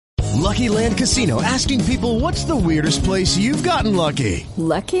Lucky Land Casino, asking people, what's the weirdest place you've gotten lucky?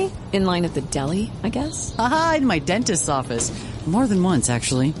 Lucky? In line at the deli, I guess? Aha, in my dentist's office. More than once,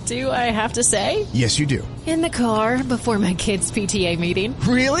 actually. Do I have to say? Yes, you do. In the car before my kids' PTA meeting.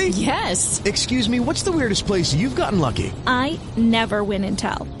 Really? Yes. Excuse me, what's the weirdest place you've gotten lucky? I never win and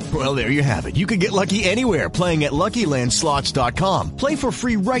tell. Well, there you have it. You can get lucky anywhere, playing at LuckyLandSlots.com. Play for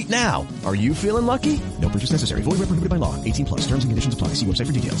free right now. Are you feeling lucky? No purchase necessary. Void where prohibited by law. 18 plus. Terms and conditions apply. See website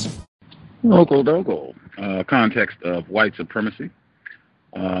for details. Local dogo. Context of white supremacy.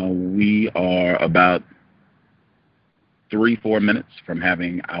 We are about 3-4 minutes from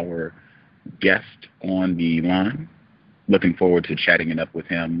having our guest on the line. Looking forward to chatting it up with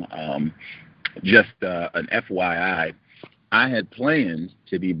him. Just an FYI, I had planned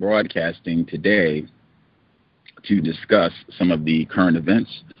to be broadcasting today to discuss some of the current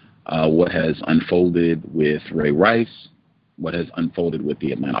events, what has unfolded with Ray Rice, what has unfolded with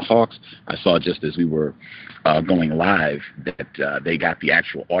the Atlanta Hawks. I saw just as we were going live that they got the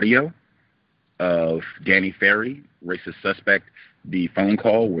actual audio of Danny Ferry, racist suspect, the phone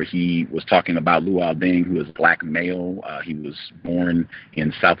call where he was talking about Luau Deng, who is a black male. He was born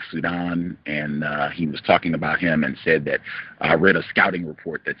in South Sudan, and he was talking about him and said that I read a scouting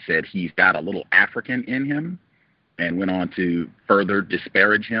report that said he's got a little African in him, and went on to further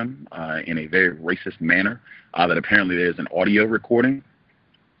disparage him in a very racist manner, that apparently there's an audio recording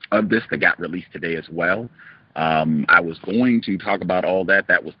of this that got released today as well. I was going to talk about all that.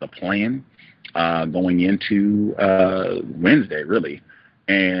 That was the plan going into Wednesday, really.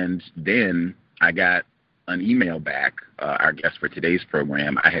 And then I got an email back, our guest for today's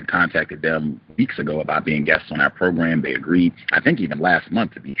program. I had contacted them weeks ago about being guests on our program. They agreed, I think even last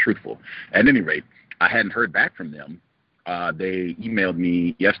month, to be truthful. At any rate, I hadn't heard back from them. They emailed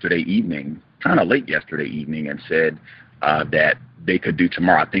me yesterday evening, kind of late yesterday evening, and said that they could do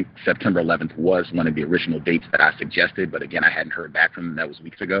tomorrow. I think September 11th was one of the original dates that I suggested, but again, I hadn't heard back from them. That was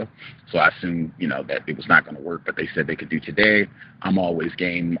weeks ago. So I assumed, that it was not going to work, but they said they could do today. I'm always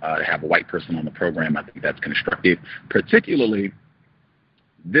game to have a white person on the program. I think that's constructive, particularly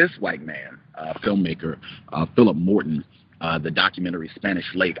this white man, filmmaker, Phillip Morton, the documentary Spanish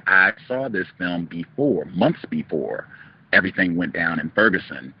Lake. I saw this film months before everything went down in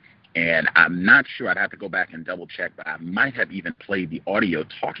Ferguson. And I'm not sure, I'd have to go back and double check, but I might have even played the audio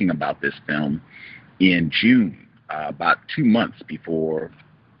talking about this film in June, about 2 months before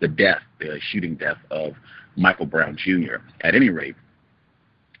the shooting death of Michael Brown Jr. At any rate,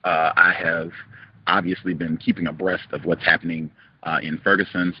 I have obviously been keeping abreast of what's happening in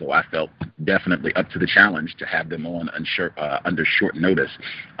Ferguson, so I felt definitely up to the challenge to have them on under short notice.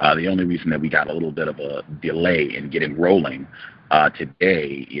 The only reason that we got a little bit of a delay in getting rolling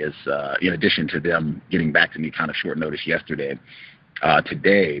today is, in addition to them getting back to me kind of short notice yesterday,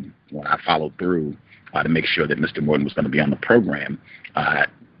 today, when I followed through to make sure that Mr. Morton was going to be on the program, I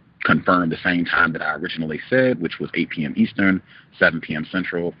confirmed the same time that I originally said, which was 8 p.m. Eastern, 7 p.m.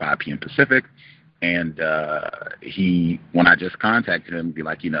 Central, 5 p.m. Pacific. And when I just contacted him, be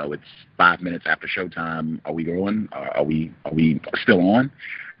like, it's 5 minutes after showtime. Are we going? Are we still on?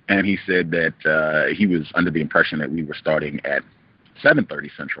 And he said that he was under the impression that we were starting at 7:30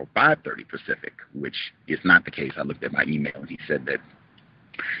 Central, 5:30 Pacific, which is not the case. I looked at my email, and he said that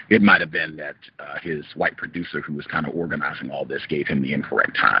it might have been that his white producer, who was kind of organizing all this, gave him the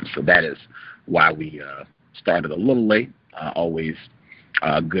incorrect time. So that is why we started a little late. Always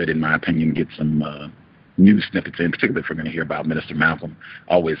good, in my opinion, get some news snippets in, particularly if we're going to hear about Minister Malcolm.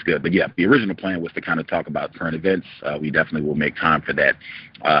 Always good. But yeah, the original plan was to kind of talk about current events. We definitely will make time for that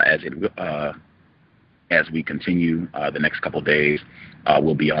as we continue the next couple of days.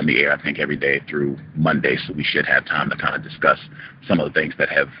 We'll be on the air, I think, every day through Monday, so we should have time to kind of discuss some of the things that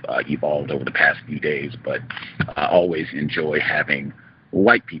have evolved over the past few days. But I always enjoy having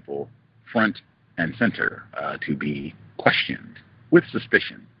white people front and center to be questioned with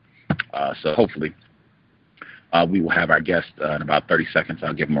suspicion. So hopefully we will have our guest in about 30 seconds.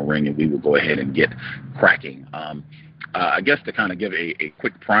 I'll give him a ring, and we will go ahead and get cracking. I guess to kind of give a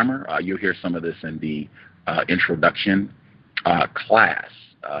quick primer, you'll hear some of this in the introduction. Class,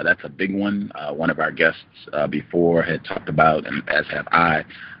 that's a big one. One of our guests before had talked about, and as have I,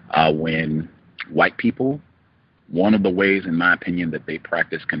 when white people, one of the ways, in my opinion, that they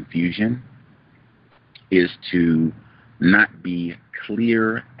practice confusion is to not be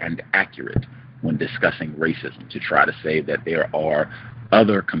clear and accurate when discussing racism, to try to say that there are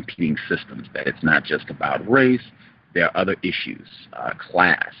other competing systems, that it's not just about race, there are other issues,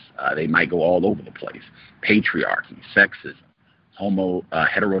 class, they might go all over the place, patriarchy, sexism,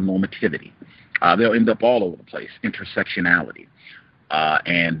 heteronormativity, they'll end up all over the place, intersectionality.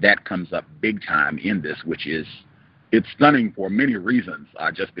 And that comes up big time in this, which is, it's stunning for many reasons,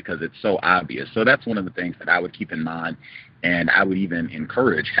 just because it's so obvious. So that's one of the things that I would keep in mind, and I would even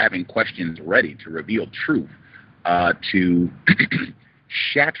encourage having questions ready to reveal truth, to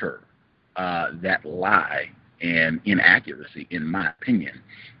shatter that lie and inaccuracy, in my opinion,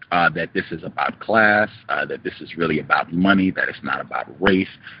 that this is about class, that this is really about money, that it's not about race.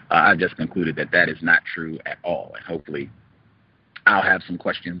 I've just concluded that that is not true at all, and hopefully I'll have some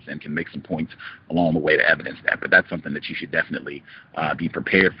questions and can make some points along the way to evidence that. But that's something that you should definitely be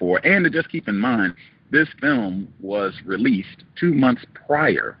prepared for. And to just keep in mind, this film was released 2 months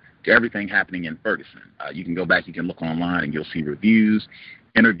prior to everything happening in Ferguson. You can go back, you can look online, and you'll see reviews,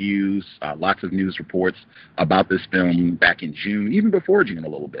 interviews, lots of news reports about this film back in June, even before June a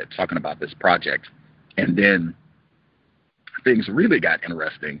little bit, talking about this project. And then things really got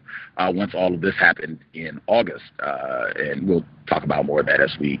interesting once all of this happened in August, and we'll talk about more of that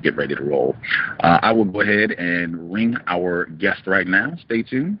as we get ready to roll. I will go ahead and ring our guest right now. Stay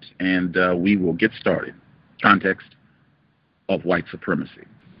tuned, and we will get started. Context of white supremacy.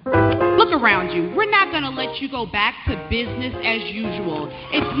 Look around you. We're not going to let you go back to business as usual.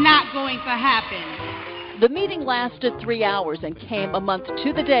 It's not going to happen. The meeting lasted 3 hours and came a month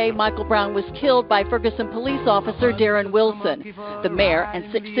to the day Michael Brown was killed by Ferguson police officer Darren Wilson. The mayor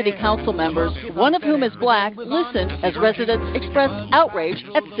and 6 city council members, one of whom is black, listened as residents expressed outrage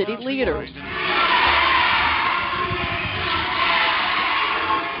at city leaders.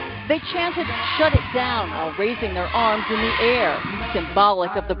 They chanted, "Shut it down," while raising their arms in the air,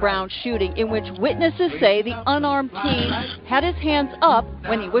 symbolic of the Brown shooting, in which witnesses say the unarmed teen had his hands up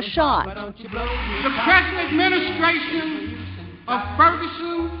when he was shot. The present administration of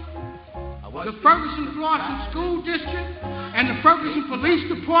Ferguson, the Ferguson Florissant School District, and the Ferguson Police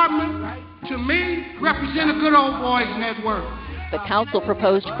Department, to me, represent a good old boys network. The council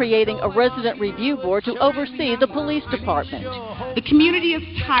proposed creating a resident review board to oversee the police department. The community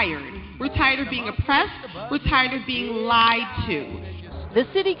is tired. We're tired of being oppressed. We're tired of being lied to. The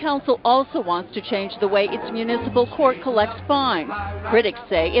city council also wants to change the way its municipal court collects fines. Critics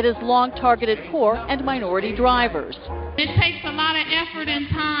say it has long targeted poor and minority drivers. It takes a lot of effort and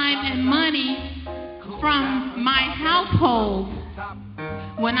time and money from my household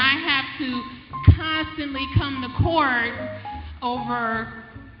when I have to constantly come to court over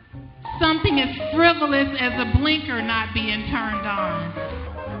something as frivolous as a blinker not being turned on.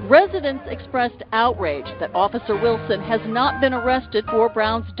 Residents expressed outrage that Officer Wilson has not been arrested for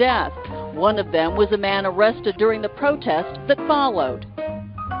Brown's death. One of them was a man arrested during the protest that followed.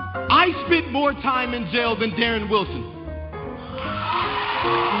 I spent more time in jail than Darren Wilson.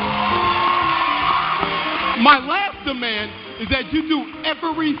 My last demand is that you do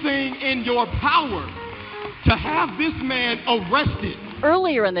everything in your power to have this man arrested.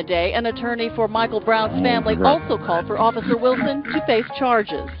 Earlier in the day, an attorney for Michael Brown's family also called for Officer Wilson to face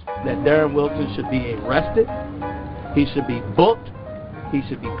charges. That Darren Wilson should be arrested, he should be booked, he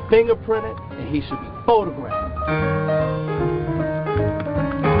should be fingerprinted, and he should be photographed.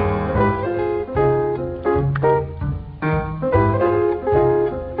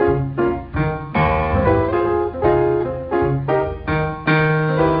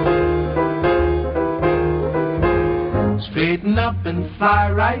 Straighten up and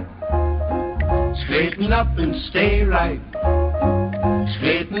fly right. Straighten up and stay right.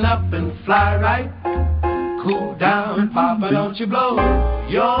 Straighten up and fly right. Cool down, Papa, don't you blow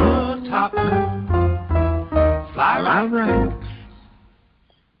your top. Fly right.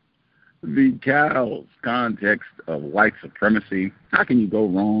 The Cows, Context of White Supremacy. How can you go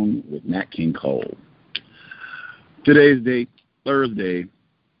wrong with Nat King Cole? Today's date, Thursday,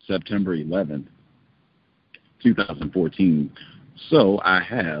 September 11th. 2014. So I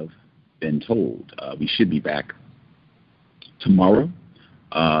have been told we should be back tomorrow.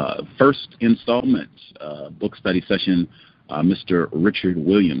 First installment, book study session, Mr. Richard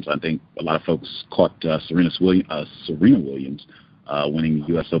Williams. I think a lot of folks caught Serena Williams winning the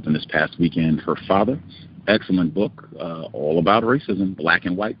U.S. Open this past weekend. Her father, excellent book, all about racism, black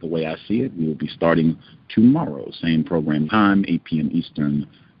and white, the way I see it. We will be starting tomorrow, same program time, 8 p.m. Eastern,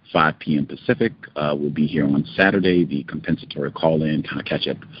 5 p.m. Pacific. We'll be here on Saturday, the compensatory call-in, kind of catch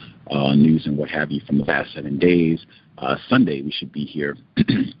up news and what have you from the past 7 days. Sunday, we should be here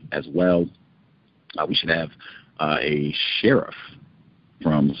as well. We should have a sheriff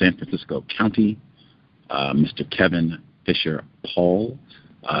from San Francisco County, Mr. Kevin Fisher Paul.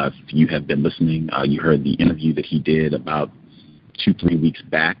 If you have been listening, you heard the interview that he did about 2-3 weeks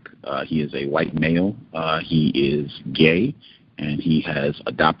back. He is a white male. He is gay. and he has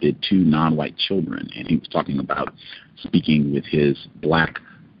adopted 2 non-white children. And he was talking about speaking with his black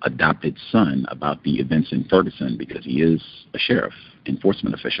adopted son about the events in Ferguson, because he is a sheriff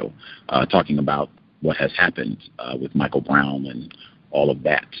enforcement official, talking about what has happened with Michael Brown and all of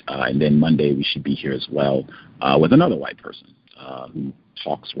that. And then Monday we should be here as well with another white person who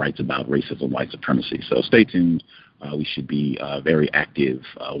writes about racism, white supremacy. So stay tuned. We should be very active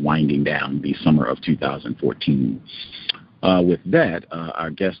winding down the summer of 2014. With that,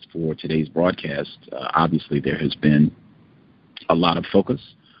 our guest for today's broadcast, obviously there has been a lot of focus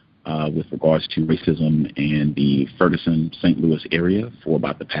with regards to racism in the Ferguson, St. Louis area for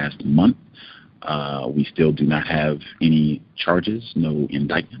about the past month. We still do not have any charges, no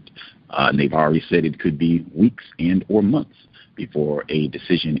indictment. And they've already said it could be weeks and or months before a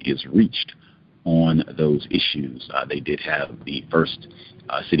decision is reached on those issues. They did have the first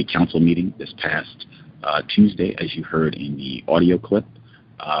city council meeting this past Tuesday, as you heard in the audio clip.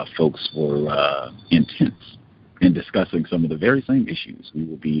 Folks were intense in discussing some of the very same issues we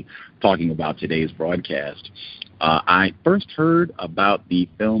will be talking about today's broadcast. I first heard about the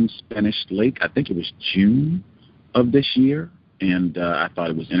film Spanish Lake, I think it was June of this year, and I thought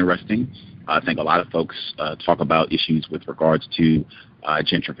it was interesting. I think a lot of folks talk about issues with regards to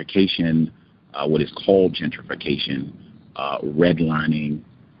gentrification, what is called gentrification, redlining,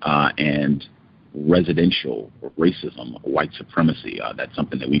 and residential racism, white supremacy. That's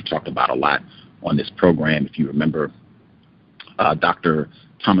something that we've talked about a lot on this program. If you remember, Dr.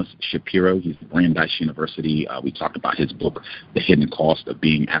 Thomas Shapiro, he's at Brandeis University. We talked about his book, The Hidden Cost of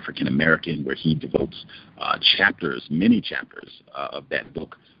Being African American, where he devotes many chapters of that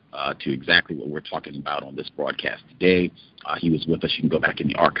book to exactly what we're talking about on this broadcast today. He was with us. You can go back in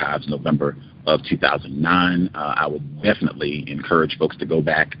the archives, November of 2009. I would definitely encourage folks to go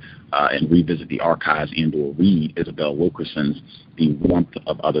back and revisit the archives and or read Isabel Wilkerson's The Warmth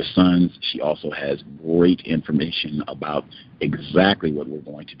of Other Suns. She also has great information about exactly what we're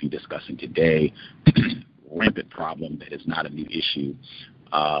going to be discussing today. Rampant problem that is not a new issue.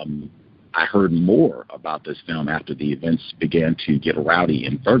 I heard more about this film after the events began to get rowdy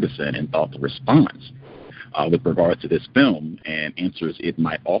in Ferguson, and thought the response with regard to this film and answers it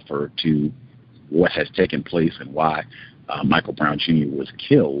might offer to what has taken place and why Michael Brown Jr. was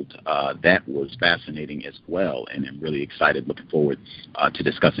killed, that was fascinating as well, and I'm really excited, looking forward to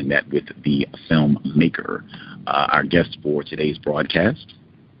discussing that with the filmmaker. Our guest for today's broadcast,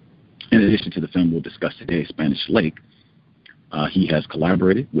 in addition to the film we'll discuss today, Spanish Lake, he has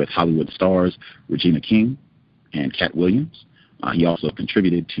collaborated with Hollywood stars Regina King and Cat Williams. He also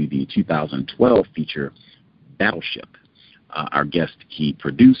contributed to the 2012 feature Battleship. Our guest, he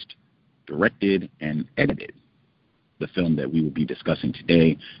produced, directed, and edited the film that we will be discussing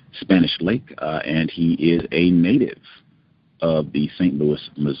today, Spanish Lake, and he is a native of the St. Louis,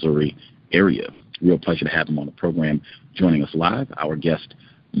 Missouri area. Real pleasure to have him on the program. Joining us live, our guest,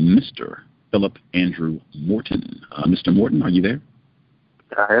 Mr. Phillip Andrew Morton. Mr. Morton, are you there?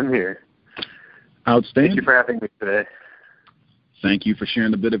 I am here. Outstanding. Thank you for having me today. Thank you for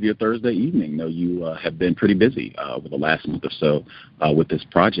sharing a bit of your Thursday evening. I know you have been pretty busy over the last month or so with this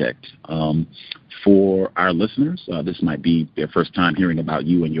project. For our listeners, this might be their first time hearing about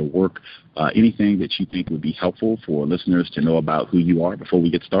you and your work. Anything that you think would be helpful for listeners to know about who you are before we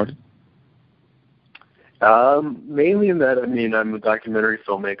get started? Mainly in that, I'm a documentary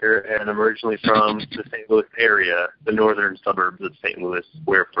filmmaker, and I'm originally from the St. Louis area, the northern suburbs of St. Louis,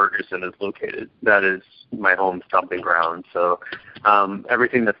 where Ferguson is located. That is my home stomping ground. So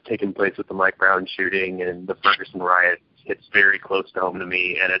everything that's taken place with the Mike Brown shooting and the Ferguson riots hits very close to home to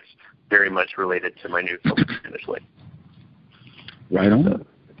me, and it's very much related to my new film, Spanish Lake. Right on.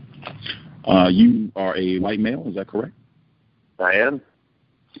 You are a white male, is that correct? I am.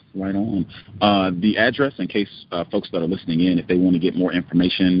 Right on. The address, in case folks that are listening in, if they want to get more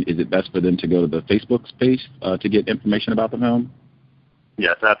information, is it best for them to go to the Facebook page to get information about the film?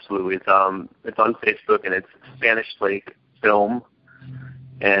 Yes, absolutely. It's on Facebook, and it's Spanish Lake Film,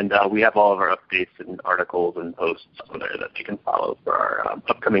 and we have all of our updates and articles and posts on there that you can follow for our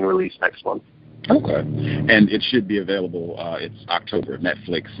upcoming release next month. Okay. And it should be available, it's October,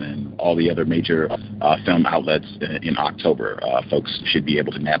 Netflix and all the other major film outlets in October. Folks should be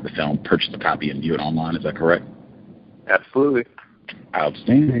able to nab the film, purchase a copy, and view it online. Is that correct? Absolutely.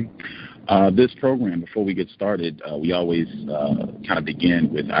 Outstanding. This program, before we get started, we always kind of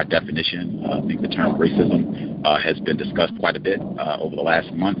begin with our definition. I think the term racism has been discussed quite a bit over the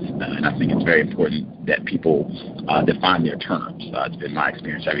last month, and I think it's very important that people define their terms. It's been my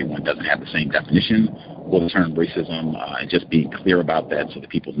experience everyone doesn't have the same definition for the term racism and just be clear about that so that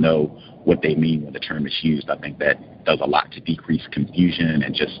people know what they mean when the term is used. I think that does a lot to decrease confusion,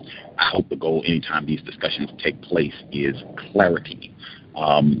 and just I hope the goal anytime these discussions take place is clarity.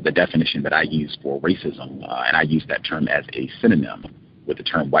 The definition that I use for racism, and I use that term as a synonym with the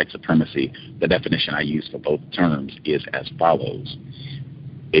term white supremacy, the definition I use for both terms is as follows: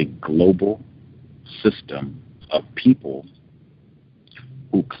 a global system of people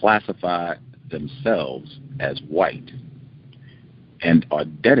who classify themselves as white and are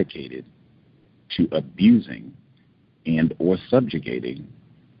dedicated to abusing and or subjugating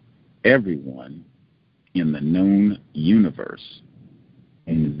everyone in the known universe,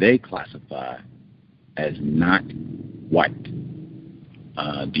 and they classify as not white.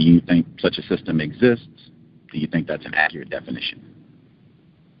 Do you think such a system exists? Do you think that's an accurate definition?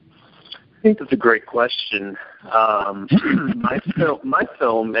 I think that's a great question. My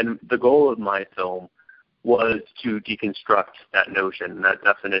film, and the goal of my film was to deconstruct that notion, that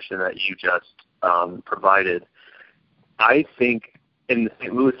definition that you just provided. I think in the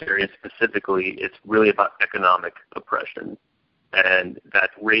St. Louis area specifically, it's really about economic oppression, and that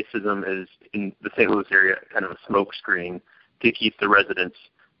racism is in the St. Louis area kind of a smokescreen to keep the residents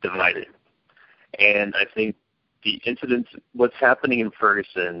divided. And I think the incidents, what's happening in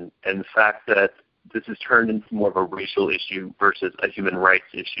Ferguson, and the fact that this has turned into more of a racial issue versus a human rights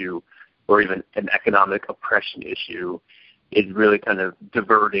issue or even an economic oppression issue, is really kind of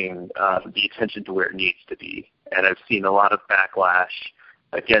diverting the attention to where it needs to be. And I've seen a lot of backlash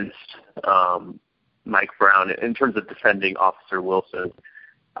against Mike Brown in terms of defending Officer Wilson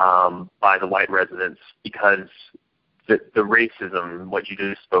by the white residents, because the racism, what you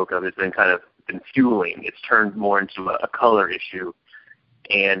just spoke of, has been kind of been fueling. It's turned more into a color issue,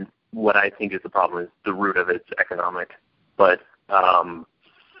 and what I think is the problem is the root of it's economic. But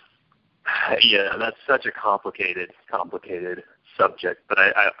yeah, that's such a complicated subject. But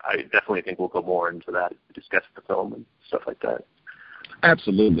I definitely think we'll go more into that, discuss the film and stuff like that.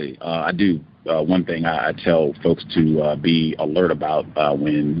 Absolutely. I do. One thing I tell folks to be alert about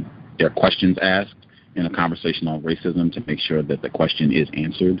when there are questions asked in a conversation on racism, to make sure that the question is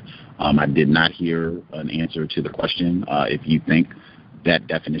answered. I did not hear an answer to the question. If you think that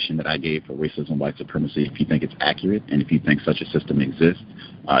definition that I gave for racism, white supremacy, if you think it's accurate, and if you think such a system exists,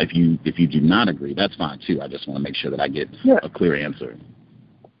 if you do not agree, that's fine too. I just want to make sure that I get a clear answer.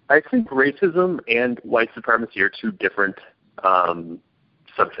 I think racism and white supremacy are two different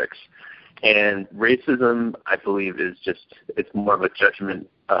subjects. And racism, I believe, is just, it's more of a judgment,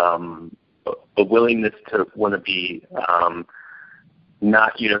 a willingness to want to be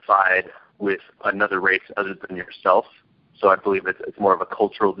not unified with another race other than yourself. So I believe it's more of a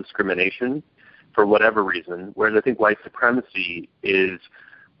cultural discrimination for whatever reason, whereas I think white supremacy is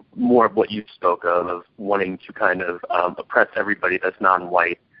more of what you spoke of wanting to kind of oppress everybody that's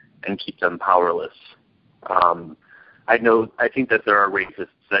non-white and keep them powerless. I think that there are racists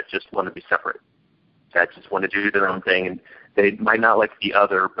that just want to be separate, that just want to do their own thing, and they might not like the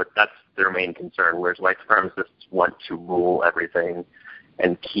other, but that's their main concern, whereas white supremacists want to rule everything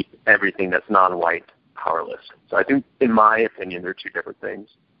and keep everything that's non-white powerless. So I think, in my opinion, they're two different things.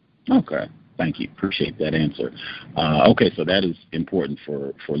 Okay. Thank you. Appreciate that answer. Okay, so that is important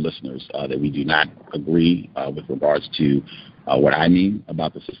for listeners, that we do not agree with regards to what I mean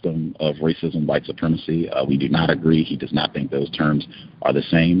about the system of racism, white supremacy. We do not agree. He does not think those terms are the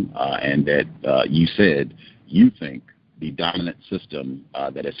same, and that you said you think the dominant system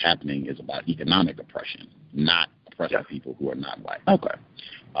that is happening is about economic oppression, not oppressing people who are not white. Okay.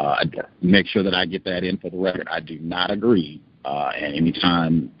 Make sure that I get that in for the record. I do not agree, and any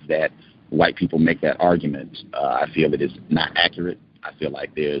time that white people make that argument, I feel it is not accurate. I feel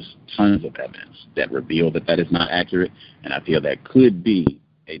like there's tons of evidence that reveal that is not accurate, and I feel that could be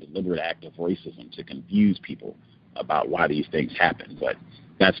a deliberate act of racism to confuse people about why these things happen. But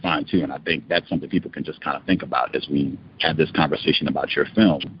that's fine too, and I think that's something people can just kind of think about as we have this conversation about your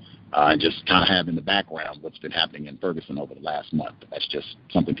film, and just kind of have in the background what's been happening in Ferguson over the last month. That's just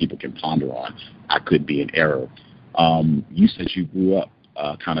something people can ponder on. I could be in error. You said you grew up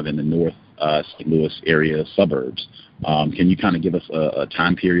kind of in the North St. Louis area suburbs. Can you kind of give us a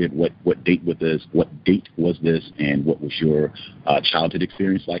time period? What date was this? And what was your childhood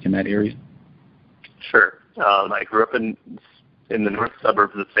experience like in that area? Sure. I grew up in the north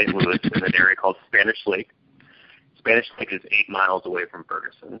suburbs of St. Louis in an area called Spanish Lake. Spanish Lake is 8 miles away from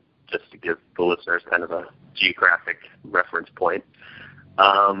Ferguson, just to give the listeners kind of a geographic reference point.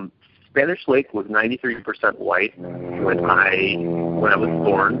 Spanish Lake was 93% white when I was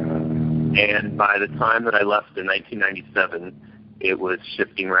born, and by the time that I left in 1997, it was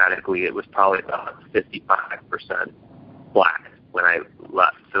shifting radically. It was probably about 55% black when I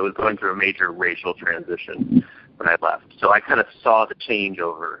left. So it was going through a major racial transition when I left. So I kind of saw the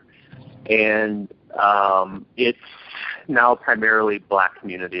changeover. And it's now primarily black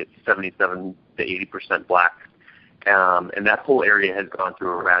community. It's 77 to 80% black. And that whole area has gone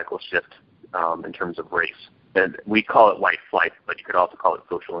through a radical shift in terms of race. And we call it white flight, but you could also call it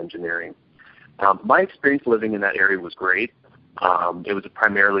social engineering. My experience living in that area was great. It was a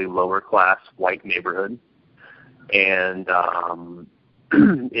primarily lower class white neighborhood. And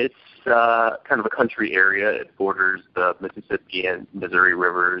it's kind of a country area. It borders the Mississippi and Missouri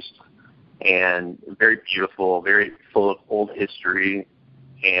rivers, and very beautiful, very full of old history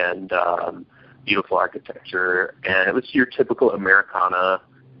and beautiful architecture. And it was your typical Americana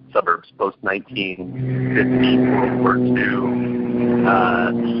suburbs, post-1950, World War II,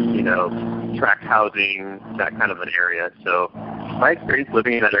 tract housing, that kind of an area. So my experience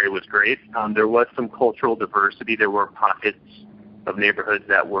living in that area was great. There was some cultural diversity. There were pockets of neighborhoods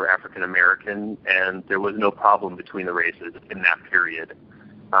that were African American, and there was no problem between the races in that period.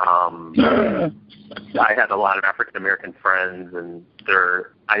 I had a lot of African American friends, and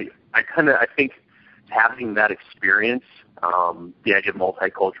I think having that experience, the idea of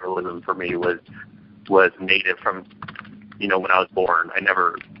multiculturalism for me was native from, when I was born.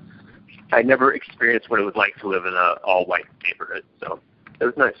 I never experienced what it was like to live in an all-white neighborhood, so it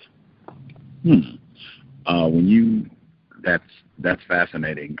was nice. That's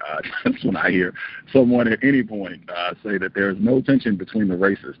fascinating. That's when I hear someone at any point say that there's no tension between the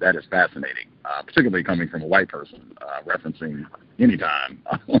races. That is fascinating, particularly coming from a white person, referencing any time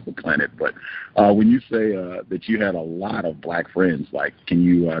on the planet. But when you say that you had a lot of black friends, can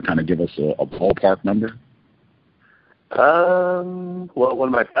you kind of give us a ballpark number? Well, one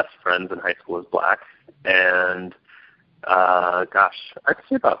of my best friends in high school was black, and I'd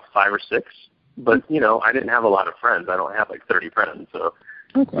say about 5 or 6. But I didn't have a lot of friends. I don't have 30 friends. So,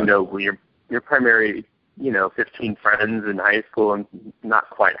 when your primary, 15 friends in high school and not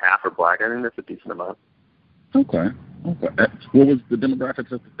quite half are black, I think that's a decent amount. Okay. What was the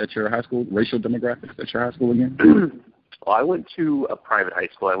demographics at your high school? Racial demographics at your high school again? Well, I went to a private high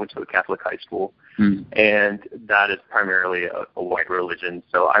school. I went to a Catholic high school, and that is primarily a white religion.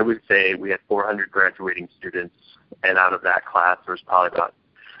 So I would say we had 400 graduating students, and out of that class, there was probably about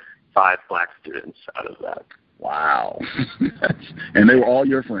 5 black students out of that. Wow. And they were all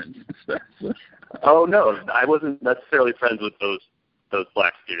your friends? Oh, no. I wasn't necessarily friends with those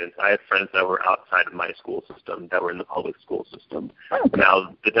black students. I had friends that were outside of my school system, that were in the public school system. Okay.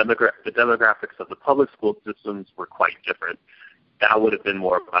 Now, the demographics of the public school systems were quite different. That would have been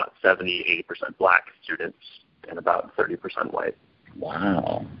more about 70-80% black students and about 30% white.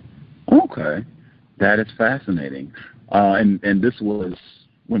 Wow. Okay. That is fascinating. And this was,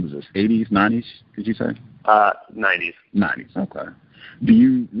 when was this, 80s, 90s, did you say? 90s. 90s, okay. Do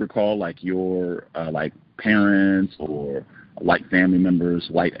you recall your parents or white family members,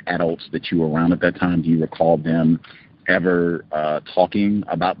 white adults that you were around at that time? Do you recall them ever talking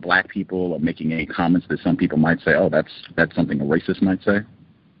about black people or making any comments that some people might say, oh, that's something a racist might say?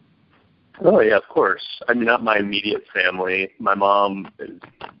 Oh, yeah, of course. I mean, not my immediate family. My mom,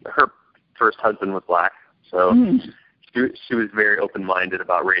 her first husband was black, so she was very open-minded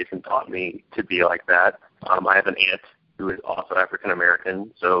about race and taught me to be like that. I have an aunt who is also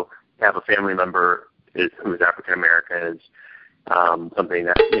African-American, so to have a family member who is African-American is something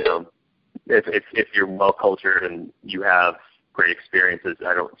that, if you're well-cultured and you have great experiences,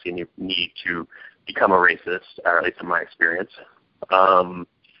 I don't see any need to become a racist, or at least in my experience.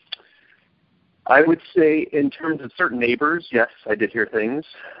 I would say in terms of certain neighbors, yes, I did hear things.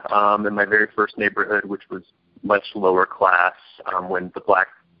 In my very first neighborhood, which was much lower class, when the black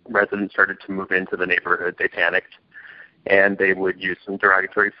residents started to move into the neighborhood, they panicked, and they would use some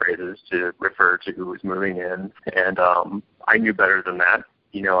derogatory phrases to refer to who was moving in. And I knew better than that.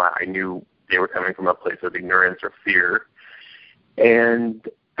 I knew they were coming from a place of ignorance or fear. And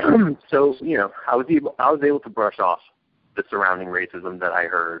so, I was able to brush off the surrounding racism that I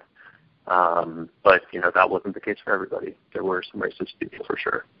heard. But, that wasn't the case for everybody. There were some racist people for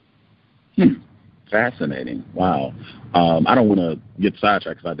sure. Fascinating. Wow. I don't want to get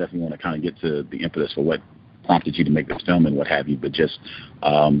sidetracked because I definitely want to kind of get to the impetus for what prompted you to make this film and what have you, but just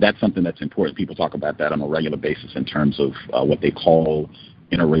that's something that's important. People talk about that on a regular basis in terms of what they call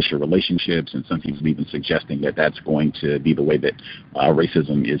interracial relationships, and some people even suggesting that that's going to be the way that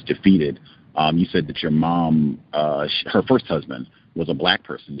racism is defeated. You said that your mom, her first husband, was a black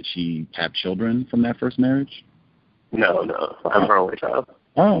person. Did she have children from that first marriage? No. I'm her only child.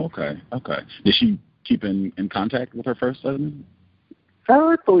 Oh, okay. Did she keep in contact with her first husband?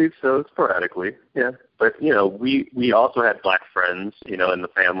 I believe so, sporadically, yeah. But, we also had black friends, in the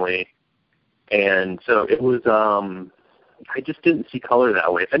family. And so it was, I just didn't see color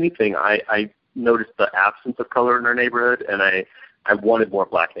that way. If anything, I noticed the absence of color in our neighborhood, and I wanted more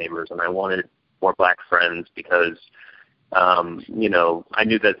black neighbors, and I wanted more black friends because, I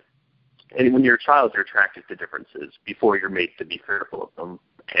knew that when you're a child, you're attracted to differences before you're made to be fearful of them.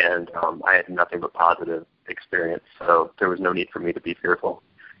 And I had nothing but positive experience, so there was no need for me to be fearful.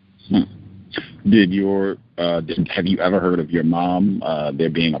 Have you ever heard of your mom, there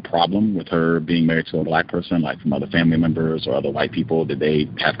being a problem with her being married to a black person, like from other family members or other white people? Did they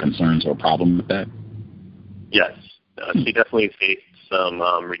have concerns or a problem with that? Yes. She definitely faced some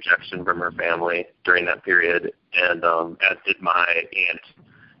rejection from her family during that period, and as did my aunt.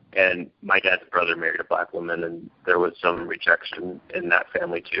 And my dad's brother married a black woman, and there was some rejection in that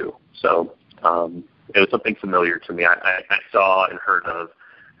family too. So it was something familiar to me. I saw and heard of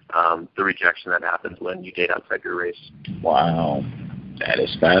the rejection that happens when you date outside your race. Wow. That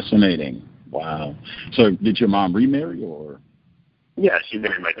is fascinating. Wow. So did your mom remarry or? Yeah, she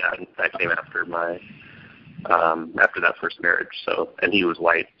married my dad. That came after after that first marriage. So, and he was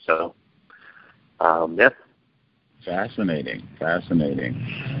white. So, yeah. Fascinating.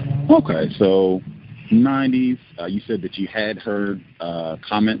 Okay, so 90s, you said that you had heard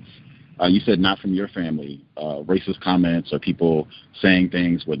comments. You said not from your family, racist comments or people saying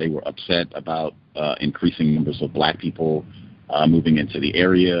things where they were upset about increasing numbers of black people moving into the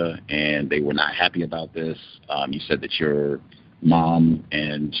area, and they were not happy about this. You said that your mom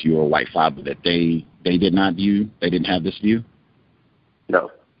and your white father, that they didn't have this view? No.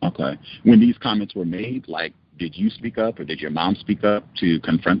 Okay. When these comments were made, did you speak up or did your mom speak up to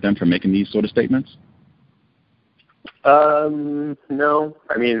confront them for making these sort of statements? No.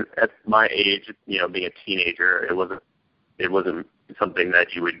 I mean, at my age, being a teenager, it wasn't something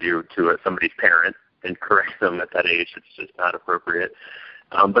that you would do to somebody's parent and correct them at that age. It's just not appropriate.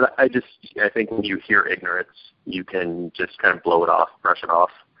 But I think when you hear ignorance, you can just kind of blow it off, brush it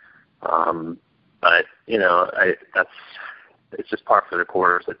off. But it's just par for the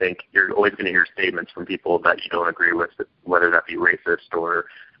course. I think you're always going to hear statements from people that you don't agree with, whether that be racist or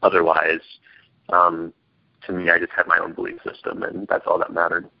otherwise. To me, I just had my own belief system, and that's all that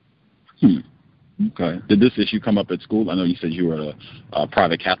mattered. Okay. Did this issue come up at school? I know you said you were at a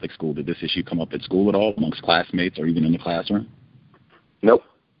private Catholic school. Did this issue come up at school at all amongst classmates or even in the classroom? Nope.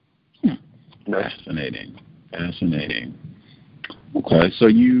 Nope. Fascinating. Okay. So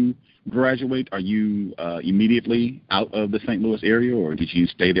you graduate, are you immediately out of the St. Louis area, or did you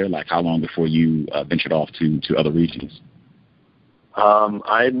stay there? How long before you ventured off to other regions?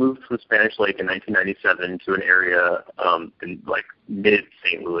 I moved from Spanish Lake in 1997 to an area in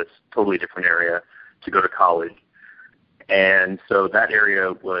mid-St. Louis, totally different area, to go to college. And so that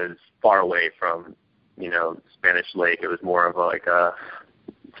area was far away from, Spanish Lake. It was more of a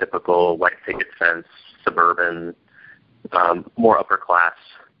typical white picket fence, suburban, more upper class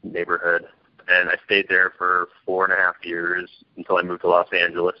neighborhood. And I stayed there for 4.5 years until I moved to Los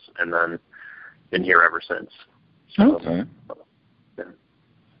Angeles, and then been here ever since. So, okay. Yeah.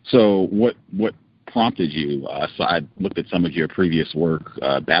 So what prompted you? So I looked at some of your previous work,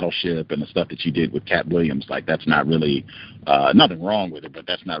 Battleship, and the stuff that you did with Cat Williams. That's not really nothing wrong with it, but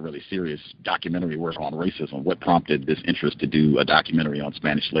that's not really serious documentary work on racism. What prompted this interest to do a documentary on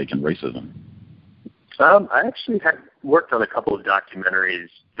Spanish Lake and racism? I actually had worked on a couple of documentaries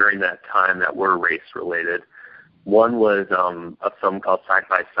during that time that were race-related. One was a film called Side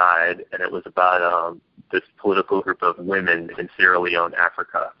by Side, and it was about this political group of women in Sierra Leone,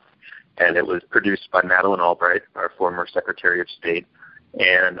 Africa. And it was produced by Madeleine Albright, our former Secretary of State.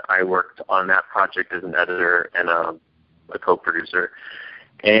 And I worked on that project as an editor and a co-producer.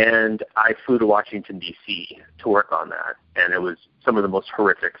 And I flew to Washington, D.C. to work on that. And it was some of the most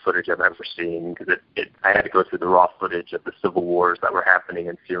horrific footage I've ever seen, because I had to go through the raw footage of the civil wars that were happening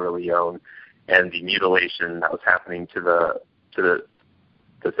in Sierra Leone and the mutilation that was happening to the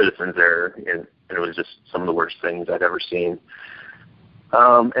citizens there. And it was just some of the worst things I'd ever seen.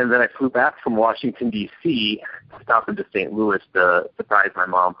 And then I flew back from Washington, D.C., stopped into St. Louis to surprise my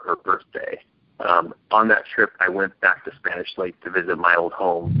mom for her birthday. On that trip, I went back to Spanish Lake to visit my old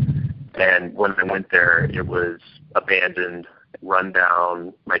home. And when I went there, it was abandoned, run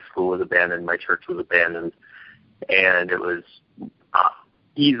down. My school was abandoned. My church was abandoned. And it was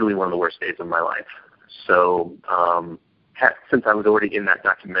easily one of the worst days of my life. So since I was already in that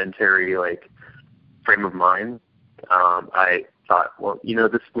documentary frame of mind, I thought, well,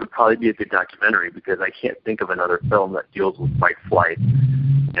 this would probably be a good documentary, because I can't think of another film that deals with white flight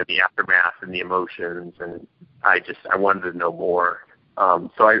and the aftermath and the emotions, and I wanted to know more.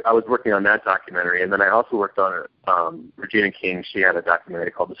 So I was working on that documentary, and then I also worked on Regina King. She had a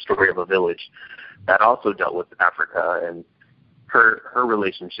documentary called The Story of a Village that also dealt with Africa and her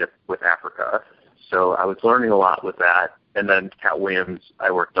relationship with Africa. So I was learning a lot with that. And then Cat Williams,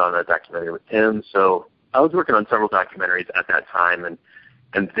 I worked on a documentary with him. So I was working on several documentaries at that time, and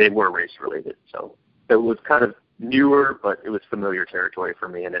they were race-related. So it was kind of newer, but it was familiar territory for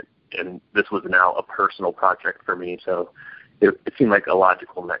me, and this was now a personal project for me. So it seemed like a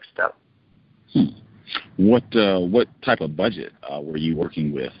logical next step. What type of budget were you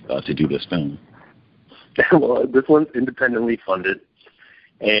working with to do this film? Well, this one's independently funded,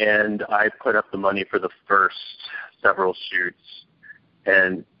 and I put up the money for the first several shoots,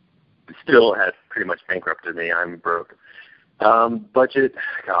 and still has pretty much bankrupted me. I'm broke. Budget,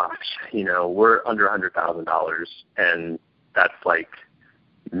 gosh, we're under $100,000, and that's like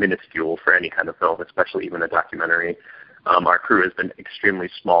minuscule for any kind of film, especially even a documentary. Our crew has been extremely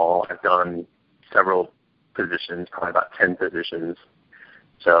small. I've done several positions, probably about 10 positions.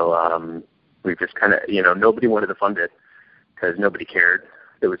 So we've just kind of, nobody wanted to fund it because nobody cared.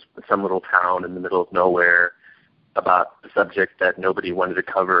 There was some little town in the middle of nowhere about a subject that nobody wanted to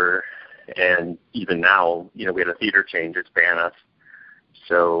cover. And even now, we had a theater chain just ban us.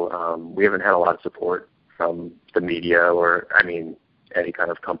 So we haven't had a lot of support from the media or, any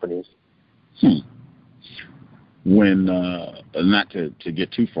kind of companies. When, not to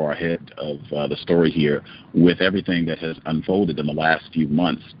get too far ahead of the story here, with everything that has unfolded in the last few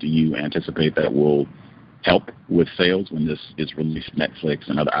months, do you anticipate that will help with sales when this is released Netflix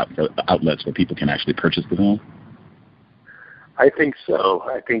and other outlets where people can actually purchase the film? I think so.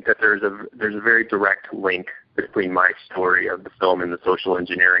 I think that there's a very direct link between my story of the film and the social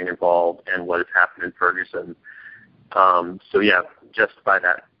engineering involved and what has happened in Ferguson. So yeah, just by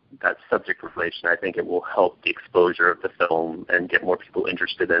that subject relation, I think it will help the exposure of the film and get more people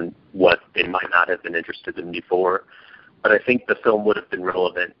interested in what they might not have been interested in before. But I think the film would have been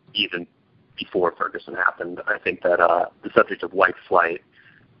relevant even before Ferguson happened. I think that the subject of white flight,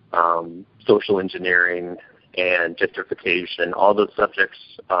 social engineering, and gentrification, all those subjects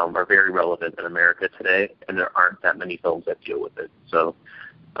are very relevant in America today, and there aren't that many films that deal with it. So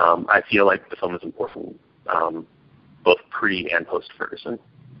I feel like the film is important, both pre and post-Ferguson.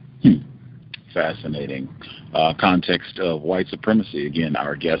 Fascinating. Context of white supremacy. Again,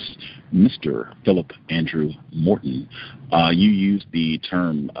 our guest, Mr. Phillip Andrew Morton. You used the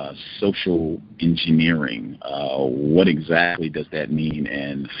term social engineering. What exactly does that mean,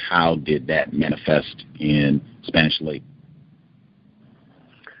 and how did that manifest in Spanish Lake?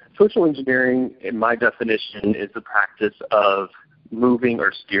 Social engineering, in my definition, is the practice of moving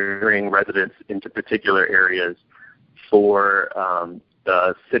or steering residents into particular areas for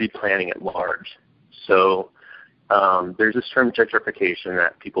the city planning at large. So there's this term gentrification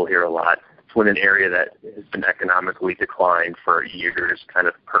that people hear a lot. It's when an area that has been economically declined for years kind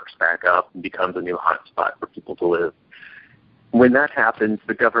of perks back up and becomes a new hotspot for people to live. When that happens,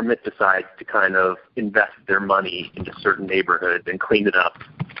 the government decides to kind of invest their money into certain neighborhoods and clean it up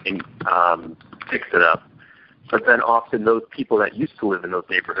and fix it up. But then often those people that used to live in those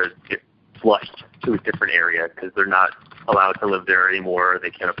neighborhoods get flushed to a different area because they're not allowed to live there anymore.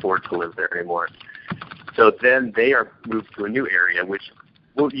 They can't afford to live there anymore. So then they are moved to a new area, which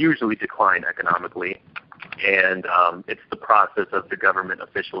will usually decline economically. And it's the process of the government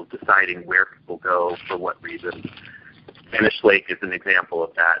officials deciding where people go for what reason. Spanish Lake is an example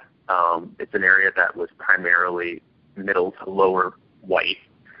of that. It's an area that was primarily middle to lower white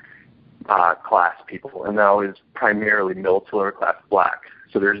class people, and now is primarily middle to lower class black.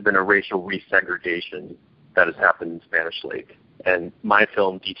 So there's been a racial resegregation that has happened in Spanish Lake. And my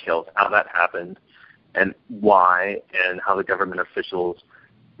film details how that happened and why, and how the government officials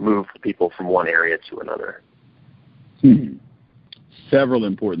moved people from one area to another. Several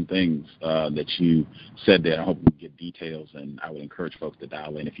important things that you said there. I hope we get details, and I would encourage folks to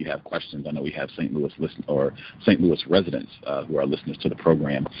dial in if you have questions. I know we have St. Louis residents who are listeners to the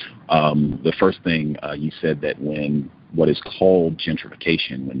program. The first thing you said that when what is called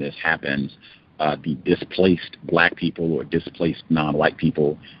gentrification, when this happens, the displaced black people or displaced non-white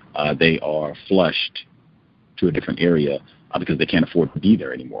people, they are flushed to a different area because they can't afford to be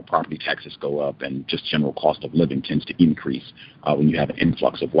there anymore. Property taxes go up, and just general cost of living tends to increase when you have an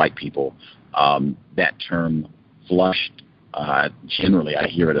influx of white people. That term flushed, generally I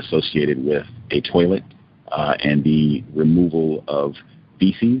hear it associated with a toilet and the removal of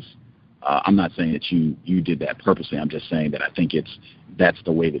feces. I'm not saying that you did that purposely. I'm just saying that I think that's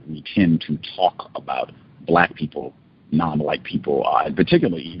the way that we tend to talk about black people non-white people, and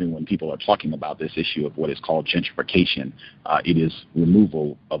particularly even when people are talking about this issue of what is called gentrification, it is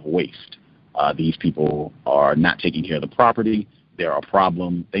removal of waste. These people are not taking care of the property. They're a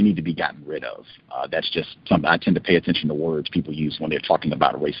problem. They need to be gotten rid of. That's just something I tend to pay attention to words people use when they're talking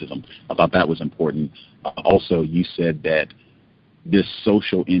about racism. I thought that was important. Also, you said that this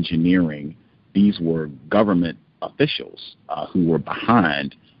social engineering, these were government officials who were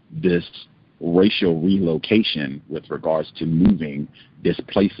behind this racial relocation with regards to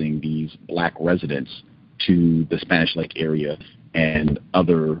displacing these black residents to the Spanish Lake area and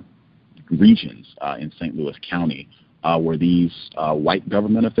other regions in St. Louis County. Were these white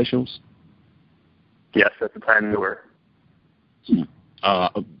government officials? Yes, at the time they were.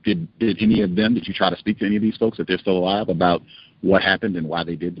 Did any of them, did you try to speak to any of these folks, if they're still alive, about what happened and why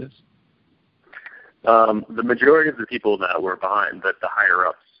they did this? The majority of the people that were behind, the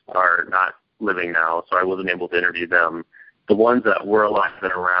higher-ups, are not living now, so I wasn't able to interview them. The ones that were alive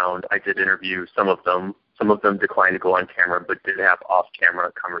and around, I did interview some of them. Some of them declined to go on camera, but did have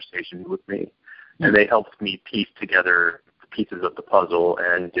off-camera conversations with me. And they helped me piece together the pieces of the puzzle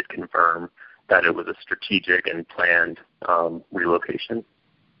and did confirm that it was a strategic and planned relocation.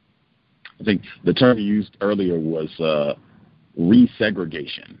 I think the term you used earlier was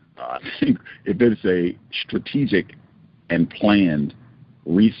resegregation. I think if it's a strategic and planned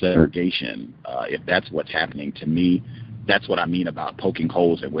resegregation, if that's what's happening, to me, that's what I mean about poking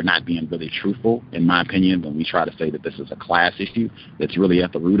holes, that we're not being really truthful, in my opinion, when we try to say that this is a class issue that's really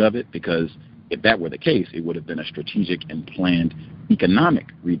at the root of it, because if that were the case, it would have been a strategic and planned economic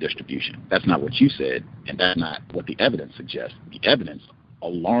redistribution. That's not what you said, and that's not what the evidence suggests. The evidence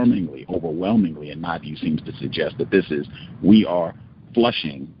alarmingly, overwhelmingly, in my view, seems to suggest that we are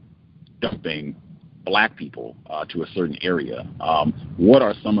dumping black people to a certain area. What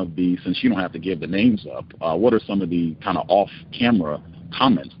are some of the, since you don't have to give the names up, what are some of the kind of off-camera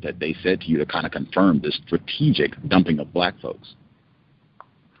comments that they said to you to kind of confirm this strategic dumping of black folks?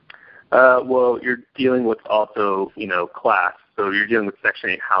 Well, you're dealing with also, class. So you're dealing with Section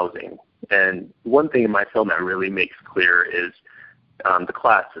 8 housing. And one thing in my film that really makes clear is the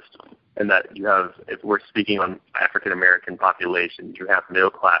class system. And that you have, if we're speaking on African-American population, you have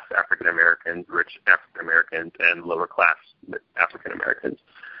middle-class African-Americans, rich African-Americans, and lower-class African-Americans.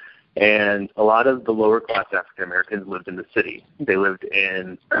 And a lot of the lower-class African-Americans lived in the city. They lived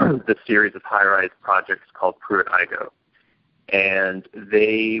in the series of high-rise projects called Pruitt-Igoe. And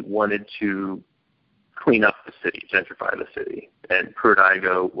they wanted to clean up the city, gentrify the city. And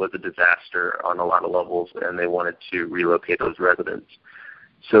Pruitt-Igoe was a disaster on a lot of levels, and they wanted to relocate those residents.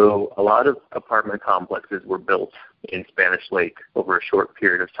 So a lot of apartment complexes were built in Spanish Lake over a short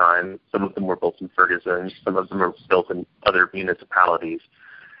period of time. Some of them were built in Ferguson. Some of them were built in other municipalities.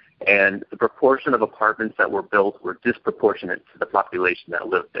 And the proportion of apartments that were built were disproportionate to the population that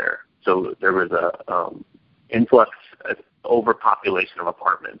lived there. So there was a influx, overpopulation of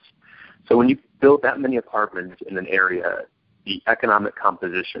apartments. So when you build that many apartments in an area, the economic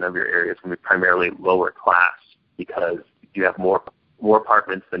composition of your area is going to be primarily lower class because you have more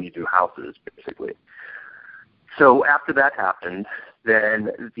apartments than you do houses, basically. So after that happened,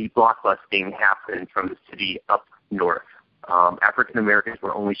 then the blockbusting happened from the city up north. African Americans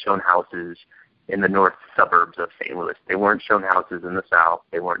were only shown houses in the north suburbs of St. Louis. They weren't shown houses in the south.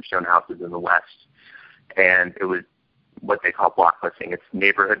 They weren't shown houses in the west. And it was what they call blockbusting. It's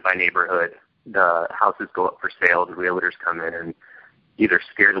neighborhood by neighborhood. The houses go up for sale. The realtors come in and either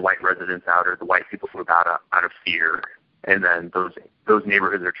scare the white residents out or the white people move out of fear. And then those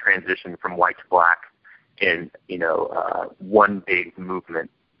neighborhoods are transitioned from white to black in, one big movement.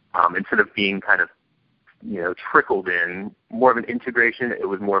 Instead of being kind of, trickled in, more of an integration, it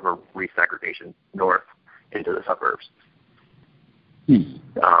was more of a resegregation north into the suburbs.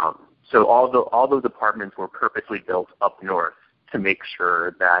 So all those apartments were purposely built up north to make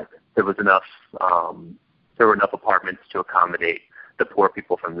sure that there was enough apartments to accommodate the poor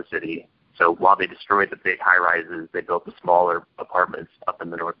people from the city. So while they destroyed the big high-rises, they built the smaller apartments up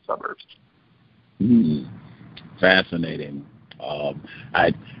in the north suburbs. Fascinating.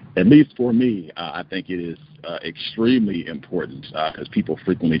 At least for me, I think it is extremely important because people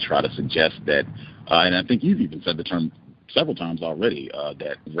frequently try to suggest that, and I think you've even said the term several times already,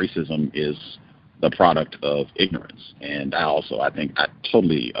 that racism is the product of ignorance. And I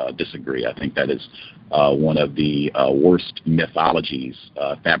totally disagree. I think that is one of the worst mythologies,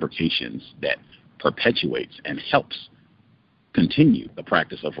 fabrications that perpetuates and helps continue the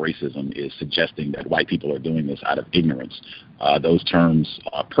practice of racism, is suggesting that white people are doing this out of ignorance. Those terms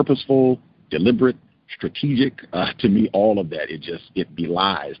are purposeful, deliberate, strategic. To me, all of that, it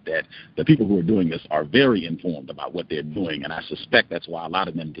belies that the people who are doing this are very informed about what they're doing, and I suspect that's why a lot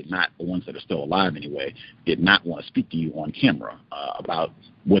of them did not, the ones that are still alive anyway, did not want to speak to you on camera about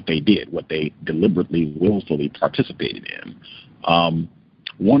what they did, what they deliberately, willfully participated in.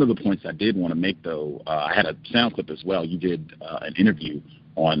 One of the points I did want to make, though, I had a sound clip as well. You did an interview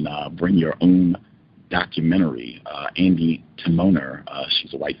on Bring Your Own documentary. Andy Timoner,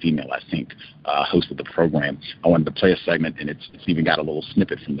 she's a white female, I think, hosted the program. I wanted to play a segment, and it's even got a little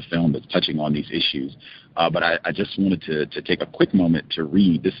snippet from the film that's touching on these issues. But I just wanted to take a quick moment to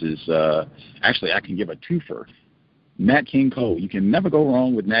read. This is, actually, I can give a twofer. Nat King Cole. You can never go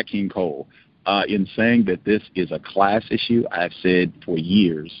wrong with Nat King Cole. In saying that this is a class issue, I've said for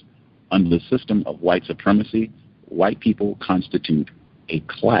years, under the system of white supremacy, white people constitute a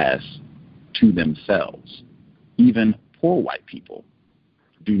class to themselves. Even poor white people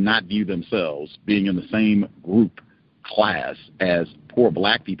do not view themselves being in the same group class as poor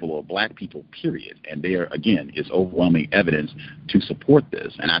black people or black people, period. And there, again, is overwhelming evidence to support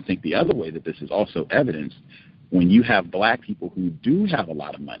this. And I think the other way that this is also evidenced, when you have black people who do have a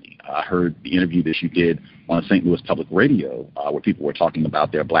lot of money. I heard the interview that you did on St. Louis Public Radio where people were talking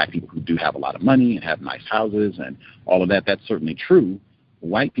about there are black people who do have a lot of money and have nice houses and all of that. That's certainly true.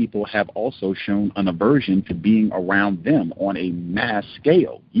 White people have also shown an aversion to being around them on a mass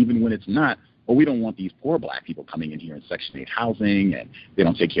scale, even when it's not, well, we don't want these poor black people coming in here in Section 8 housing and they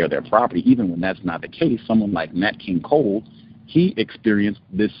don't take care of their property. Even when that's not the case, someone like Nat King Cole, he experienced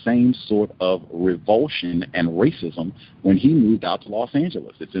this same sort of revulsion and racism when he moved out to Los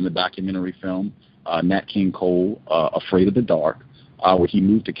Angeles. It's in the documentary film, Nat King Cole, Afraid of the Dark, where he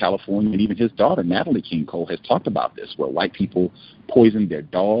moved to California. And even his daughter, Natalie King Cole, has talked about this, where white people poisoned their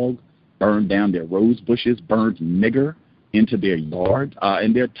dog, burned down their rose bushes, burned nigger into their yard.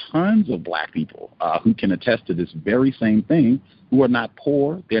 And there are tons of black people who can attest to this very same thing, who are not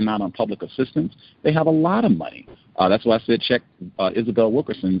poor. They're not on public assistance. They have a lot of money. That's why I said check Isabel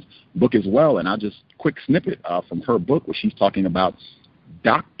Wilkerson's book as well. And I'll just quick snippet from her book where she's talking about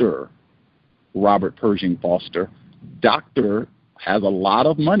Dr. Robert Pershing Foster. Doctor has a lot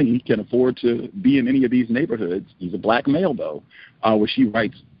of money, can afford to be in any of these neighborhoods. He's a black male, though, where she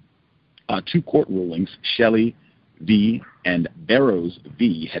writes 2 court rulings, Shelley v. and Barrows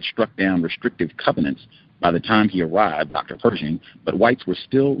v. had struck down restrictive covenants by the time he arrived, Dr. Pershing, but whites were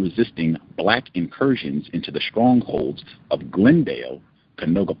still resisting black incursions into the strongholds of Glendale,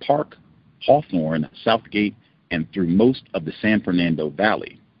 Canoga Park, Hawthorne, Southgate, and through most of the San Fernando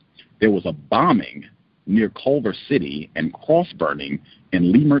Valley. There was a bombing near Culver City and cross-burning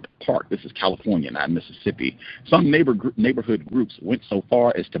in Leimert Park. This is California, not Mississippi. Some neighborhood groups went so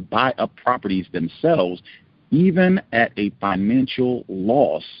far as to buy up properties themselves, even at a financial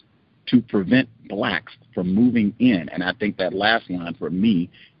loss, to prevent blacks from moving in. And I think that last line for me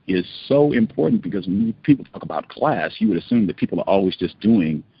is so important, because when people talk about class, you would assume that people are always just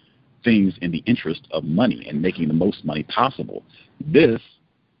doing things in the interest of money and making the most money possible. This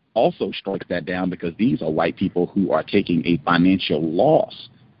also strikes that down, because these are white people who are taking a financial loss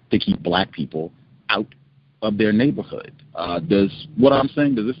to keep black people out of their neighborhood. Does what I'm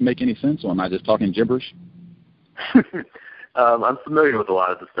saying, does this make any sense, or am I just talking gibberish? I'm familiar with a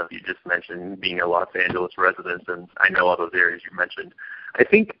lot of the stuff you just mentioned, being a Los Angeles resident, and I know all those areas you mentioned. I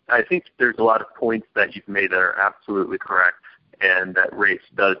think there's a lot of points that you've made that are absolutely correct, and that race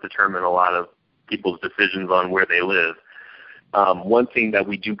does determine a lot of people's decisions on where they live. One thing that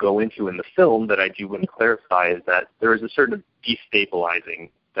we do go into in the film that I do want to clarify is that there is a certain destabilizing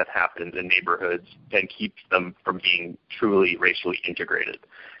that happens in neighborhoods and keeps them from being truly racially integrated.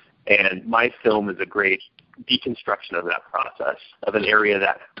 And my film is a great deconstruction of that process, of an area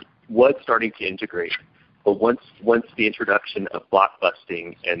that was starting to integrate. But once the introduction of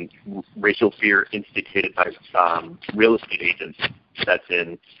blockbusting and racial fear instigated by real estate agents sets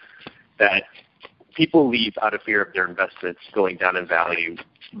in, that people leave out of fear of their investments going down in value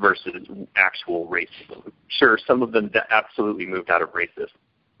versus actual racism. Sure, some of them absolutely moved out of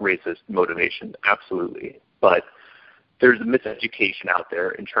racist motivation, absolutely. But there's a miseducation out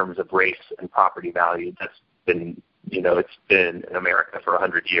there in terms of race and property value that's been, it's been in America for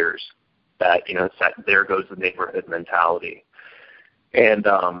 100 years. That, it's that there goes the neighborhood mentality. And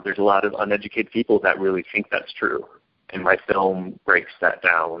there's a lot of uneducated people that really think that's true. And my film breaks that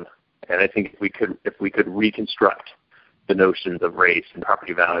down. And I think if we could reconstruct the notions of race and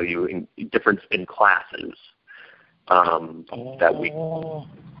property value and difference in classes, that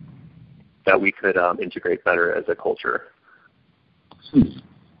we could integrate better as a culture.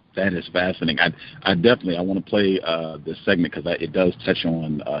 That is fascinating. I definitely want to play this segment because it does touch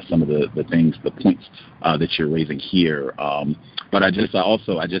on some of the things, the points that you're raising here. But I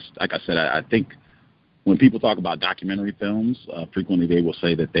think when people talk about documentary films, frequently they will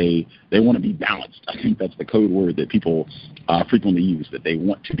say that they want to be balanced. I think that's the code word that people frequently use, that they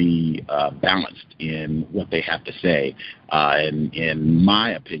want to be balanced in what they have to say. And in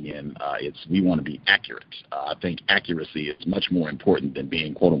my opinion, we want to be accurate. I think accuracy is much more important than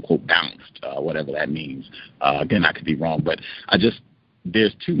being quote-unquote balanced, whatever that means. Again, I could be wrong, but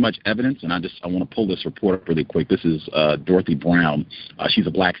there's too much evidence, and I want to pull this report up really quick. This is Dorothy Brown. She's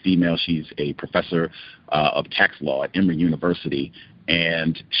a black female. She's a professor of tax law at Emory University,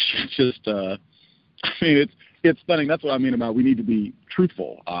 and she just, it's stunning. That's what I mean about we need to be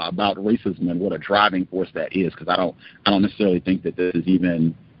truthful about racism and what a driving force that is, because I don't necessarily think that this is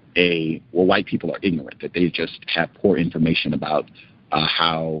even white people are ignorant, that they just have poor information about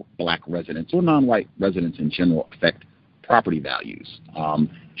how black residents or non-white residents in general affect property values.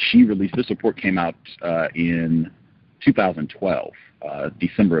 She released this report, came out in 2012,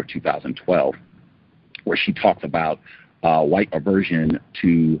 December of 2012, where she talks about white aversion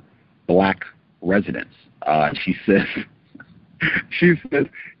to black residents. She says,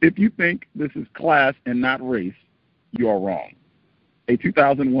 if you think this is class and not race, you are wrong. A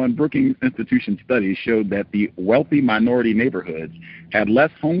 2001 Brookings Institution study showed that the wealthy minority neighborhoods had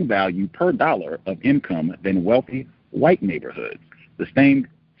less home value per dollar of income than wealthy white neighborhoods. The same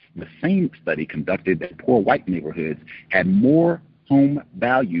study conducted that poor white neighborhoods had more home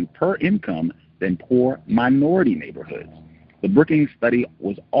value per income than poor minority neighborhoods. The Brookings study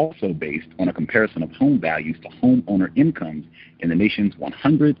was also based on a comparison of home values to homeowner incomes in the nation's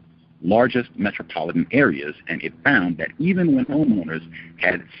 100 largest metropolitan areas, and it found that even when homeowners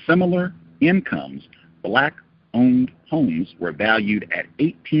had similar incomes, black-owned homes were valued at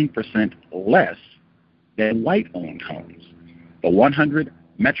 18% less than white-owned homes. The 100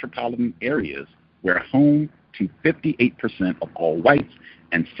 metropolitan areas were home to 58% of all whites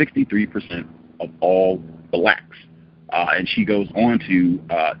and 63% of all blacks. And she goes on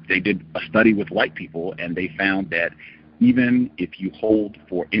to, they did a study with white people, and they found that even if you hold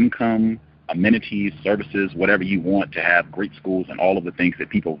for income, amenities, services, whatever you want to have, great schools and all of the things that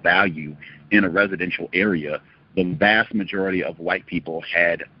people value in a residential area, the vast majority of white people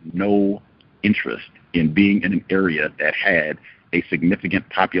had no interest in being in an area that had a significant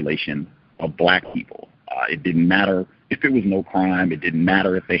population of black people. It didn't matter if it was no crime. It didn't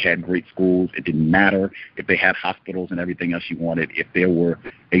matter if they had great schools. It didn't matter if they had hospitals and everything else you wanted. If there were,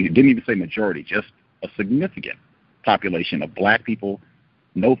 it didn't even say majority, just a significant population of black people,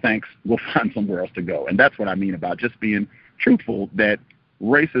 no thanks, we'll find somewhere else to go. And that's what I mean about just being truthful, that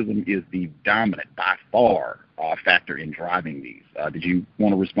racism is the dominant, by far, factor in driving these. Did you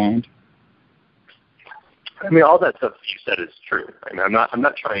want to respond? I mean, all that stuff you said is true. I mean, I'm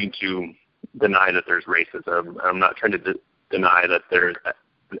not trying to deny that there's racism. I'm not trying to deny that there's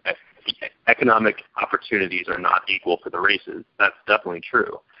economic opportunities are not equal for the races. That's definitely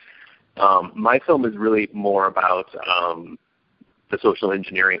true. My film is really more about the social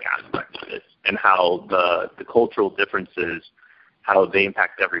engineering aspect of it and how the cultural differences, how they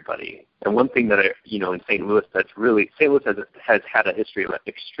impact everybody. And one thing that in St. Louis, St. Louis has had a history of an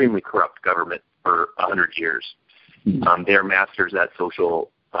extremely corrupt government for 100 years. They are masters at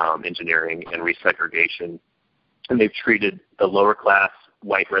social engineering and resegregation, and they've treated the lower class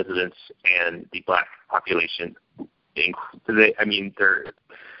white residents and the black population. They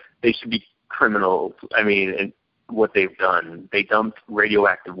should be criminals. I mean, and what they've done, they dumped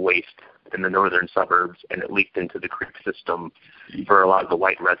radioactive waste in the northern suburbs, and it leaked into the creek system for a lot of the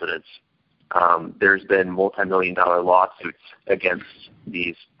white residents. There's been multi-million-dollar lawsuits against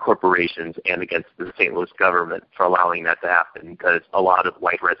these corporations and against the St. Louis government for allowing that to happen, because a lot of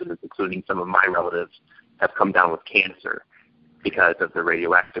white residents, including some of my relatives, have come down with cancer because of the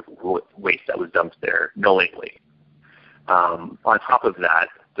radioactive waste that was dumped there knowingly. On top of that,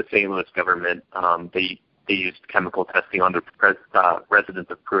 the St. Louis government, they used chemical testing on the residents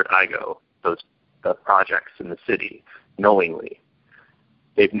of Pruitt-Igoe, the projects in the city, knowingly.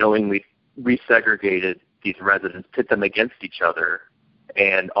 They've knowingly resegregated these residents, pit them against each other,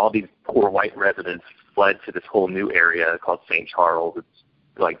 and all these poor white residents fled to this whole new area called St. Charles. It's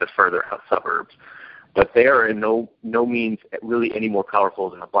like the further out suburbs. But they are in no means really any more powerful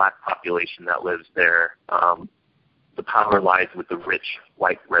than the black population that lives there. The power lies with the rich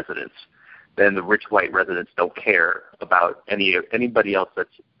white residents. Then the rich white residents don't care about anybody else that's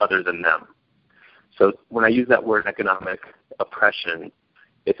other than them. So when I use that word economic oppression,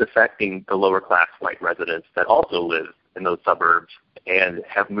 it's affecting the lower class white residents that also live in those suburbs and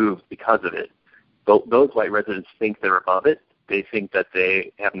have moved because of it. Those white residents think they're above it. They think that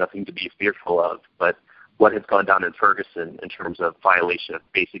they have nothing to be fearful of. But what has gone down in Ferguson in terms of violation of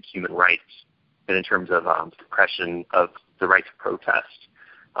basic human rights and in terms of suppression of the right to protest,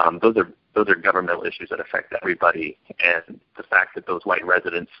 those are governmental issues that affect everybody. And the fact that those white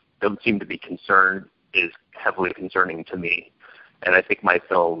residents don't seem to be concerned is heavily concerning to me. And I think my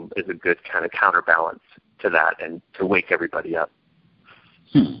film is a good kind of counterbalance to that and to wake everybody up.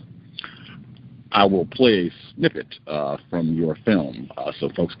 I will play a snippet from your film so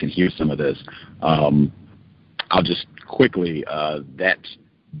folks can hear some of this. I'll just quickly, that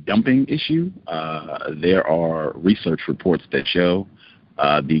dumping issue, there are research reports that show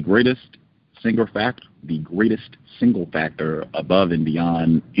the greatest single factor above and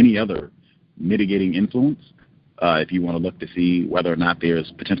beyond any other mitigating influence, if you want to look to see whether or not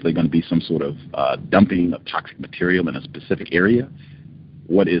there's potentially going to be some sort of dumping of toxic material in a specific area,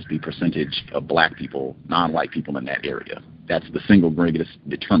 what is the percentage of black people, non-white people in that area? That's the single greatest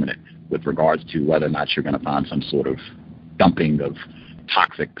determinant with regards to whether or not you're going to find some sort of dumping of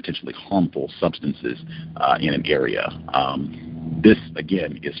toxic, potentially harmful substances in an area. This,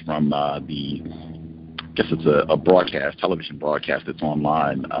 again, is from it's a broadcast, television broadcast that's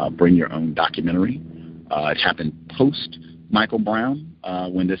online, Bring Your Own documentary. It happened post Michael Brown.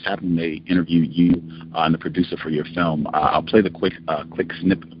 When this happened, they interviewed you and the producer for your film. I'll play the quick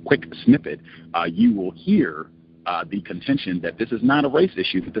snippet. You will hear the contention that this is not a race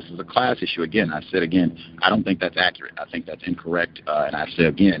issue, that this is a class issue. Again, I don't think that's accurate. I think that's incorrect. And I say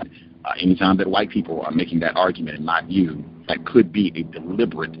again, anytime that white people are making that argument, in my view, that could be a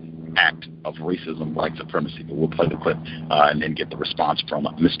deliberate act of racism, white supremacy. But we'll play the clip and then get the response from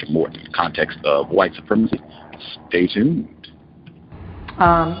Mr. Morton. Context of white supremacy. Stay tuned.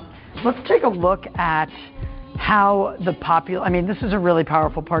 Let's take a look at how this is a really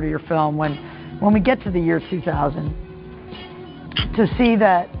powerful part of your film when we get to the year 2000, to see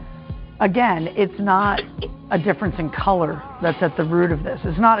that, again, it's not a difference in color that's at the root of this.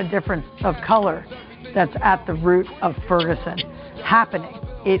 It's not a difference of color that's at the root of Ferguson happening.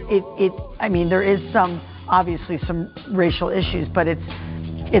 There is obviously some racial issues, but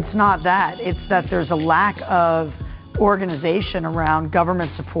it's not that. It's that there's a lack of organization around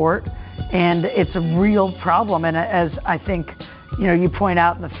government support, and it's a real problem. And as I think you point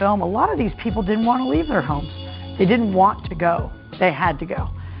out in the film, a lot of these people didn't want to leave their homes. They didn't want to go. They had to go.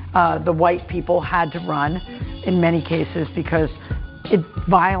 The white people had to run in many cases because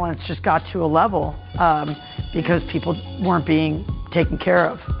violence just got to a level because people weren't being taken care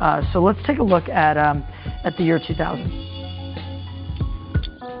of. So let's take a look at the year 2000.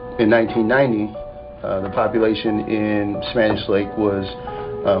 In 1990, the population in Spanish Lake was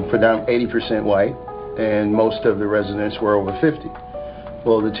predominantly 80% white, and most of the residents were over 50.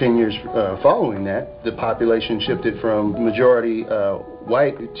 Well, the 10 years following that, the population shifted from majority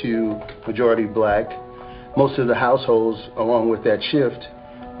white to majority black. Most of the households, along with that shift,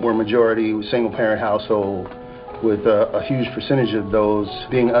 were majority single-parent household, with a huge percentage of those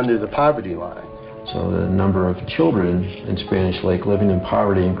being under the poverty line. So the number of children in Spanish Lake living in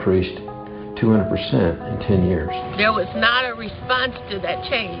poverty increased 200% in 10 years. There was not a response to that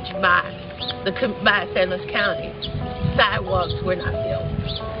change by St. Louis County. Sidewalks were not built.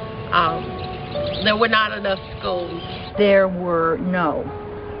 There were not enough schools. There were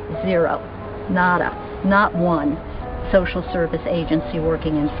zero, nada, not one social service agency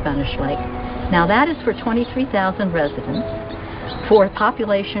working in Spanish Lake. Now that is for 23,000 residents, for a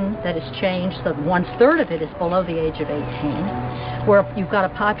population that has changed, so 1/3 of it is below the age of 18, where you've got a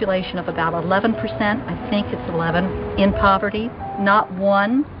population of about 11%, I think it's 11, in poverty, not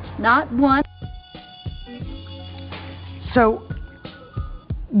one. So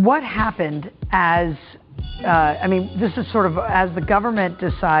what happened as, this is sort of as the government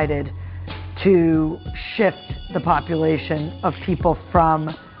decided to shift the population of people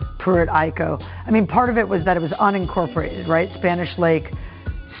from Pruitt-Ico. Part of it was that it was unincorporated, right? Spanish Lake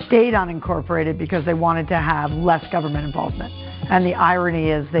stayed unincorporated because they wanted to have less government involvement. And the irony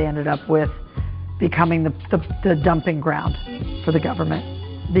is they ended up with becoming the dumping ground for the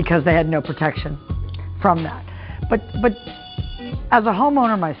government because they had no protection from that. But as a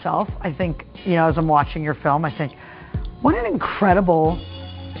homeowner myself, I think, as I'm watching your film, I think, what an incredible,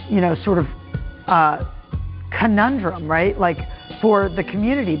 sort of conundrum, right? Like for the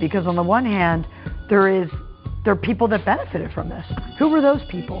community, because on the one hand, there are people that benefited from this. Who were those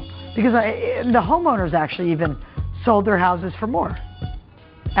people? Because the homeowners actually even sold their houses for more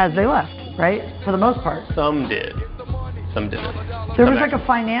as they left, right? For the most part. Some did. Some didn't. There was like a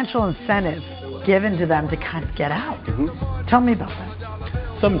financial incentive given to them to kind of get out. Tell me about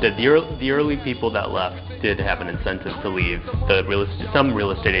that. Some did. The early people that left did have an incentive to leave. Some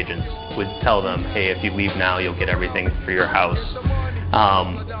real estate agents would tell them, hey, if you leave now, you'll get everything for your house.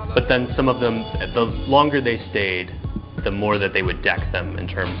 But then some of them, the longer they stayed, the more that they would deck them in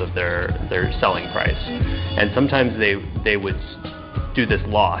terms of their selling price. And sometimes they would do this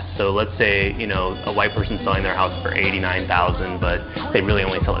loss. So let's say, a white person selling their house for $89,000, but they really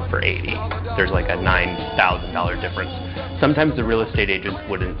only sell it for $80,000. There's like a $9,000 difference. Sometimes the real estate agents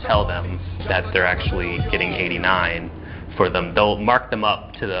wouldn't tell them that they're actually getting $89,000 for them. They'll mark them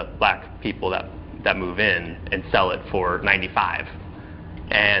up to the black people that move in and sell it for $95,000,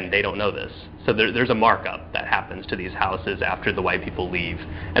 and they don't know this. So there's a markup that happens to these houses after the white people leave.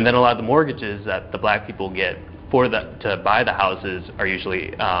 And then a lot of the mortgages that the black people get to buy the houses are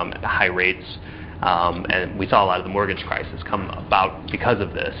usually at high rates. And we saw a lot of the mortgage crisis come about because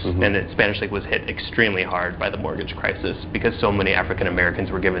of this. And Spanish Lake was hit extremely hard by the mortgage crisis because so many African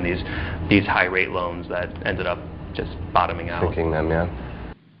Americans were given these high rate loans that ended up just bottoming out. Sinking them, yeah.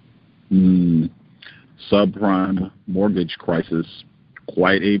 Subprime mortgage crisis.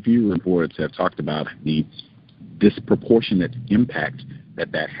 Quite a few reports have talked about the disproportionate impact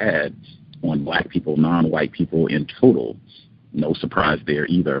that had on black people, non-white people in total. No surprise there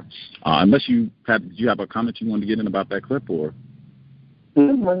either. Unless do you have a comment you wanted to get in about that clip, or? I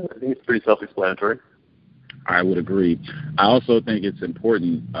think it's pretty self-explanatory. I would agree. I also think it's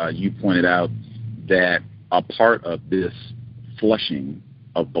important, you pointed out, that a part of this flushing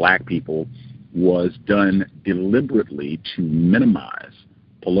of black people was done deliberately to minimize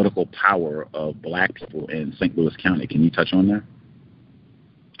political power of black people in St. Louis County. Can you touch on that?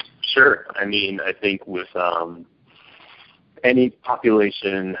 Sure. I mean, I think with any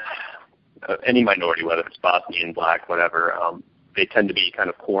population, any minority, whether it's Bosnian, black, whatever, they tend to be kind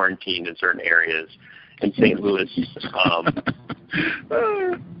of quarantined in certain areas. In St. Louis, in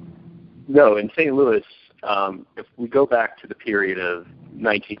St. Louis, if we go back to the period of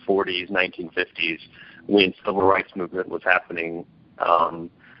 1940s, 1950s, when civil rights movement was happening,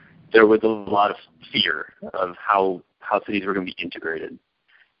 there was a lot of fear of how cities were going to be integrated,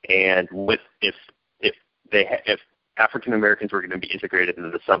 and if African Americans were going to be integrated into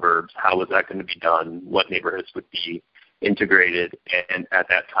the suburbs, how was that going to be done? What neighborhoods would be integrated? And at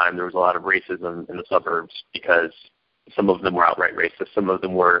that time, there was a lot of racism in the suburbs because some of them were outright racist, some of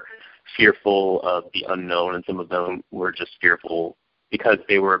them were fearful of the unknown, and some of them were just fearful because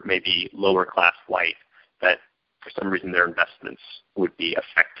they were maybe lower class white, that for some reason their investments would be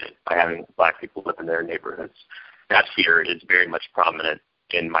affected by having black people live in their neighborhoods. That fear is very much prominent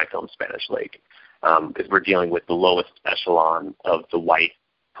in my film Spanish Lake, because we're dealing with the lowest echelon of the white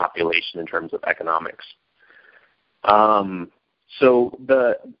population in terms of economics. So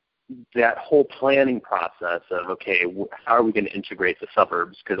that whole planning process of, okay, how are we going to integrate the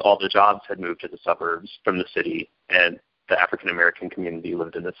suburbs? Because all the jobs had moved to the suburbs from the city, and the African-American community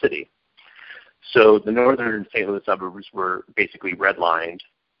lived in the city. So the northern St. Louis suburbs were basically redlined.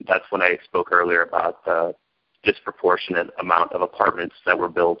 That's when I spoke earlier about the disproportionate amount of apartments that were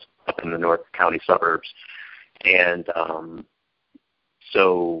built up in the North County suburbs. And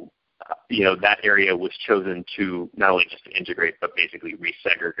that area was chosen to not only just to integrate, but basically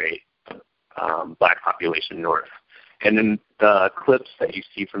resegregate black population north. And in the clips that you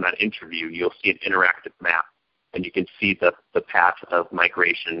see from that interview, you'll see an interactive map, and you can see the path of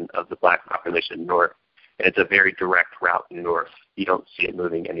migration of the black population north. And it's a very direct route north. You don't see it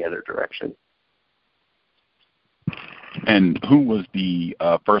moving any other direction. And who was the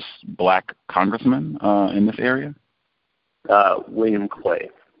first black congressman in this area? William Clay.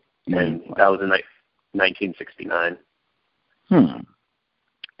 And that was in 1969.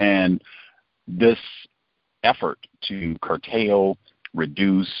 And this effort to curtail,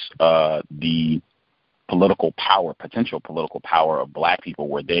 reduce the potential political power of black people,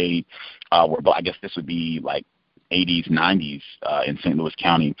 where they I guess this would be like 80s, 90s in St. Louis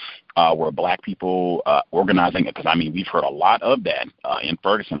County, were black people organizing, because we've heard a lot of that in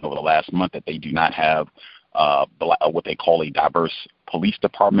Ferguson over the last month, that they do not have what they call a diverse police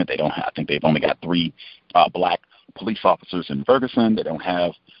department. They don't have, I think they've only got 3 black police officers in Ferguson. They don't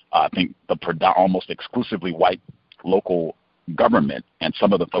have, I think, almost exclusively white local government. And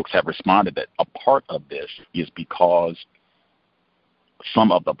some of the folks have responded that a part of this is because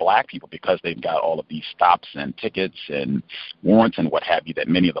some of the black people, because they've got all of these stops and tickets and warrants and what have you, that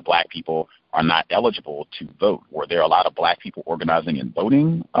many of the black people are not eligible to vote. Were there a lot of black people organizing and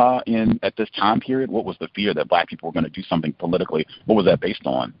voting at this time period? What was the fear that black people were going to do something politically? What was that based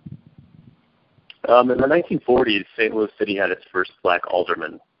on? In the 1940s, St. Louis City had its first black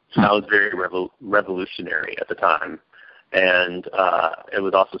alderman. That was very revolutionary at the time, and it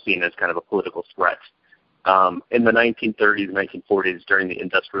was also seen as kind of a political threat. In the 1930s and 1940s, during the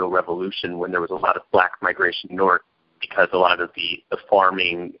Industrial Revolution, when there was a lot of black migration north because a lot of the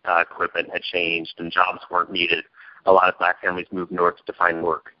farming equipment had changed and jobs weren't needed, a lot of black families moved north to find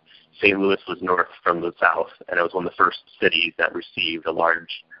work. St. Louis was north from the south, and it was one of the first cities that received a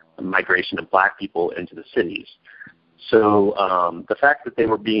large migration of black people into the cities. So the fact that they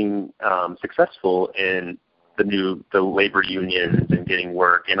were being successful in the labor unions and getting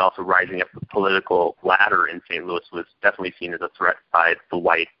work and also rising up the political ladder in St. Louis was definitely seen as a threat by the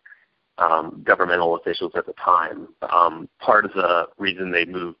white governmental officials at the time. Part of the reason they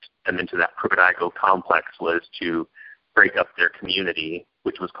moved them into that Pruitt-Igoe complex was to break up their community,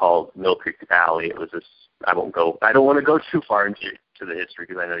 which was called Mill Creek Valley. It was this, I don't want to go too far into the history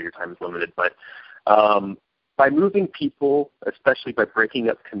because I know your time is limited, but by moving people, especially by breaking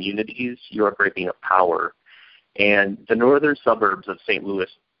up communities, you are breaking up power. And the northern suburbs of St. Louis,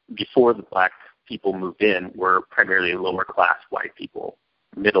 before the black people moved in, were primarily lower-class white people,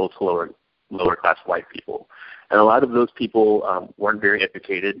 middle to lower-class white people. And a lot of those people weren't very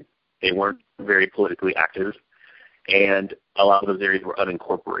educated. They weren't very politically active. And a lot of those areas were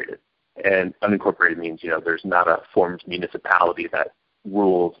unincorporated. And unincorporated means, there's not a formed municipality that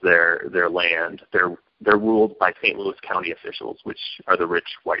rules their land. They're ruled by St. Louis County officials, which are the rich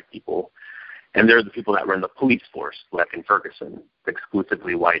white people. And they're the people that run the police force, like in Ferguson,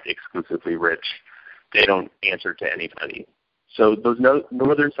 exclusively white, exclusively rich. They don't answer to anybody. So those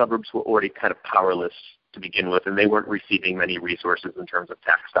northern suburbs were already kind of powerless to begin with, and they weren't receiving many resources in terms of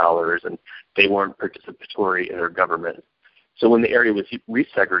tax dollars, and they weren't participatory in their government. So when the area was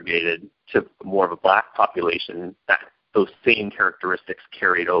resegregated to more of a black population, those same characteristics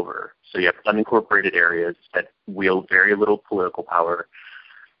carried over. So you have unincorporated areas that wield very little political power.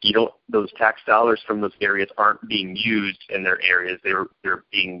 Those tax dollars from those areas aren't being used in their areas. They're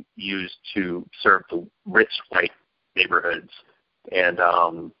being used to serve the rich white neighborhoods, and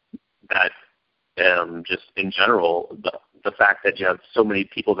just in general, the fact that you have so many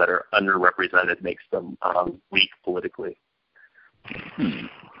people that are underrepresented makes them weak politically.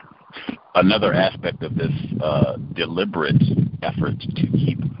 Another aspect of this deliberate effort to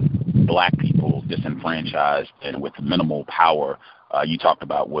keep black people disenfranchised and with minimal power you talked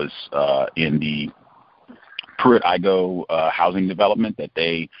about was in the Pruitt-Igoe housing development, that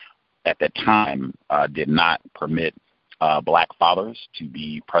they, at that time, did not permit black fathers to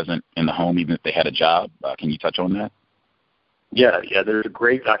be present in the home even if they had a job. Can you touch on that? Yeah. There's a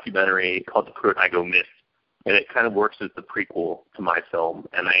great documentary called The Pruitt-Igoe Myth, and it kind of works as the prequel to my film,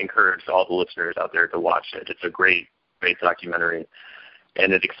 and I encourage all the listeners out there to watch it. It's a great documentary,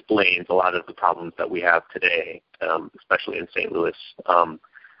 and it explains a lot of the problems that we have today, especially in St. Louis.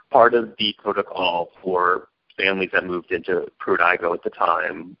 Part of the protocol for families that moved into Pruitt-Igoe at the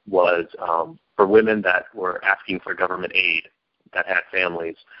time was for women that were asking for government aid that had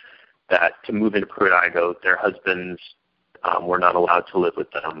families, that to move into Pruitt-Igoe, their husbands were not allowed to live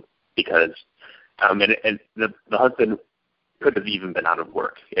with them because and the husband could have even been out of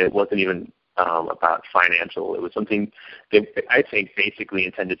work. It wasn't even about financial. It was something they, I think, basically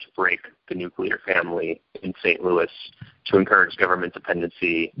intended to break the nuclear family in St. Louis to encourage government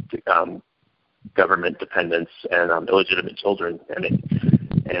dependency, government dependence, and illegitimate children.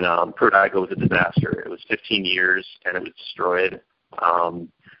 And Pruitt-Igoe was a disaster. It was 15 years, and it was destroyed.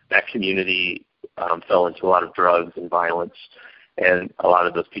 That community fell into a lot of drugs and violence. And a lot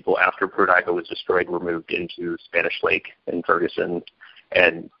of those people, after Pruitt-Igoe was destroyed, were moved into Spanish Lake and Ferguson.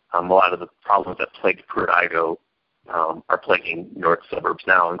 And a lot of the problems that plagued Pruitt-Igoe are plaguing north suburbs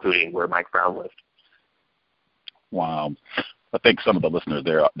now, including where Mike Brown lived. Wow. I think some of the listeners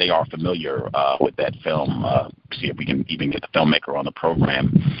there, they are familiar with that film. See if we can even get the filmmaker on the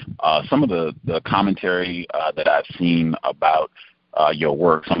program. Some of the commentary that I've seen about your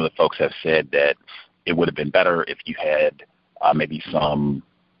work, some of the folks have said that it would have been better if you had maybe some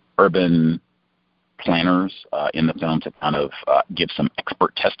urban planners in the film to kind of give some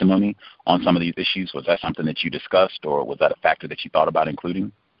expert testimony on some of these issues. Was that something that you discussed, or was that a factor that you thought about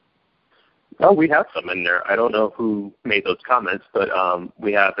including? Well, we have some in there. I don't know who made those comments, but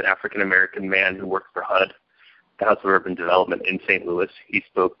we have an African-American man who works for HUD, the House of Urban Development in St. Louis. He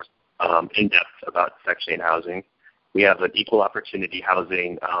spoke in depth about Section 8 housing. We have an equal opportunity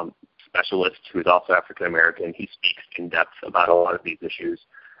housing specialist who is also African-American. He speaks in depth about a lot of these issues.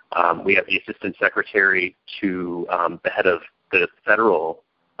 We have the assistant secretary to the head of the federal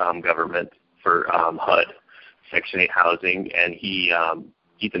government for HUD, Section 8 housing, and he's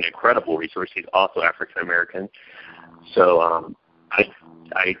an incredible resource. He's also African-American. So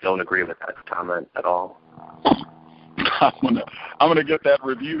I don't agree with that comment at all. I'm gonna get that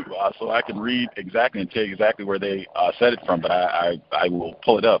review so I can read exactly and tell you exactly where they said it from. But I will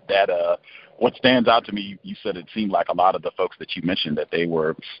pull it up. That what stands out to me, you said it seemed like a lot of the folks that you mentioned that they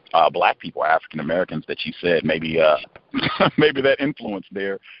were black people, African Americans. That you said maybe maybe that influenced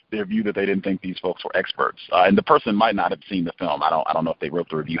their view that they didn't think these folks were experts. And the person might not have seen the film. I don't know if they wrote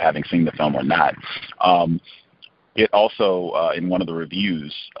the review having seen the film or not. It also in one of the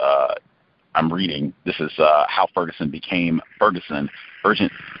reviews. I'm reading, this is How Ferguson Became Ferguson,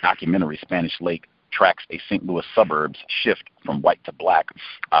 urgent documentary, Spanish Lake tracks a St. Louis suburbs shift from white to black.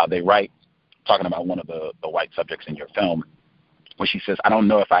 They write, talking about one of the white subjects in your film, where she says, I don't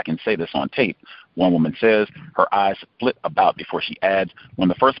know if I can say this on tape. One woman says, her eyes split about before she adds, when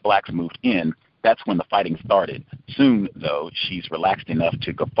the first blacks moved in, that's when the fighting started. Soon, though, she's relaxed enough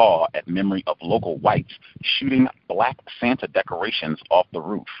to guffaw at memory of local whites shooting black Santa decorations off the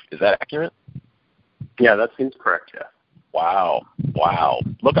roof. Is that accurate? Yeah, that seems correct, yeah. Wow.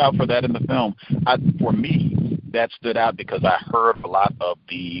 Look out for that in the film. For me, that stood out because I heard a lot of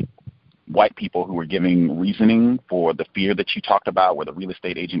the white people who were giving reasoning for the fear that you talked about, where the real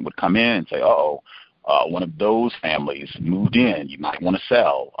estate agent would come in and say, one of those families moved in. You might want to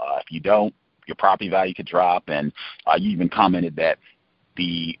sell. If you don't, your property value could drop. And you even commented that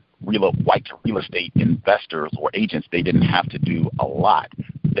the white real estate investors or agents, they didn't have to do a lot.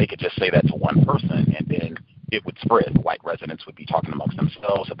 They could just say that to one person, and then it would spread. White residents would be talking amongst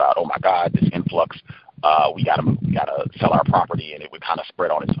themselves about, oh my God, this influx, we gotta sell our property, and it would kind of spread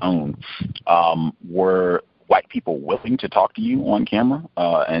on its own. Were white people willing to talk to you on camera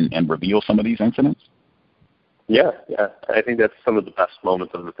and reveal some of these incidents? Yeah. I think that's some of the best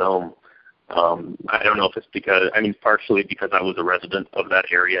moments of the film. I don't know if it's partially because I was a resident of that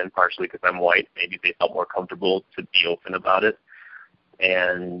area and partially because I'm white. Maybe they felt more comfortable to be open about it.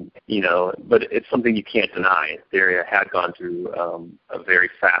 And, but it's something you can't deny. The area had gone through a very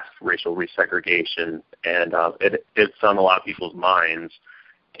fast racial resegregation, and it's on a lot of people's minds.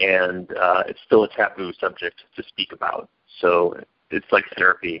 And it's still a taboo subject to speak about. So it's like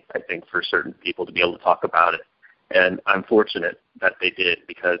therapy, I think, for certain people to be able to talk about it. And I'm fortunate that they did,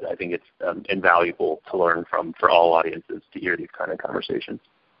 because I think it's invaluable to learn from for all audiences to hear these kind of conversations.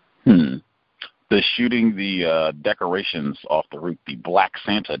 The shooting the decorations off the roof, the Black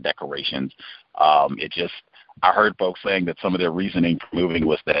Santa decorations, I heard folks saying that some of their reasoning for moving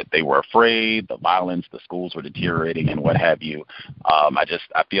was that they were afraid, the violence, the schools were deteriorating, and what have you.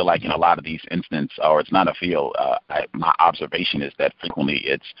 I feel like in a lot of these instances, or it's not a feel, my observation is that frequently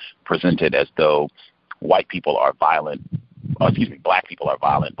it's presented as though white people are violent, black people are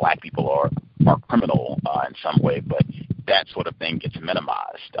violent, black people are criminal in some way, but that sort of thing gets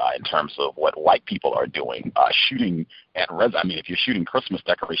minimized in terms of what white people are doing. Shooting at if you're shooting Christmas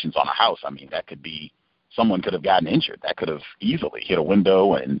decorations on a house, that could be, someone could have gotten injured. That could have easily hit a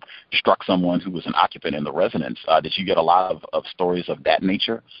window and struck someone who was an occupant in the residence. Did you get a lot of stories of that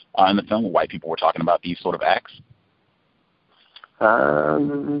nature in the film, where white people were talking about these sort of acts?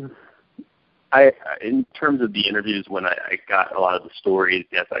 In terms of the interviews, when I got a lot of the stories,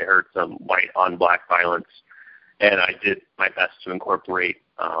 yes, I heard some white on black violence, and I did my best to incorporate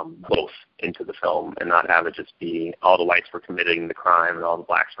both into the film and not have it just be all the whites were committing the crime and all the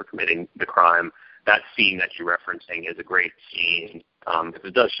blacks were committing the crime. That scene that you're referencing is a great scene, because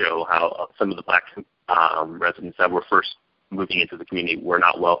it does show how some of the black residents that were first moving into the community were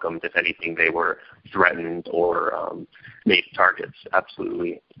not welcomed. If anything, they were threatened or made targets,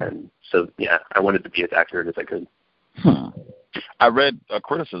 absolutely. And so, yeah, I wanted to be as accurate as I could. I read a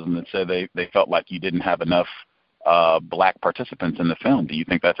criticism that said they felt like you didn't have enough black participants in the film. Do you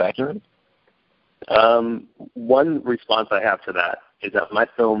think that's accurate? One response I have to that is that my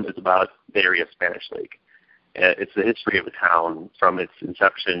film is about the area of Spanish Lake. It's the history of the town from its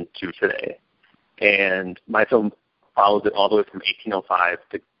inception to today. And my film follows it all the way from 1805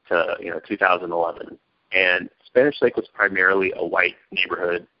 to 2011. And Spanish Lake was primarily a white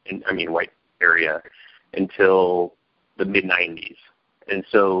neighborhood, white area, until the mid-90s. And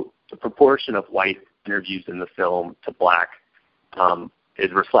so the proportion of white interviews in the film to black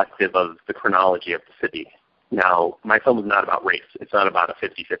is reflective of the chronology of the city. Now, my film is not about race. It's not about a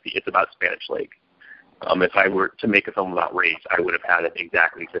 50-50. It's about Spanish Lake. If I were to make a film about race, I would have had it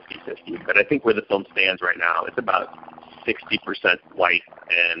exactly 50-50. But I think where the film stands right now, it's about 60% white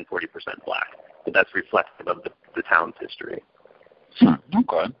and 40% black. So that's reflective of the town's history.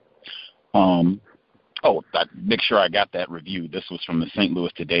 Okay. Make sure I got that review. This was from the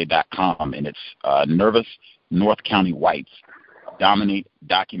StLouistoday.com, and it's nervous North County whites dominate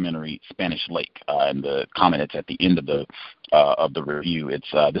documentary Spanish Lake. And the comment that's at the end of the review,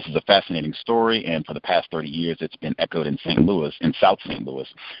 it's this is a fascinating story, and for the past 30 years it's been echoed in St. Louis, in South St. Louis.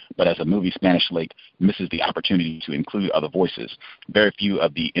 But as a movie, Spanish Lake misses the opportunity to include other voices. Very few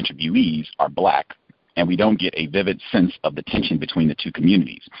of the interviewees are black, and we don't get a vivid sense of the tension between the two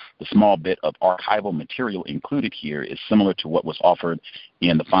communities. The small bit of archival material included here is similar to what was offered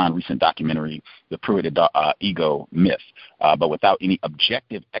in the fine recent documentary, The Pruitt Ego Myth. But without any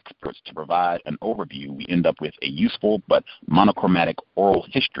objective experts to provide an overview, we end up with a useful but monochromatic oral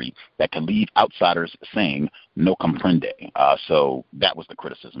history that can leave outsiders saying, no comprende. So that was the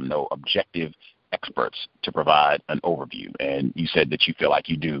criticism, no objective experts to provide an overview. And you said that you feel like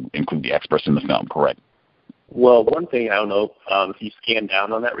you do include the experts in the film, correct? Well, one thing, I don't know, if you scan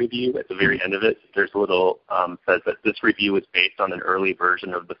down on that review, at the very end of it, there's a little, says that this review is based on an early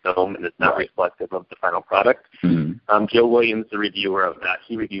version of the film and it's not reflective of the final product. Mm-hmm. Joe Williams, the reviewer of that,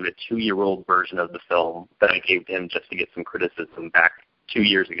 he reviewed a 2-year-old version of the film that I gave him just to get some criticism back 2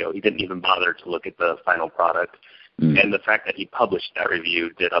 years ago. He didn't even bother to look at the final product. Mm-hmm. And the fact that he published that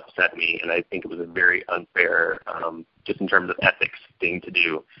review did upset me, and I think it was a very unfair, just in terms of ethics, thing to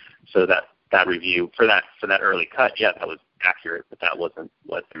do. So that review, for that early cut, yeah, that was accurate, but that wasn't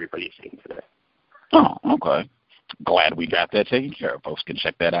what everybody's seeing today. Oh, okay. Glad we got that taken care of. Folks can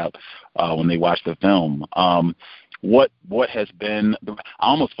check that out when they watch the film. What has been? I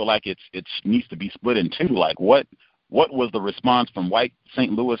almost feel like it needs to be split in two. Like, what was the response from white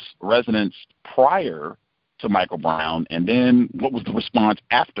St. Louis residents prior to Michael Brown, and then what was the response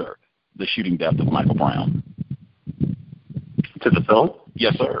after the shooting death of Michael Brown? To the film?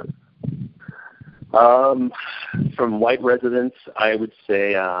 Yes, sir. From white residents, I would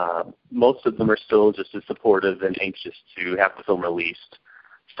say most of them are still just as supportive and anxious to have the film released.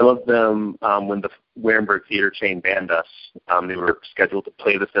 Some of them, when the Warenberg Theater chain banned us, they were scheduled to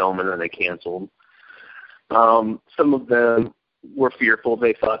play the film and then they canceled. Some of them were fearful.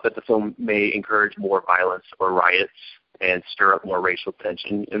 They thought that the film may encourage more violence or riots and stir up more racial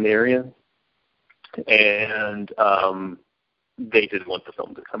tension in the area. And they didn't want the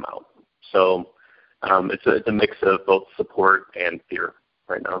film to come out. So it's a mix of both support and fear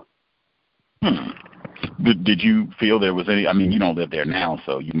right now. Did you feel there was any, I mean, you don't live there now,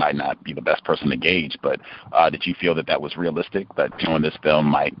 so you might not be the best person to gauge, but did you feel that was realistic, that showing this film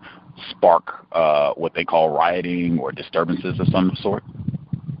might spark what they call rioting or disturbances of some sort?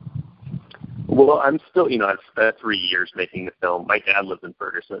 Well, I'm still, I've spent 3 years making the film. My dad lives in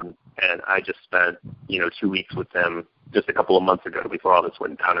Ferguson, and I just spent, 2 weeks with him just a couple of months ago before all this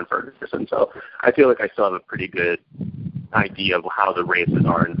went down in Ferguson. So I feel like I still have a pretty good idea of how the races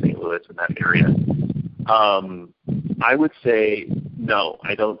are in St. Louis in that area. I would say no,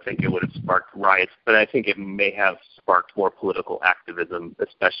 I don't think it would have sparked riots, but I think it may have sparked more political activism,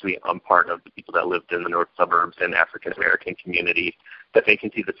 especially on part of the people that lived in the north suburbs and African American community, that they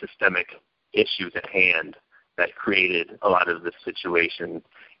can see the systemic issues at hand that created a lot of this situation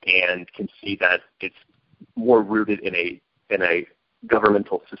and can see that it's more rooted in a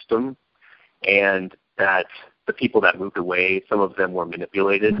governmental system, and that the people that moved away, some of them were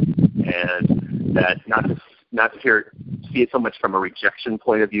manipulated, and that not to see it so much from a rejection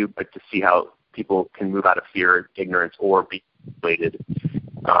point of view, but to see how people can move out of fear, ignorance, or be manipulated,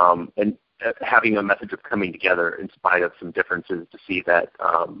 and having a message of coming together in spite of some differences, to see that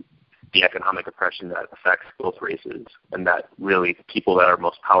the economic oppression that affects both races, and that really the people that are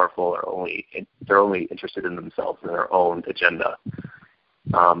most powerful are only interested in themselves and their own agenda.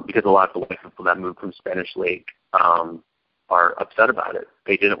 Because a lot of the white people that moved from Spanish Lake are upset about it.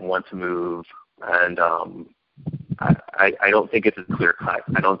 They didn't want to move, and I don't think it's a clear cut.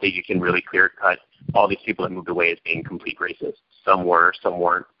 I don't think you can really clear cut all these people that moved away as being complete racists. Some were, some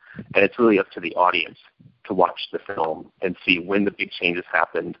weren't. And it's really up to the audience to watch the film and see when the big changes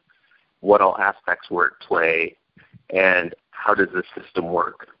happened, what all aspects were at play, and how does the system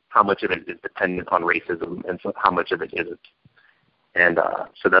work? How much of it is dependent on racism, and so how much of it isn't? And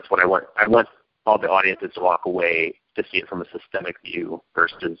so that's what I want. I want all the audiences to walk away to see it from a systemic view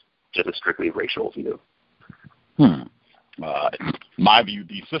versus just a strictly racial view. My view,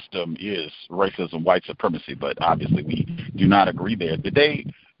 the system is racism, white supremacy, but obviously we do not agree there.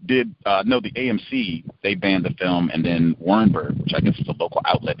 The AMC, they banned the film, and then Warenberg, which I guess is a local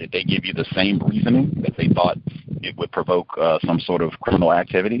outlet, did they give you the same reasoning, that they thought it would provoke some sort of criminal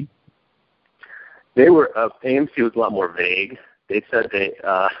activity? They were, AMC was a lot more vague. They said they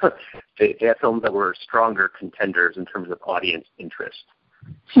had films that were stronger contenders in terms of audience interest.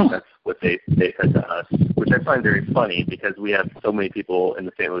 That's what they said to us, which I find very funny, because we have so many people in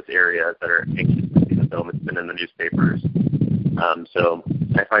the St. Louis area that are anxious to see the film. It's been in the newspapers. So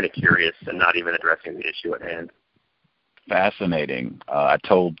I find it curious and not even addressing the issue at hand. Fascinating. I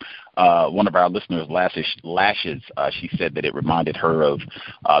told one of our listeners, Lashes, she said that it reminded her of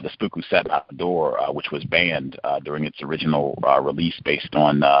The Spook Who Sat by the Door, which was banned during its original release based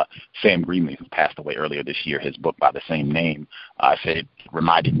on Sam Greenlee, who passed away earlier this year, his book by the same name. I said it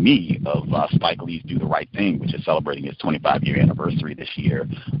reminded me of Spike Lee's Do the Right Thing, which is celebrating its 25-year anniversary this year,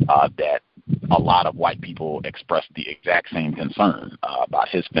 that a lot of white people expressed the exact same concern about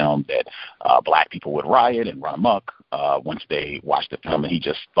his film, that black people would riot and run amok once they watched the film, and he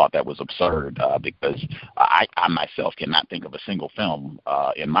just thought that was absurd because I myself cannot think of a single film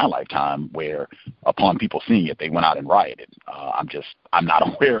in my lifetime where upon people seeing it, they went out and rioted. I'm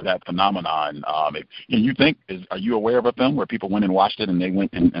not aware of that phenomenon. Are you aware of a film where people went and watched it and they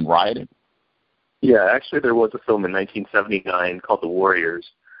went and rioted? Yeah, actually there was a film in 1979 called The Warriors,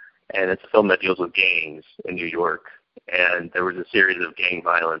 and it's a film that deals with gangs in New York. And there was a series of gang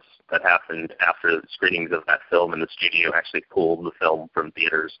violence that happened after the screenings of that film, and the studio actually pulled the film from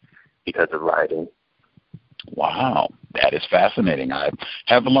theaters because of rioting. Wow, that is fascinating. I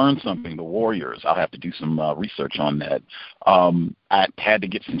have learned something, The Warriors. I'll have to do some research on that. I had to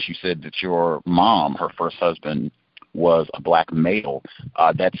get, since you said that your mom, her first husband, was a black male,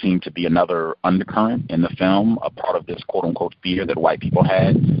 that seemed to be another undercurrent in the film, a part of this quote-unquote fear that white people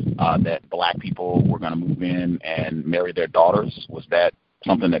had, that black people were going to move in and marry their daughters. Was that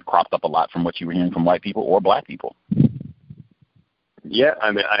something that cropped up a lot from what you were hearing from white people or black people? Yeah,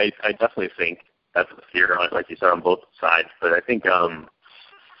 I mean, I definitely think that's the fear, like you said, on both sides. But I think that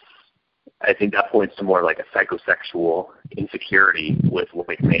points to more like a psychosexual insecurity with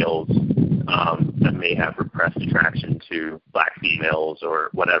white males that may have repressed attraction to black females or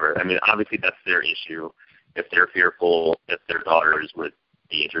whatever. I mean, obviously that's their issue. If they're fearful, if their daughters would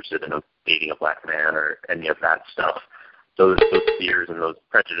be interested in dating a black man or any of that stuff, those fears and those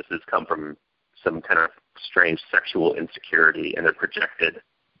prejudices come from some kind of strange sexual insecurity, and they're projected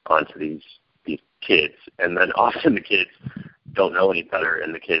onto these kids. And then often the kids don't know any better,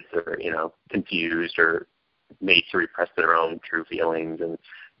 and the kids are, confused or made to repress their own true feelings. And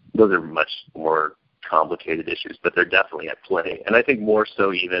those are much more complicated issues, but they're definitely at play. And I think more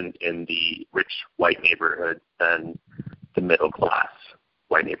so even in the rich white neighborhood than the middle class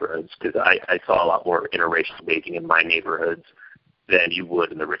white neighborhoods, because I saw a lot more interracial dating in my neighborhoods than you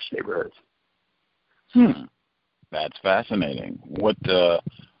would in the rich neighborhoods. That's fascinating.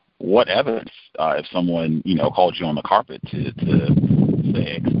 What evidence, if someone called you on the carpet to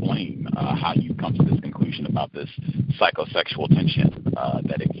say, explain how you come to this conclusion about this psychosexual tension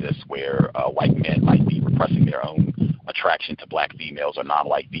that exists, where white men might be repressing their own attraction to black females or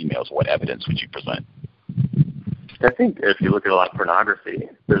non-white females? What evidence would you present? I think if you look at a lot of pornography,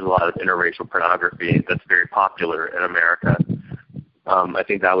 there's a lot of interracial pornography that's very popular in America. I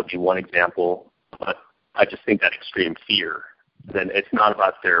think that would be one example. But I just think that extreme fear, then it's not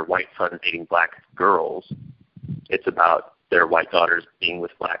about their white sons dating black girls. It's about their white daughters being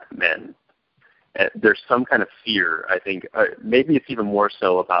with black men. And there's some kind of fear, I think. Maybe it's even more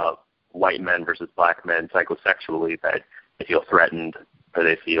so about white men versus black men psychosexually, that they feel threatened or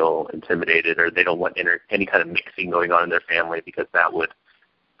they feel intimidated or they don't want any kind of mixing going on in their family, because that would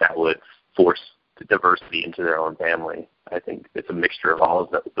force the diversity into their own family. I think it's a mixture of all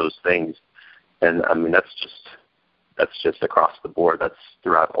of those things. And, I mean, that's just across the board. That's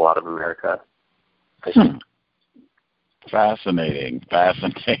throughout a lot of America. Fascinating.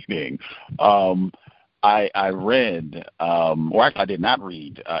 I read, or actually I did not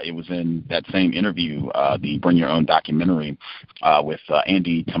read, it was in that same interview, the Bring Your Own documentary with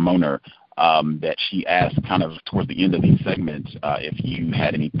Andy Timoner, that she asked kind of towards the end of these segments if you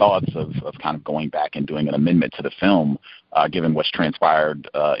had any thoughts of kind of going back and doing an amendment to the film, given what's transpired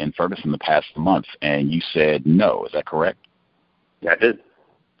in Ferguson the past month, and you said no. Is that correct? Yeah, I did.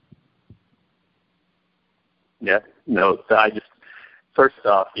 Yeah, no, first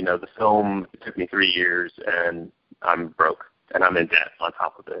off, the film took me 3 years, and I'm broke, and I'm in debt on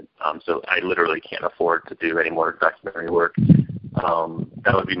top of it. So I literally can't afford to do any more documentary work.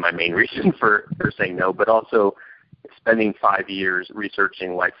 That would be my main reason for saying no, but also spending 5 years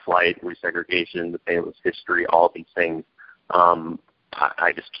researching white flight, resegregation, the family's history, all these things.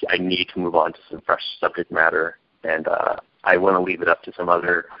 I need to move on to some fresh subject matter, and I want to leave it up to some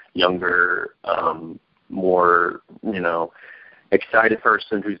other younger, more, excited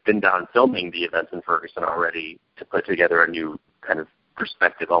person who's been down filming the events in Ferguson already to put together a new kind of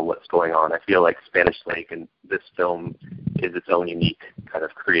perspective on what's going on. I feel like Spanish Lake and this film is its own unique kind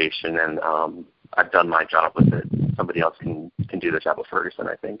of creation, and I've done my job with it. Somebody else can do the job of Ferguson,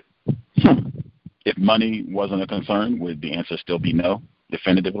 I think. If money wasn't a concern, would the answer still be no,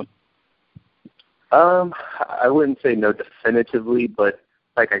 definitively? I wouldn't say no definitively, but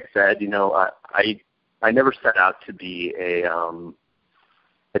like I said, I never set out to be a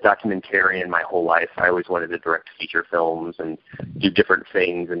documentarian my whole life. I always wanted to direct feature films and do different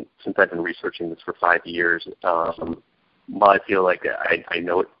things. And since I've been researching this for 5 years, I feel like I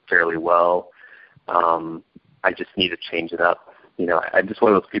know it fairly well. I just need to change it up. I'm just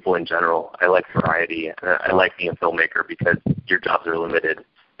one of those people in general. I like variety, and I like being a filmmaker because your jobs are limited,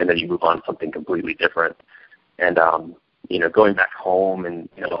 and then you move on to something completely different. And, going back home and,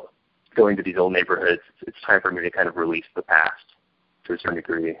 going to these old neighborhoods, it's time for me to kind of release the past to a certain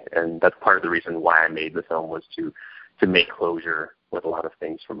degree. And that's part of the reason why I made the film, was to make closure with a lot of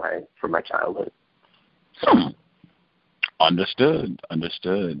things from my childhood. So. Understood.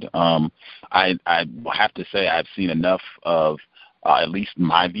 I have to say I've seen enough of, at least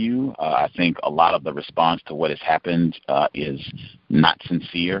my view. I think a lot of the response to what has happened is not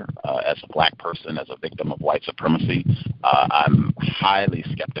sincere. As a black person, as a victim of white supremacy, I'm highly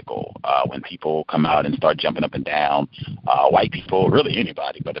skeptical when people come out and start jumping up and down, white people, really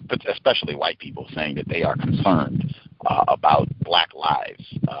anybody, but especially white people, saying that they are concerned about black lives,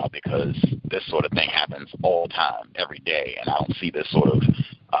 because this sort of thing happens all the time, every day, and I don't see this sort of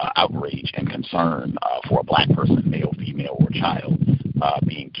outrage and concern for a black person, male, female, or child,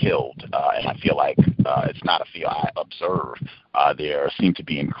 being killed. And I feel like it's not a feel I observe. There seem to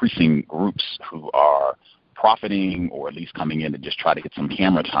be increasing groups who are profiting, or at least coming in to just try to get some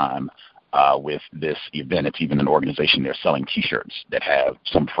camera time with this event. It's even an organization. They're selling T-shirts that have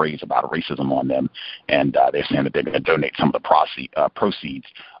some phrase about racism on them, and they're saying that they're going to donate some of the proceeds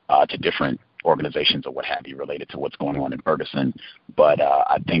to different organizations or what have you related to what's going on in Ferguson. But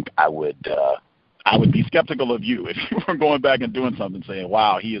I think I would be skeptical of you if you were going back and doing something, saying,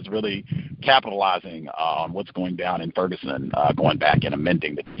 wow, he is really capitalizing on what's going down in Ferguson, going back and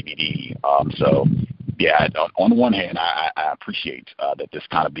amending the DVD. So, yeah, on the one hand, I appreciate that this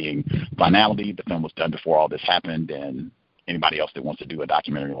kind of being finality. The film was done before all this happened, and anybody else that wants to do a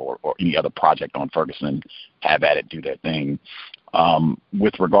documentary or any other project on Ferguson, have at it, do their thing.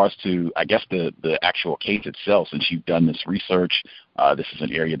 With regards to, I guess, the actual case itself, since you've done this research, this is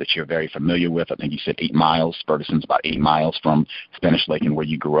an area that you're very familiar with. I think you said 8 miles. Ferguson's about 8 miles from Spanish Lake and where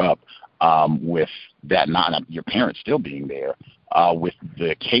you grew up. With that, not your parents still being there, with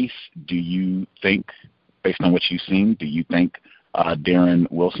the case, do you think, based on what you've seen, do you think Darren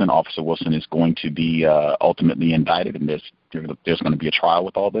Wilson, Officer Wilson, is going to be ultimately indicted, and there's going to be a trial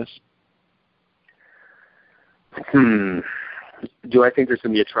with all this? Do I think there's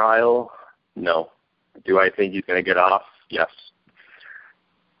going to be a trial? No. Do I think he's going to get off? Yes.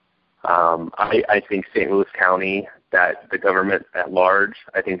 I think St. Louis County, that the government at large,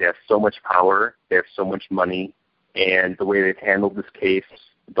 I think they have so much power, they have so much money, and the way they've handled this case,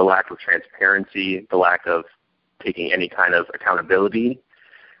 the lack of transparency, the lack of taking any kind of accountability,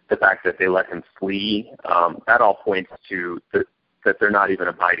 the fact that they let him flee, that all points to that they're not even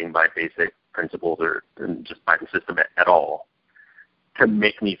abiding by basic principles or just by the system at all, to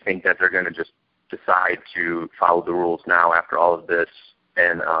make me think that they're going to just decide to follow the rules now after all of this.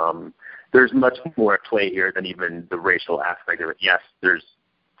 And there's much more at play here than even the racial aspect of it. Yes, there is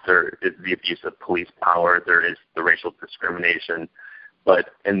the abuse of police power, there is the racial discrimination,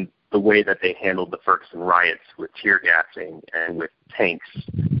 but in the way that they handled the Ferguson riots with tear gassing and with tanks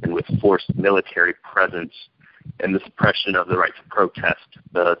and with forced military presence and the suppression of the right to protest,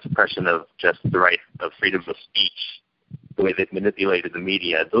 the suppression of just the right of freedom of speech, the way they've manipulated the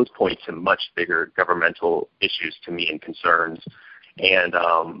media, those point to much bigger governmental issues to me and concerns. And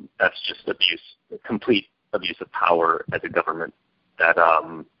that's just complete abuse of power as a government, that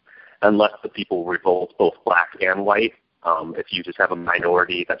unless the people revolt, both black and white, if you just have a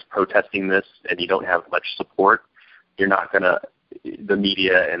minority that's protesting this and you don't have much support, you're not going to, the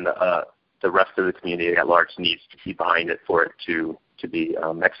media and the rest of the community at large needs to be behind it for it to be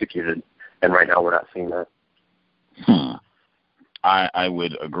executed. And right now we're not seeing that. I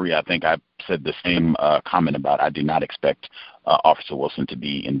would agree. I think I said the same comment about I do not expect Officer Wilson to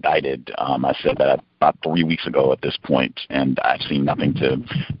be indicted. I said that about 3 weeks ago at this point, and I've seen nothing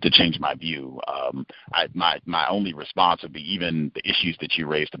to change my view. My only response would be even the issues that you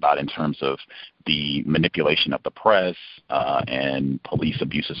raised about in terms of the manipulation of the press and police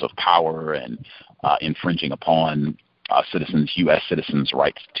abuses of power and infringing upon U.S. citizens'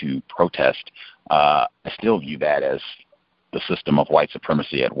 rights to protest. I still view that as the system of white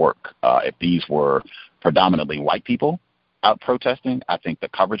supremacy at work. If these were predominantly white people out protesting, I think the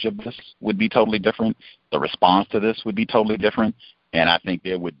coverage of this would be totally different. The response to this would be totally different. And I think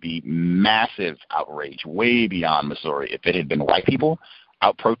there would be massive outrage way beyond Missouri if it had been white people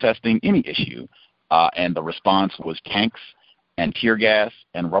out protesting any issue, and the response was tanks and tear gas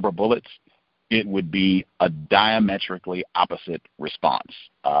and rubber bullets. It would be a diametrically opposite response.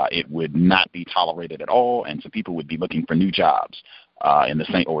 It would not be tolerated at all, and so people would be looking for new jobs in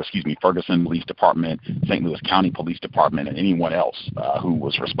the Ferguson Police Department, St. Louis County Police Department, and anyone else who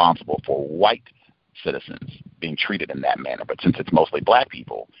was responsible for white citizens being treated in that manner. But since it's mostly black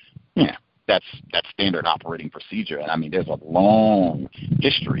people, that's standard operating procedure. And I mean, there's a long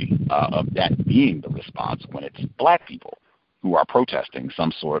history of that being the response when it's black people who are protesting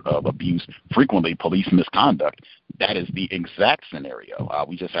some sort of abuse, frequently police misconduct. That is the exact scenario.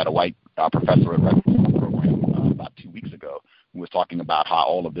 We just had a white professor at a program about 2 weeks ago who was talking about how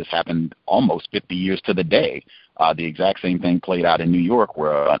all of this happened almost 50 years to the day. The exact same thing played out in New York,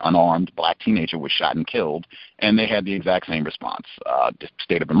 where an unarmed black teenager was shot and killed, and they had the exact same response.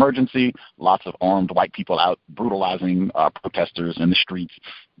 State of emergency, lots of armed white people out brutalizing protesters in the streets,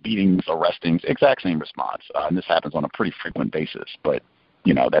 beatings, arrestings, exact same response. And this happens on a pretty frequent basis. But,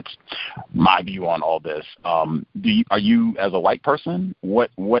 that's my view on all this. Are you, as a white person, what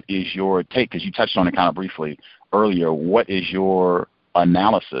is your take? Because you touched on it kind of briefly earlier. What is your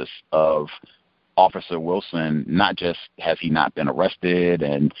analysis of Officer Wilson? Not just has he not been arrested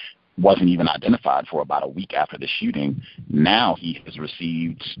and wasn't even identified for about a week after the shooting, now he has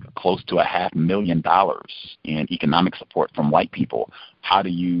received close to $500,000 in economic support from white people. How do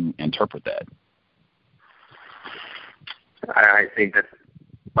you interpret that? I think that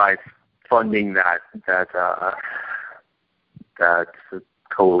by funding that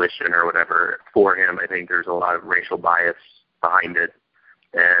coalition or whatever for him, I think there's a lot of racial bias behind it,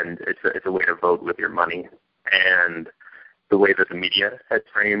 and it's a way to vote with your money. And the way that the media has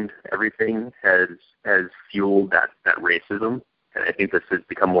framed everything has fueled that racism. And I think this has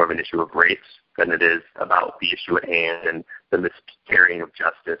become more of an issue of race than it is about the issue at hand and the miscarrying of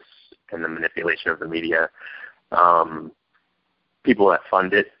justice and the manipulation of the media. People that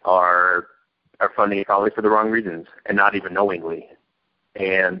fund it are funding it probably for the wrong reasons and not even knowingly.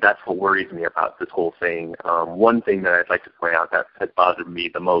 And that's what worries me about this whole thing. One thing that I'd like to point out that has bothered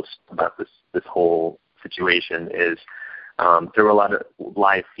me the most about this whole situation is there were a lot of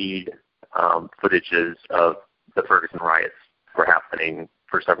live feed footages of the Ferguson riots were happening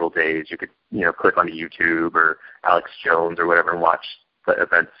for several days. You could, click onto YouTube or Alex Jones or whatever and watch the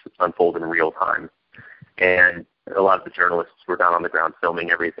events unfold in real time. And a lot of the journalists were down on the ground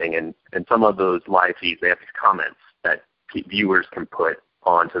filming everything. And some of those live feeds, they have these comments that viewers can put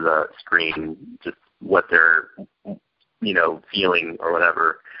onto the screen, just what they're, feeling or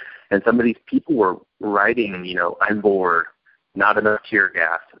whatever. And some of these people were writing, I'm bored, not enough tear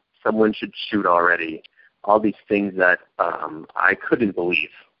gas, someone should shoot already, all these things that I couldn't believe.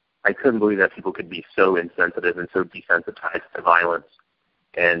 I couldn't believe that people could be so insensitive and so desensitized to violence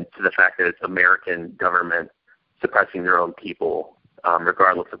and to the fact that it's American government suppressing their own people,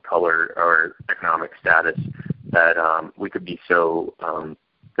 regardless of color or economic status, that we could be so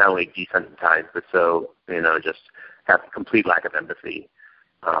not only desensitized, but so, just have a complete lack of empathy.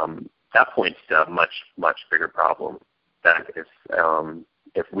 That points to a much, much bigger problem. That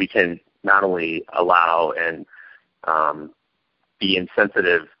if we can not only allow and be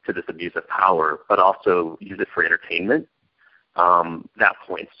insensitive to this abuse of power, but also use it for entertainment, that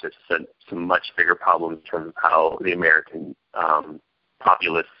points to some much bigger problems in terms of how the American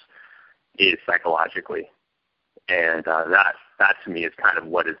populace is psychologically. And that to me is kind of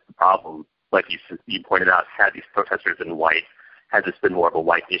what is the problem. Like you pointed out, had these protesters been white, had this been more of a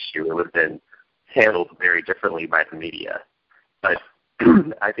white issue, it would have been handled very differently by the media. But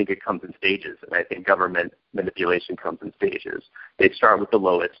I think it comes in stages, and I think government manipulation comes in stages. They start with the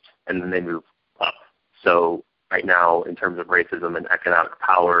lowest, and then they move up. So right now, in terms of racism and economic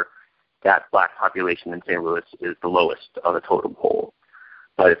power, that black population in St. Louis is the lowest on the totem pole.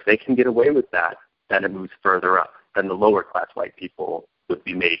 But if they can get away with that, then it moves further up. Then the lower class white people would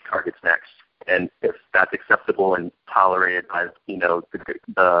be made targets next. And if that's acceptable and tolerated by,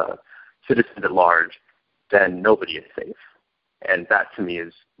 the citizens at large, then nobody is safe. And that, to me,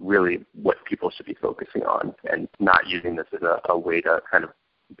 is really what people should be focusing on, and not using this as a way to kind of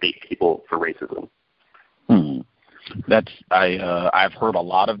bait people for racism. I've heard a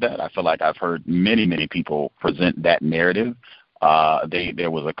lot of that. I feel like I've heard many, many people present that narrative. There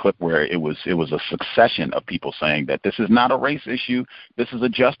was a clip where it was a succession of people saying that this is not a race issue, this is a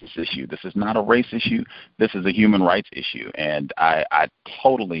justice issue. This is not a race issue, this is a human rights issue. And I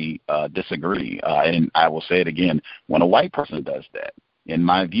totally disagree. And I will say it again, when a white person does that, in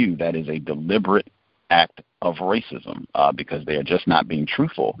my view, that is a deliberate act of racism because they are just not being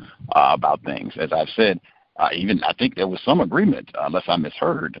truthful about things. As I've said, even I think there was some agreement, unless I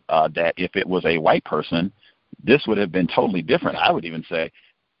misheard, that if it was a white person, this would have been totally different. I would even say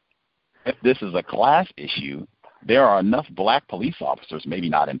if this is a class issue, there are enough black police officers, maybe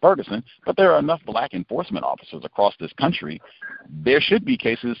not in Ferguson, but there are enough black enforcement officers across this country. There should be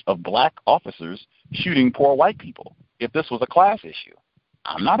cases of black officers shooting poor white people if this was a class issue.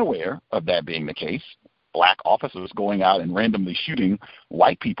 I'm not aware of that being the case. Black officers going out and randomly shooting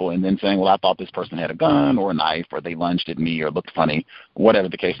white people and then saying, well, I thought this person had a gun or a knife or they lunged at me or looked funny, whatever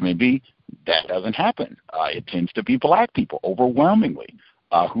the case may be. That doesn't happen. It tends to be black people overwhelmingly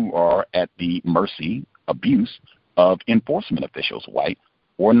who are at the mercy, abuse of enforcement officials, white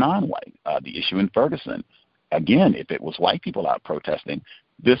or non-white. The issue in Ferguson, again, if it was white people out protesting,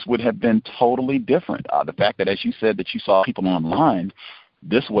 this would have been totally different. The fact that, as you said, that you saw people online,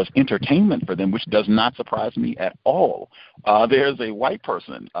 this was entertainment for them, which does not surprise me at all. There's a white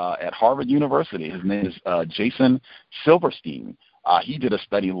person at Harvard University. His name is Jason Silverstein. He did a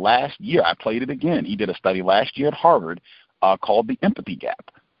study last year. I played it again. He did a study last year at Harvard called the Empathy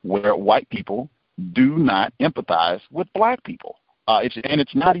Gap, where white people do not empathize with black people.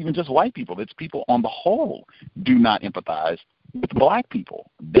 It's not even just white people. It's people on the whole do not empathize with black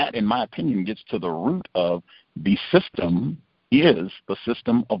people. That, in my opinion, gets to the root of the system is the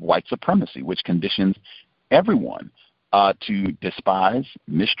system of white supremacy, which conditions everyone to despise,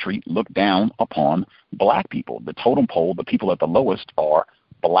 mistreat, look down upon black people. The totem pole, the people at the lowest are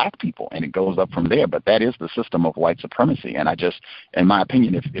black people, and it goes up from there. But that is the system of white supremacy. And I just, in my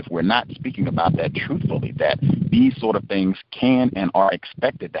opinion, if we're not speaking about that truthfully, that these sort of things can and are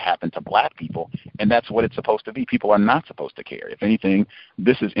expected to happen to black people, and that's what it's supposed to be. People are not supposed to care. If anything,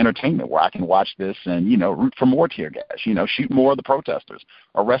 this is entertainment where I can watch this and, root for more tear gas, shoot more of the protesters,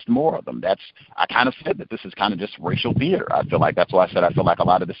 arrest more of them. I kind of said that this is kind of just racial theater. I feel like that's why I said I feel like a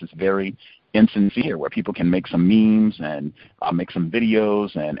lot of this is very insincere, where people can make some memes and make some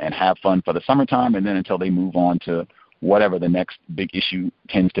videos and have fun for the summertime, and then until they move on to whatever the next big issue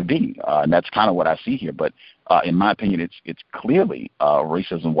tends to be. And that's kind of what I see here. But in my opinion, it's clearly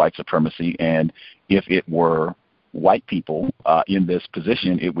racism, white supremacy, and if it were white people in this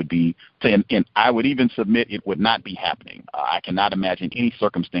position, it would be, and I would even submit it would not be happening. I cannot imagine any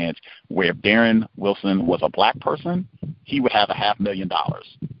circumstance where if Darren Wilson was a black person, he would have $500,000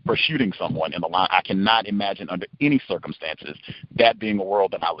 for shooting someone in the line. I cannot imagine under any circumstances that being a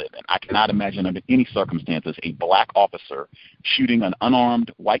world that I live in. I cannot imagine under any circumstances a black officer shooting an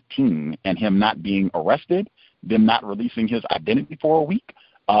unarmed white teen and him not being arrested, them not releasing his identity for a week,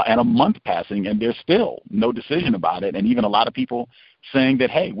 and a month passing, and there's still no decision about it. And even a lot of people saying that,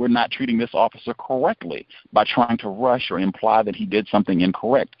 hey, we're not treating this officer correctly by trying to rush or imply that he did something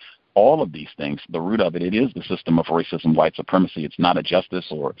incorrect. All of these things, the root of it is the system of racism, white supremacy. It's not a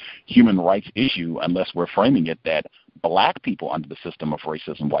justice or human rights issue unless we're framing it that black people under the system of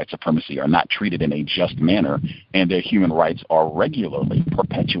racism, white supremacy are not treated in a just manner, and their human rights are regularly,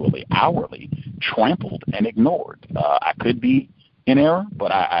 perpetually, hourly trampled and ignored. I could be in error,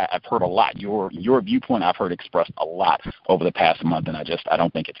 but I've heard a lot. Your viewpoint I've heard expressed a lot over the past month, and I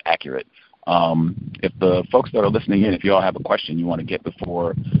don't think it's accurate. If the folks that are listening in, if you all have a question you want to get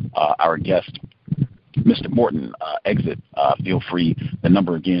before our guest, Mr. Morton, exit, feel free. The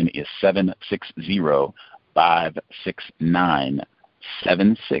number again is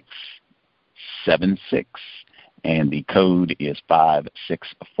 760-569-7676, and the code is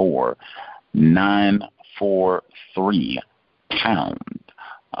 564-943.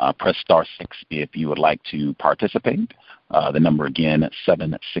 Press star 6 if you would like to participate. The number again,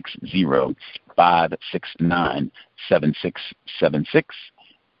 760-569-7676,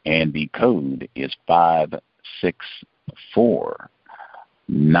 and the code is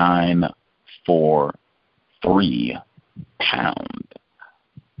 564-943 #.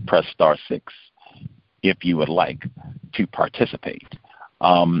 Press star 6 if you would like to participate.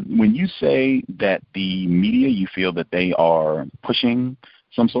 When you say that the media, you feel that they are pushing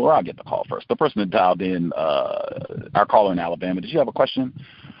some sort, I'll get the call first. The person that dialed in, our caller in Alabama, did you have a question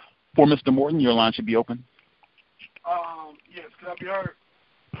for Mr. Morton? Your line should be open. Yes, can I be heard?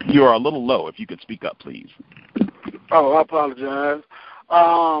 You are a little low. If you could speak up, please. Oh, I apologize.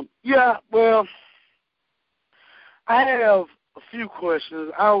 Well, I have a few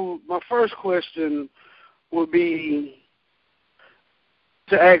questions. My first question would be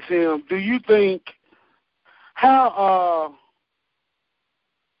to ask him, do you think how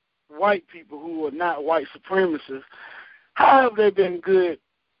white people who are not white supremacists, how have they been good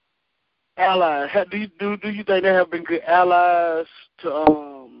allies? Do you think they have been good allies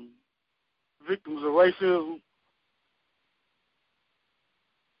to victims of racism?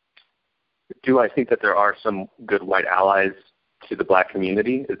 Do I think that there are some good white allies to the black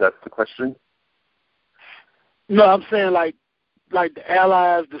community? Is that the question? No, I'm saying like the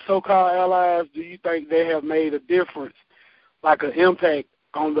allies, the so-called allies, do you think they have made a difference, like an impact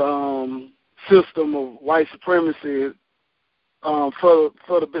on the system of white supremacy for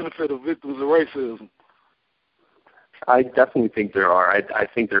the benefit of victims of racism? I definitely think there are. I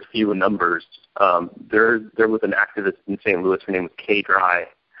think they're few in numbers. There was an activist in St. Louis. Her name was Kay Dry,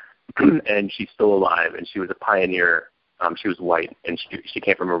 and she's still alive, and she was a pioneer. She was white, and she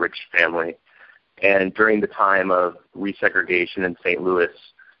came from a rich family. And during the time of resegregation in St. Louis,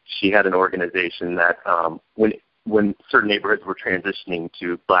 she had an organization that when certain neighborhoods were transitioning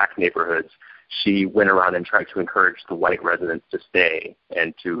to black neighborhoods, she went around and tried to encourage the white residents to stay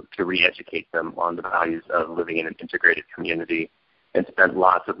and to re-educate them on the values of living in an integrated community, and spent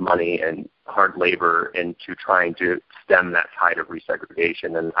lots of money and hard labor into trying to stem that tide of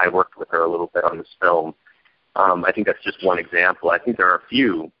resegregation. And I worked with her a little bit on this film. I think that's just one example. I think there are a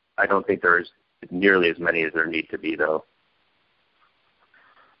few. I don't think there's nearly as many as there need to be, though.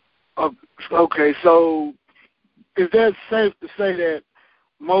 Okay, so is that safe to say that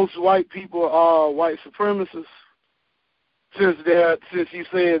most white people are white supremacists, since you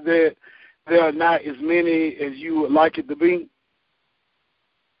said that there are not as many as you would like it to be?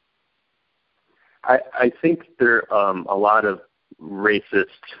 I think there are a lot of racist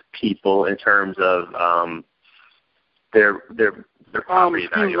people in terms of their property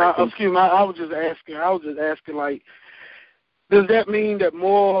value. Excuse me, I was just asking, like, does that mean that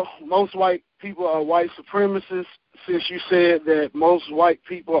most white people are white supremacists, since you said that most white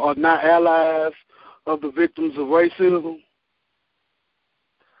people are not allies of the victims of racism?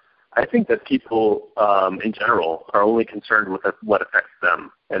 I think that people in general are only concerned with what affects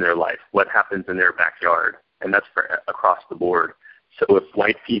them in their life, what happens in their backyard, and that's across the board. So if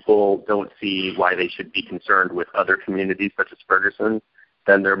white people don't see why they should be concerned with other communities such as Ferguson,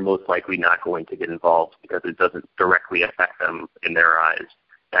 then they're most likely not going to get involved because it doesn't directly affect them in their eyes.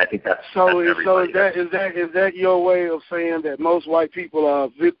 And I think that's everybody. So is that your way of saying that most white people are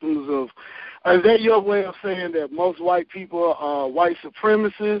victims of? Is that your way of saying that most white people are white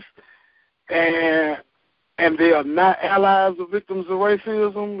supremacists and they are not allies of victims of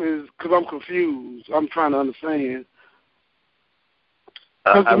racism? Because I'm confused. I'm trying to understand.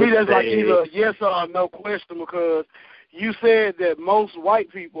 Because to me, that's like either a yes or a no question, because you said that most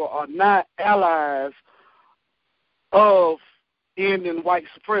white people are not allies of ending white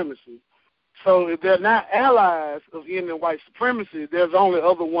supremacy. So if they're not allies of ending white supremacy, there's only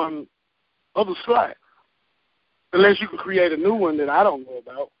other slot, unless you can create a new one that I don't know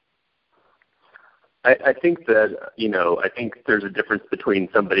about. I think that, I think there's a difference between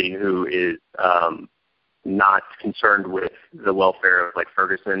somebody who is not concerned with the welfare of, like,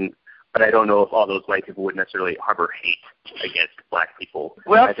 Ferguson, but I don't know if all those white people would necessarily harbor hate against black people.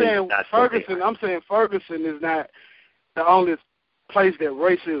 Well, I'm saying Ferguson is not the only place that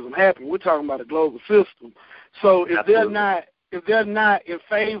racism happened. We're talking about a global system. So if they're not in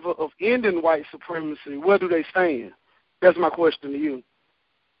favor of ending white supremacy, where do they stand? That's my question to you.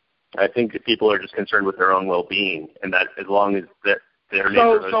 I think that people are just concerned with their own well-being, and that as long as that their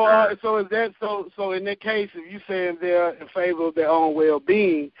neighborhoods are... So in that case, if you're saying they're in favor of their own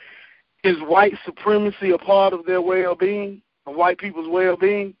well-being, is white supremacy a part of their well-being, of white people's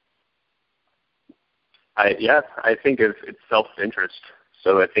well-being? Yes, I think it's self-interest.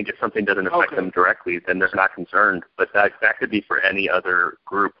 So I think if something doesn't affect them directly, then they're not concerned. But that could be for any other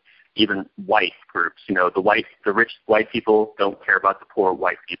group, even white groups. The rich white people don't care about the poor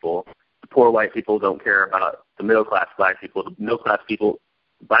white people. The poor white people don't care about the middle-class black people. The middle-class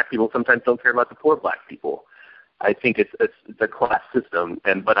black people sometimes don't care about the poor black people. I think it's the class system,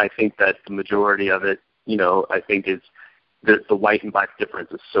 but I think that the majority of it, I think is the white and black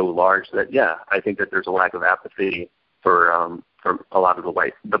difference is so large that, I think that there's a lack of apathy for a lot of the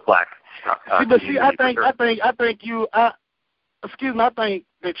black. I think that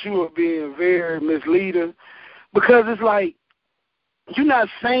you are being very misleading, because it's like you're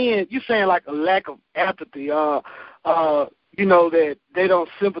saying like a lack of apathy, that they don't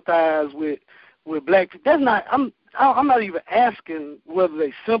sympathize with black people. That's not. I'm not even asking whether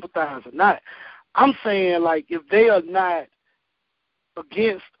they sympathize or not. I'm saying, like, if they are not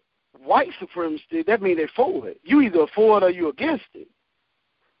against white supremacy, that means they're for it. You either for it or you against it.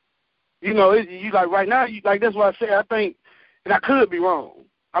 You like right now. That's why I say I think, and I could be wrong.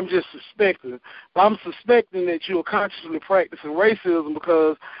 I'm just suspecting. But I'm suspecting that you are consciously practicing racism,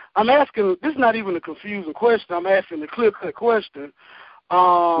 because I'm asking. This is not even a confusing question. I'm asking a clear-cut question.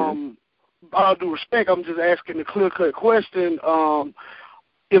 all due respect, I'm just asking a clear-cut question.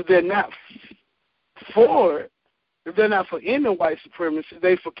 If they're not for it, if they're not for ending white supremacy,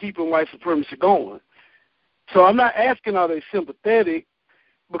 they for keeping white supremacy going. So I'm not asking are they sympathetic,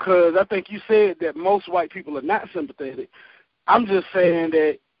 because I think you said that most white people are not sympathetic. I'm just saying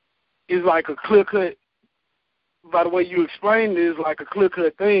that it's like a clear-cut, by the way you explained it, it's like a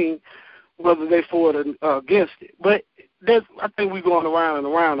clear-cut thing, whether they for it or against it. But I think we're going around and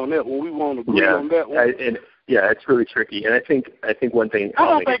around on that one. We won't agree on that one. It's really tricky. And I think one thing. I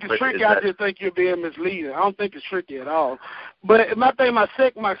don't think it's tricky. I just think you're being misleading. I don't think it's tricky at all. But my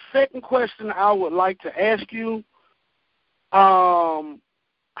second question I would like to ask you,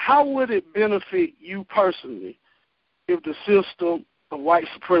 how would it benefit you personally if the system of white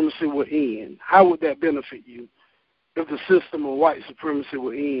supremacy would end? How would that benefit you if the system of white supremacy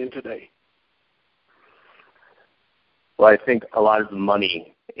would end today? Well, I think a lot of the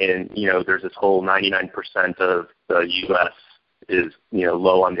money there's this whole 99% of the U.S. is,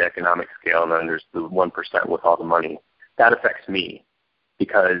 low on the economic scale, and then there's the 1% with all the money. That affects me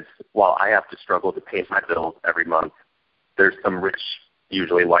because while I have to struggle to pay my bills every month, there's some rich,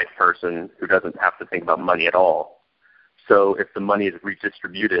 usually white person who doesn't have to think about money at all. So if the money is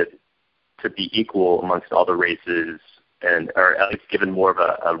redistributed to be equal amongst all the races or at least given more of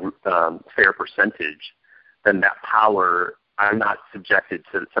a fair percentage, then that power, I'm not subjected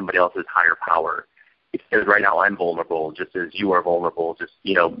to somebody else's higher power. Because right now I'm vulnerable, just as you are vulnerable, just,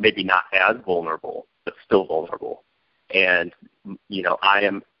 maybe not as vulnerable, but still vulnerable. And, we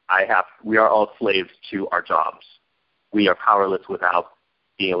are all slaves to our jobs. We are powerless without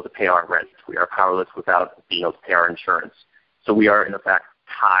being able to pay our rent. We are powerless without being able to pay our insurance. So we are, in effect,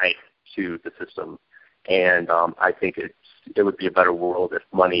 tied to the system. And I think it would be a better world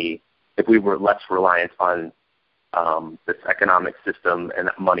if we were less reliant on this economic system and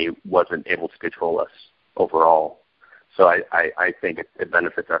that money wasn't able to control us overall. So I think it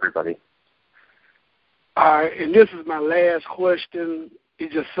benefits everybody. All right, and this is my last question.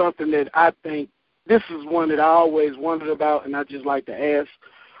 It's just something that I think, this is one that I always wondered about, and I just like to ask.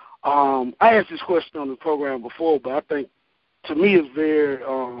 I asked this question on the program before, but I think, to me, it's very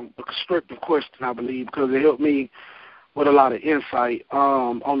a constructive question, I believe, because it helped me with a lot of insight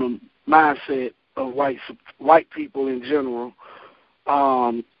on the mindset of white people in general.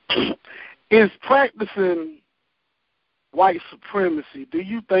 Is practicing white supremacy, do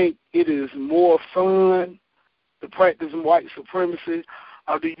you think it is more fun to practice white supremacy,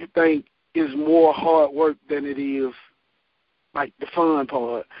 or do you think it's more hard work than it is like the fun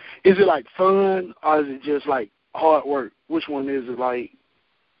part? Is it like fun, or is it just like hard work? Which one is it? Like,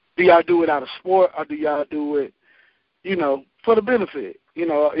 do y'all do it out of sport, or do y'all do it, for the benefit?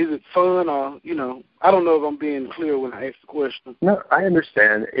 Is it fun, or, I don't know if I'm being clear when I ask the question. No, I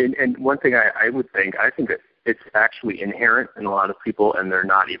understand. And one thing I think that it's actually inherent in a lot of people, and they're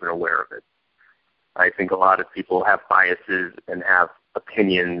not even aware of it. I think a lot of people have biases and have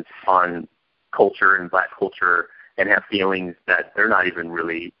opinions on culture and black culture and have feelings that they're not even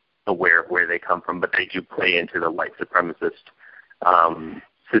really aware of where they come from, but they do play into the white supremacist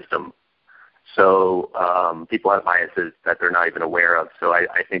system. So people have biases that they're not even aware of. So I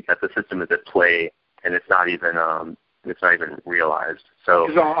think that the system is at play, and it's not even realized. So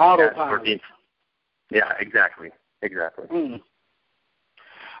it's on autopilot. Yeah, exactly. Mm.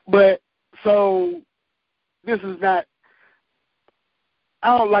 But so this is not.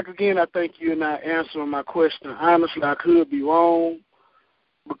 I think you're not answering my question. Honestly, I could be wrong,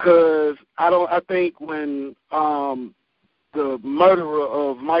 because I think when the murderer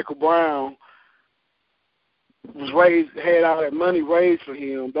of Michael Brown had all that money raised for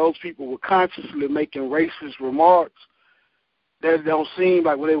him, those people were consciously making racist remarks. That don't seem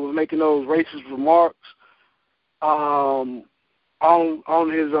like when they were making those racist remarks on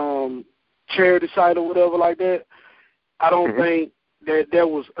his charity site or whatever like that. I don't think that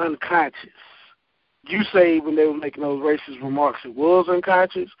was unconscious. You say when they were making those racist remarks it was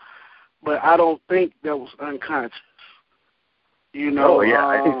unconscious, but I don't think that was unconscious. Oh yeah,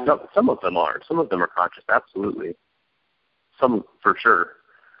 I think some of them are. Some of them are conscious, absolutely. Some for sure.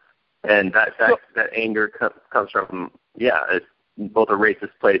 And that anger comes from it's both a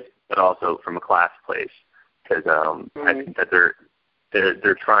racist place, but also from a class place. Because I think that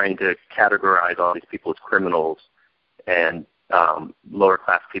they're trying to categorize all these people as criminals and lower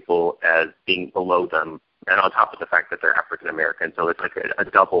class people as being below them, and on top of the fact that they're African American. So it's like a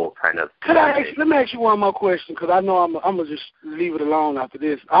double kind of. Let me ask you one more question, because I know I'm gonna just leave it alone after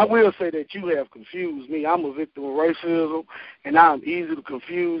this. I will say that you have confused me. I'm a victim of racism, and I'm easy to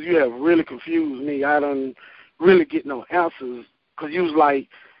confuse. You have really confused me. I don't really get no answers, because you was like,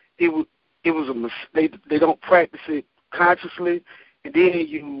 it was they don't practice it consciously, and then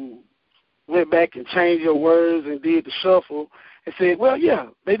you went back and changed your words and did the shuffle and said, well, yeah,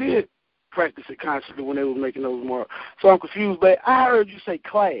 they did practice it consciously when they were making those remarks. So I'm confused, but I heard you say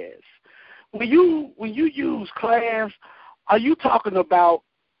class. When you use class, are you talking about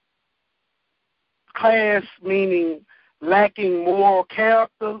class meaning lacking moral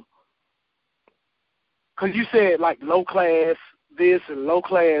character? Because you said like low class this and low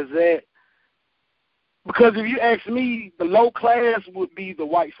class that. Because if you ask me, the low class would be the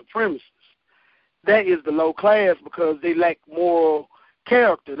white supremacists. That is the low class because they lack moral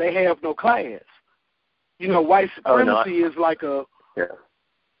character. They have no class. You know, white supremacy is like a... Yeah.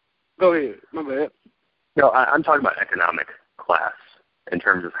 Go ahead. My bad. No, I'm talking about economic class in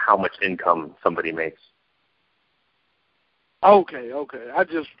terms of how much income somebody makes. Okay. I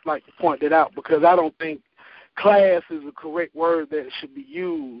just like to point that out because I don't think class is a correct word that should be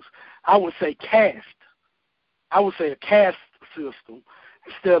used. I would say caste. I would say a caste system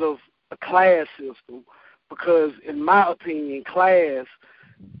instead of a class system because, in my opinion, class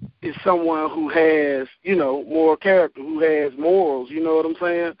is someone who has, you know, moral character, who has morals, you know what I'm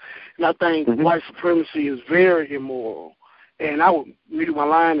saying? And I think white supremacy is very immoral. And I would mute my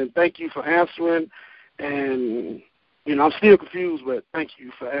line and thank you for answering. And, you know, I'm still confused, but thank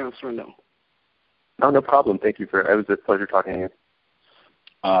you for answering, though. No problem. Thank you it was a pleasure talking to you.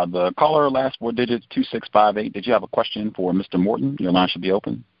 The caller, last 4 digits, 2658. Did you have a question for Mr. Morton? Your line should be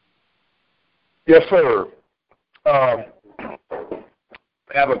open. Yes, sir. I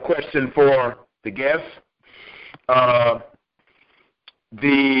have a question for the guest.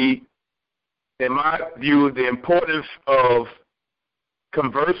 In my view, the importance of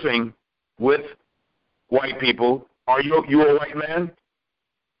conversing with white people. Are you a white man?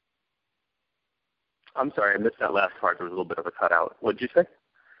 I'm sorry, I missed that last part. There was a little bit of a cutout. What did you say?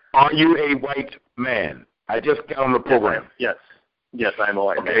 Are you a white man? I just got on the program. Yes, I am a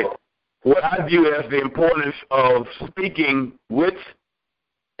white man. What I view as the importance of speaking with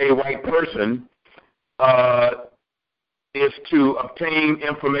a white person is to obtain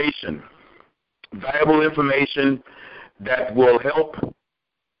information, valuable information that will help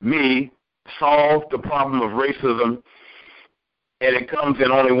me solve the problem of racism, and it comes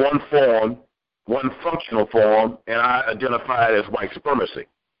in only one form, one functional form, and I identify it as white supremacy.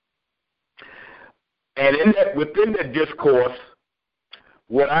 And within that discourse,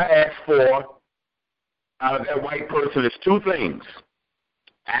 what I ask for out of that white person is 2 things: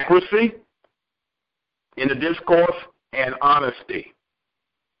 accuracy in the discourse and honesty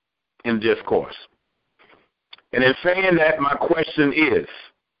in discourse. And in saying that, my question is,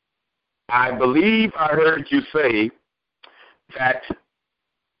 I believe I heard you say that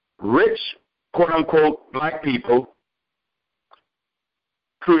rich, quote-unquote, black people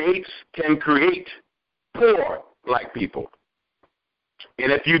can create poor black people.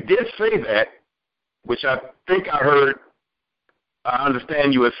 And if you did say that, which I think I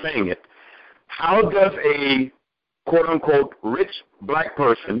understand you as saying it, how does a quote-unquote rich black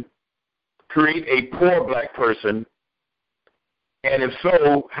person create a poor black person? And if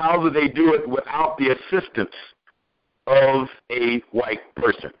so, how do they do it without the assistance of a white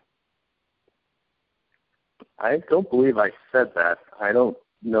person? I don't believe I said that. I don't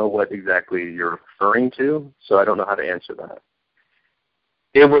know what exactly you're referring to, so I don't know how to answer that.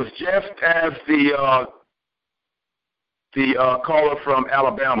 It was just as the caller from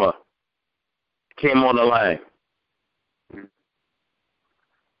Alabama came on the line.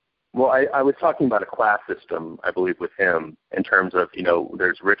 Well, I was talking about a class system, I believe, with him in terms of, you know,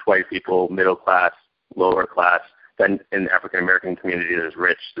 there's rich white people, middle class, lower class. Then in the African American community, there's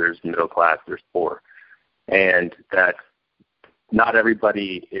rich, there's middle class, there's poor. And that not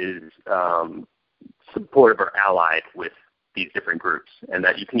everybody is supportive or allied with these different groups, and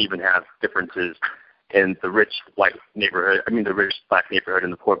that you can even have differences in the rich white neighborhood, the rich black neighborhood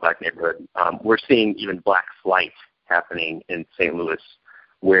and the poor black neighborhood. We're seeing even black flight happening in St. Louis,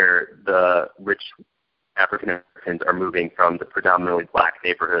 where the rich African Americans are moving from the predominantly black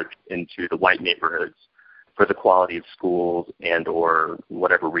neighborhoods into the white neighborhoods for the quality of schools and or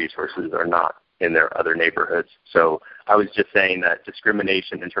whatever resources are not in their other neighborhoods. So I was just saying that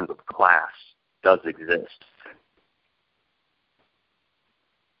discrimination in terms of class does exist.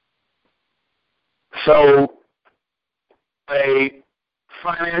 So a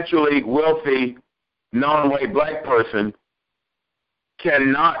financially wealthy non-white black person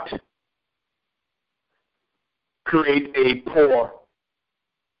cannot create a poor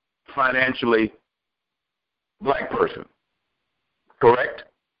financially black person, correct?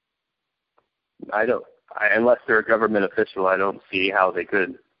 Unless they're a government official, I don't see how they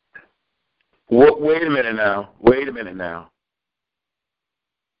could. Wait a minute now.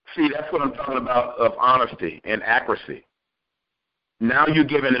 See, that's what I'm talking about of honesty and accuracy. Now you're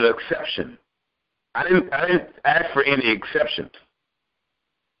giving an exception. I didn't ask for any exceptions.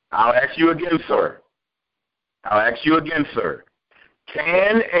 I'll ask you again, sir.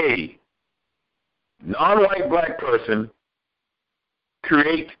 Can a non-white black person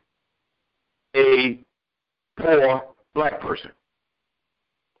create a poor black person?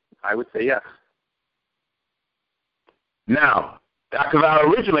 I would say yes. Now, because I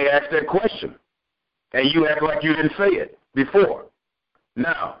originally asked that question, and you act like you didn't say it before.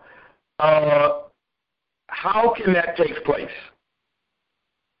 Now, how can that take place?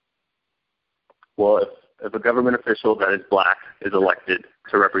 Well, if a government official that is black is elected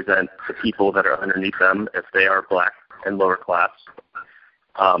to represent the people that are underneath them, if they are black and lower class,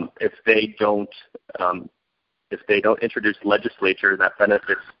 if they don't introduce legislature that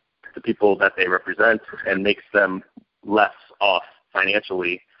benefits the people that they represent and makes them less off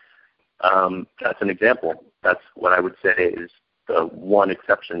financially, that's an example. That's what I would say is the one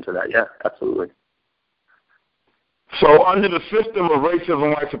exception to that. Yeah, absolutely. So under the system of racism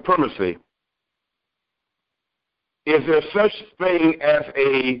and white supremacy, is there such thing as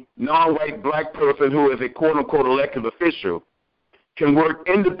a non-white black person who is a quote-unquote elected official can work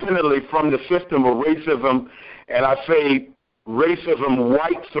independently from the system of racism, and I say racism,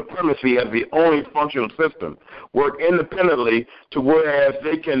 white supremacy as the only functional system, work independently to whereas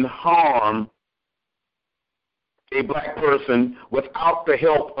they can harm a black person without the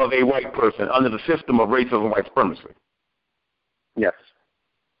help of a white person under the system of racism and white supremacy? Yes.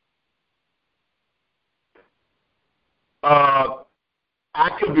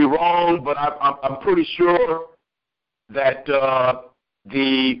 I could be wrong, but I'm pretty sure that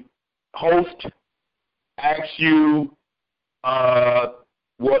the host asked you, not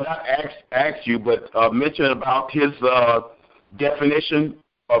asked you, but mentioned about his definition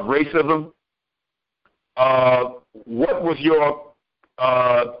of racism. What was your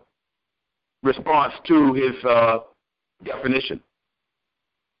response to his definition?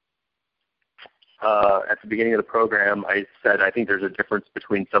 At the beginning of the program, I said I think there's a difference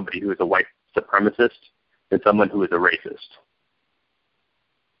between somebody who is a white supremacist and someone who is a racist.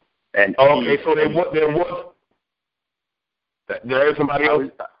 And okay, so there is somebody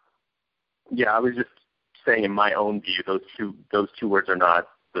else. I was just saying, in my own view, those two words are not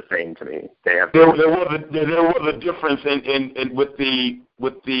the same to me. They have. There was a difference in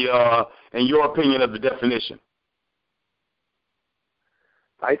your opinion of the definition.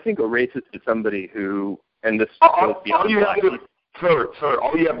 I think a racist is somebody who, and this all you have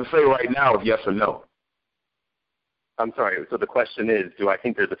to say right now is yes or no. I'm sorry. So the question is, do I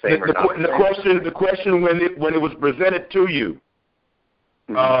think they're the same or not? The question when it was presented to you,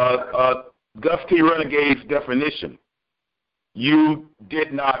 Gus T. Renegade's definition, you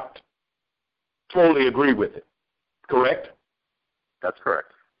did not fully agree with it, correct? That's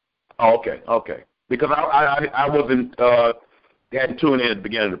correct. Oh, okay. Because I wasn't. Hadn't tuned in at the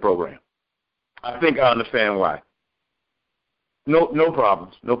beginning of the program. I think I understand why. No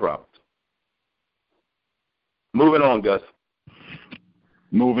problems. Moving on, Gus.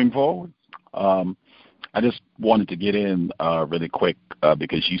 Moving forward. I just wanted to get in really quick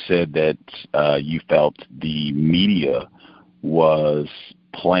because you said that you felt the media was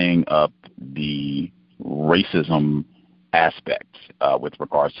playing up the racism aspect with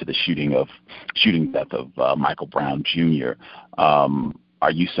regards to the shooting death of Michael Brown Jr.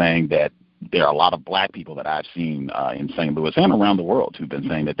 Are you saying that there are a lot of black people that I've seen in St. Louis and around the world who've been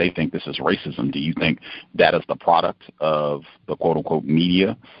saying that they think this is racism? Do you think that is the product of the quote-unquote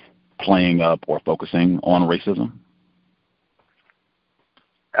media playing up or focusing on racism?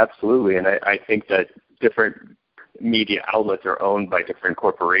 Absolutely, and I think that different media outlets are owned by different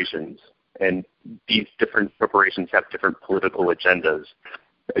corporations, and these different corporations have different political agendas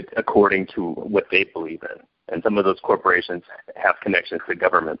according to what they believe in. And some of those corporations have connections to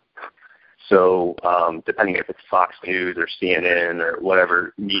government. So depending if it's Fox News or CNN or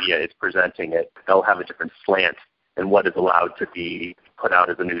whatever media is presenting it, they'll have a different slant in what is allowed to be put out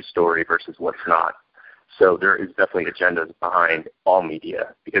as a news story versus what's not. So there is definitely agendas behind all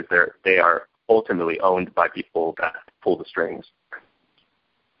media because they are ultimately owned by people that pull the strings.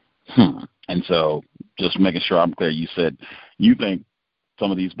 And so just making sure I'm clear, you said you think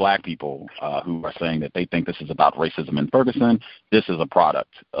some of these black people who are saying that they think this is about racism in Ferguson, this is a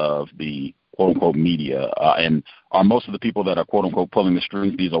product of the quote-unquote media. And are most of the people that are quote-unquote pulling the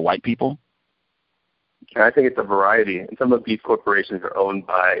strings, these are white people? I think it's a variety. And some of these corporations are owned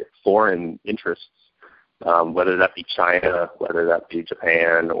by foreign interests, whether that be China, whether that be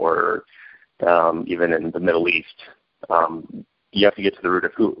Japan, or even in the Middle East. You have to get to the root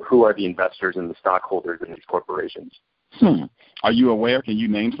of who are the investors and the stockholders in these corporations. Are you aware, can you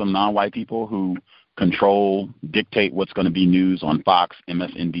name some non-white people who dictate what's going to be news on Fox,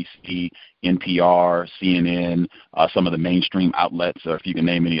 MSNBC, NPR, CNN, some of the mainstream outlets, or if you can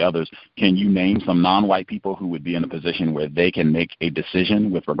name any others? Can you name some non-white people who would be in a position where they can make a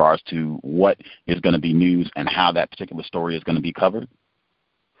decision with regards to what is going to be news and how that particular story is going to be covered?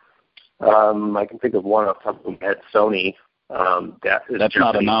 I can think of one off the top of my head, Sony. That's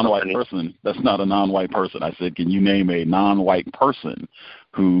not a non-white person. That's not a non-white person. I said, can you name a non-white person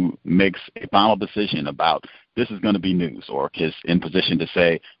who makes a final decision about this is going to be news, or is in position to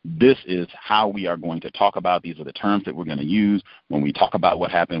say this is how we are going to talk about, these are the terms that we're going to use when we talk about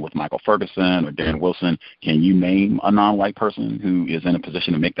what happened with Michael Ferguson or Darren Wilson? Can you name a non-white person who is in a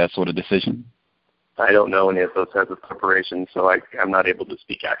position to make that sort of decision? I don't know any of those types of corporations, so I'm not able to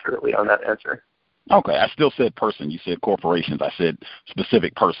speak accurately on that answer. Okay, I still said person. You said corporations. I said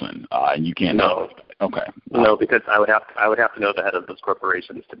specific person, and you can't. No. Okay. No, because I would have to know the head of those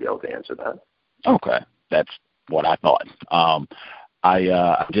corporations to be able to answer that. Okay, that's what I thought.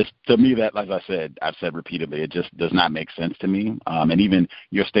 To me, that, as I said, I've said repeatedly, it just does not make sense to me. And even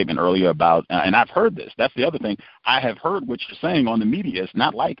your statement earlier about, and I've heard this, that's the other thing, I have heard what you're saying on the media. It's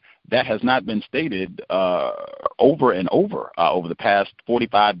not like that has not been stated over and over the past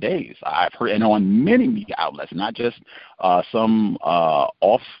 45 days. I've heard, and on many media outlets, not just some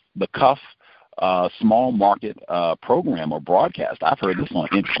off-the-cuff small market program or broadcast. I've heard this on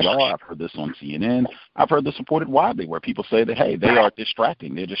NPR. I've heard this on CNN. I've heard this reported widely where people say that, hey, they are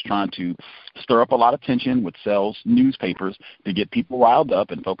distracting. They're just trying to stir up a lot of tension, which sells newspapers to get people riled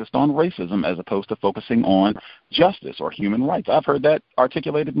up and focused on racism as opposed to focusing on justice or human rights. I've heard that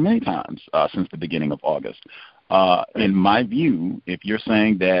articulated many times since the beginning of August. In my view, if you're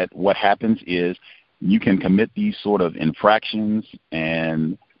saying that what happens is you can commit these sort of infractions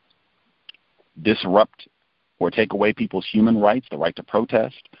and disrupt or take away people's human rights, the right to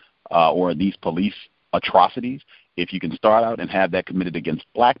protest, or these police atrocities, if you can start out and have that committed against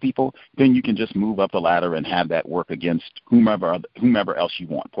black people, then you can just move up the ladder and have that work against whomever else you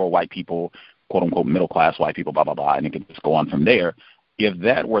want, poor white people, quote-unquote middle-class white people, blah, blah, blah, and it can just go on from there. If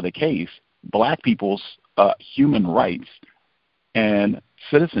that were the case, black people's human rights and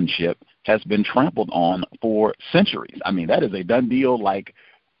citizenship has been trampled on for centuries. I mean, that is a done deal like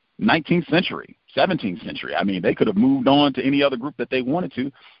 19th century, 17th century. I mean, they could have moved on to any other group that they wanted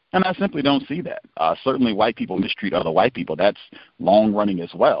to, and I simply don't see that. Certainly white people mistreat other white people. That's long-running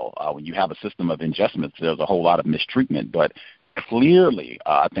as well. When you have a system of injustice, there's a whole lot of mistreatment. But clearly,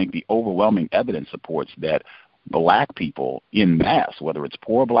 I think the overwhelming evidence supports that black people in mass, whether it's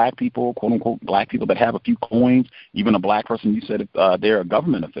poor black people, quote-unquote black people that have a few coins, even a black person, you said if they're a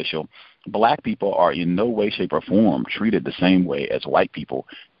government official, black people are in no way, shape, or form treated the same way as white people,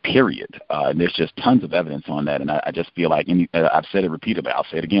 period. And there's just tons of evidence on that. And I just feel like, I've said it repeatedly, I'll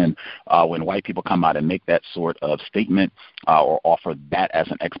say it again, when white people come out and make that sort of statement or offer that as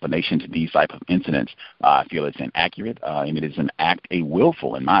an explanation to these type of incidents, I feel it's inaccurate. And it is a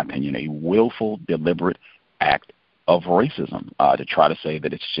willful, in my opinion, a willful, deliberate act of racism to try to say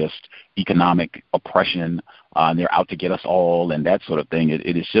that it's just economic oppression and they're out to get us all and that sort of thing.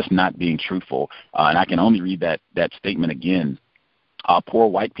 It is just not being truthful. And I can only read that statement again. Poor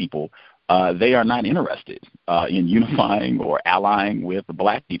white people, they are not interested in unifying or allying with the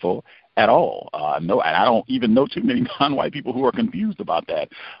black people at all. No, and I don't even know too many non-white people who are confused about that.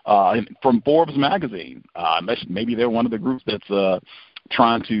 From Forbes magazine, maybe they're one of the groups that's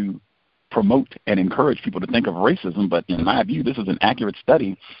trying to promote and encourage people to think of racism, but in my view, this is an accurate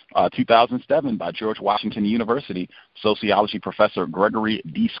study, 2007 by George Washington University sociology professor Gregory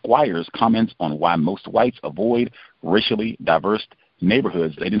D. Squires comments on why most whites avoid racially diverse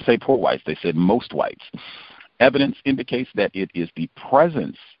neighborhoods. They didn't say poor whites, they said most whites. Evidence indicates that it is the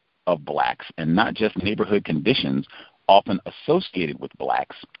presence of blacks and not just neighborhood conditions often associated with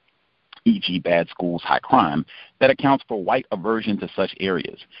blacks, e.g. bad schools, high crime, that accounts for white aversion to such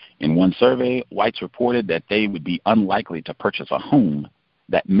areas. In one survey, whites reported that they would be unlikely to purchase a home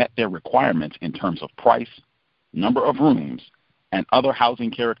that met their requirements in terms of price, number of rooms, and other housing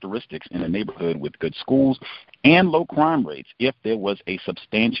characteristics in a neighborhood with good schools and low crime rates if there was a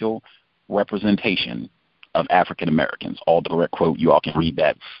substantial representation of African Americans. All direct quote. You all can read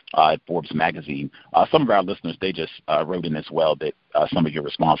that at Forbes magazine. Some of our listeners, they just wrote in as well that some of your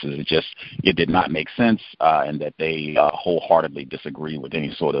responses, it did not make sense and that they wholeheartedly disagree with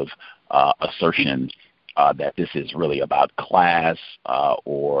any sort of assertion that this is really about class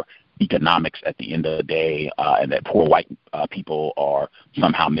or economics at the end of the day, and that poor white people are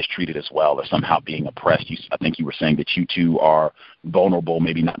somehow mistreated as well or somehow being oppressed. I think you were saying that you two are vulnerable,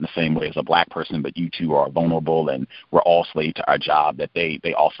 maybe not in the same way as a black person, but you two are vulnerable and we're all slaves to our job, that they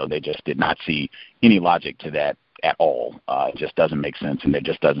just did not see any logic to that at all. It just doesn't make sense, and there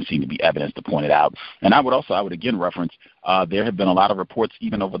just doesn't seem to be evidence to point it out. And I would again reference, there have been a lot of reports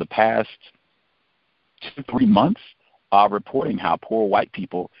even over the past 2-3 months reporting how poor white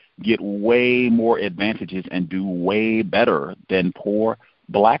people get way more advantages and do way better than poor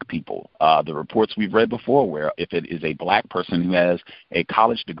black people. The reports we've read before where if it is a black person who has a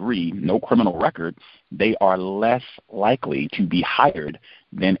college degree, no criminal record, they are less likely to be hired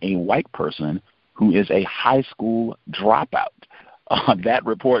than a white person who is a high school dropout. That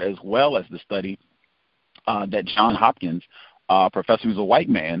report, as well as the study that John Hopkins, professor who's a white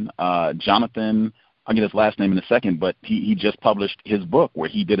man, Jonathan, I'll get his last name in a second, but he just published his book where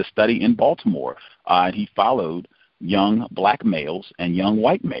he did a study in Baltimore. He followed young black males and young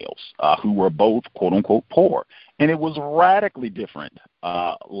white males who were both, quote-unquote, poor. And it was radically different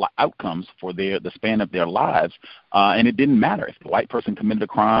outcomes for the span of their lives. And it didn't matter if the white person committed a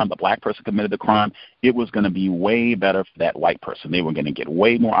crime, the black person committed a crime. It was going to be way better for that white person. They were going to get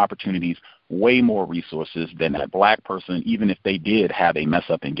way more opportunities, way more resources than that black person. Even if they did have a mess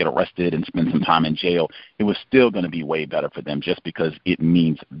up and get arrested and spend some time in jail, it was still going to be way better for them just because it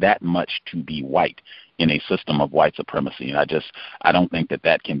means that much to be white in a system of white supremacy. And I don't think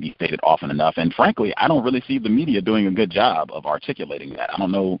that can be stated often enough. And frankly, I don't really see the media doing a good job of articulating that. I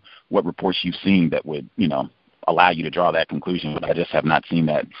don't know what reports you've seen that would, allow you to draw that conclusion, but I just have not seen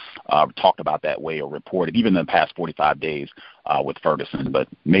that talked about that way or reported, even in the past 45 days with Ferguson. But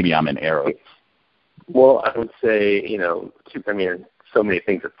maybe I'm in error. Well, I would say, so many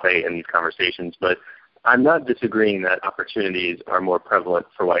things at play in these conversations, but I'm not disagreeing that opportunities are more prevalent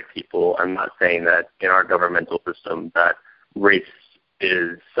for white people. I'm not saying that in our governmental system that race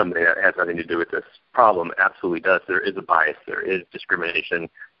is something that has nothing to do with this problem. It absolutely does. There is a bias. There is discrimination.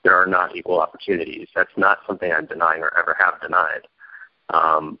 There are not equal opportunities. That's not something I'm denying or ever have denied.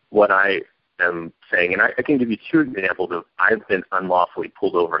 What I am saying, and I can give you 2 examples of I've been unlawfully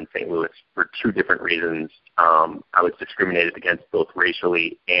pulled over in St. Louis for 2 different reasons. I was discriminated against both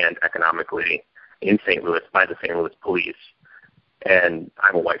racially and economically in St. Louis by the St. Louis police, and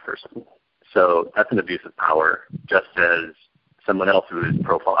I'm a white person. So that's an abuse of power, just as someone else who is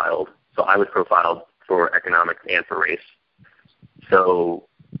profiled. So I was profiled for economics and for race. So,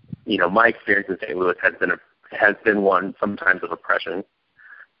 my experience in St. Louis has been one sometimes of oppression,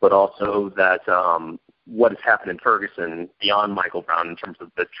 but also that what has happened in Ferguson beyond Michael Brown in terms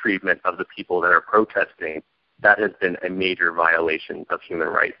of the treatment of the people that are protesting, that has been a major violation of human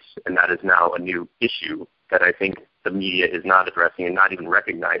rights. And that is now a new issue that I think the media is not addressing and not even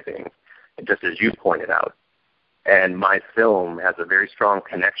recognizing, just as you pointed out. And my film has a very strong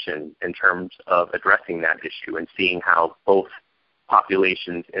connection in terms of addressing that issue and seeing how both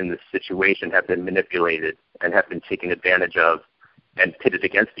populations in this situation have been manipulated and have been taken advantage of and pitted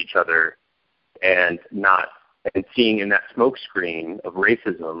against each other, and seeing in that smokescreen of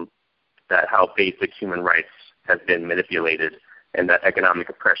racism that how basic human rights have been manipulated, and that economic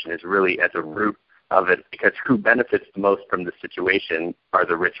oppression is really at the root of it, because who benefits the most from this situation are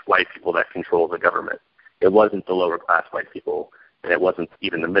the rich white people that control the government. It wasn't the lower class white people, and it wasn't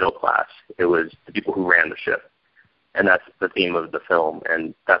even the middle class. It was the people who ran the ship. And that's the theme of the film,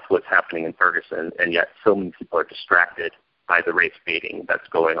 and that's what's happening in Ferguson, and yet so many people are distracted by the race baiting that's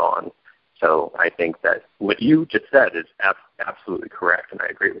going on. So I think that what you just said is absolutely correct, and I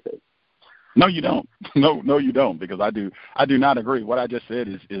agree with it. No, you don't. No, you don't, because I do not agree. What I just said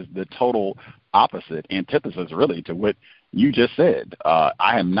is the total opposite, antithesis, really, to what you just said.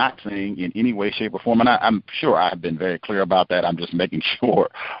 I am not saying in any way, shape, or form, and I'm sure I've been very clear about that. I'm just making sure.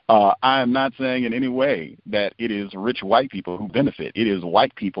 I am not saying in any way that it is rich white people who benefit. It is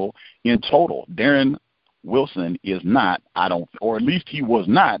white people in total. Darren Wilson is not, or at least he was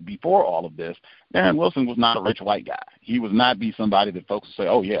not before all of this. Darren Wilson was not a rich white guy. He was not be somebody that folks say,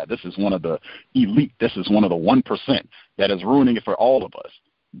 oh, yeah, this is one of the elite. This is one of the 1% that is ruining it for all of us.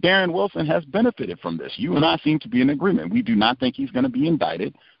 Darren Wilson has benefited from this. You and I seem to be in agreement. We do not think he's going to be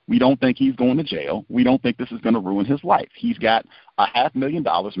indicted. We don't think he's going to jail. We don't think this is going to ruin his life. He's got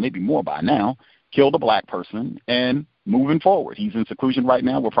 $500,000, maybe more by now, killed a black person, and moving forward. He's in seclusion right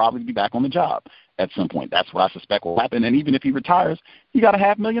now. We'll probably be back on the job at some point. That's what I suspect will happen. And even if he retires, he got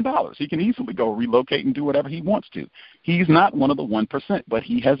 $500,000. He can easily go relocate and do whatever he wants to. He's not one of the 1%, but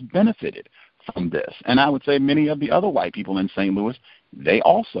he has benefited from this. And I would say many of the other white people in St. Louis they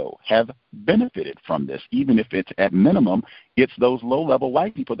also have benefited from this. Even if it's at minimum, it's those low-level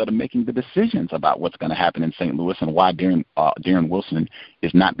white people that are making the decisions about what's going to happen in St. Louis and why Darren Wilson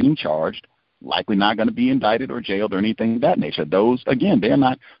is not being charged, likely not going to be indicted or jailed or anything of that nature. Those, again, they're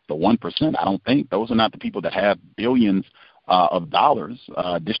not the 1%. I don't think those are not the people that have billions of dollars.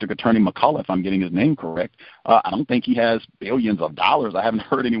 District Attorney McCullough, if I'm getting his name correct, I don't think he has billions of dollars. I haven't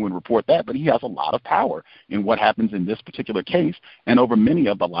heard anyone report that, but he has a lot of power in what happens in this particular case and over many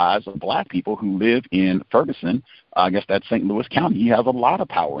of the lives of black people who live in Ferguson. I guess that's St. Louis County. He has a lot of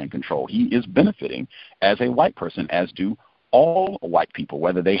power and control. He is benefiting as a white person, as do all white people,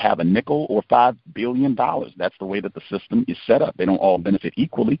 whether they have a nickel or $5 billion. That's the way that the system is set up. They don't all benefit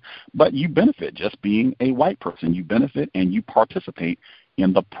equally, but you benefit just being a white person. You benefit and you participate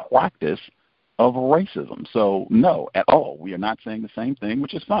in the practice of racism. So, no, at all. We are not saying the same thing,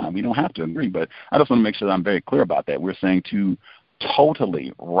 which is fine. We don't have to agree, but I just want to make sure that I'm very clear about that. We're saying two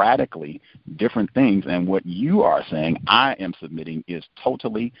totally, radically different things, and what you are saying, I am submitting, is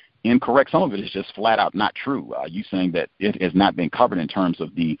totally incorrect. Some of it is just flat out not true. You saying that it has not been covered in terms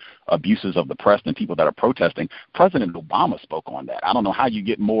of the abuses of the press and people that are protesting. President Obama spoke on that. I don't know how you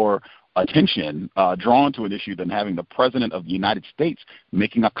get more attention drawn to an issue than having the President of the United States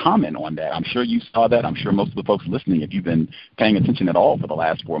making a comment on that. I'm sure you saw that. I'm sure most of the folks listening, if you've been paying attention at all for the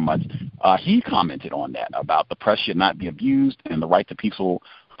last 4 months, he commented on that, about the press should not be abused and the right to peaceful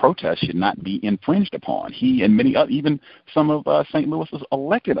protest should not be infringed upon. He and many other, even some of St. Louis's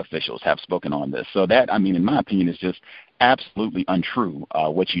elected officials have spoken on this. So that, I mean, in my opinion, is just absolutely untrue,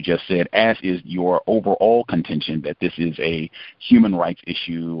 what you just said, as is your overall contention that this is a human rights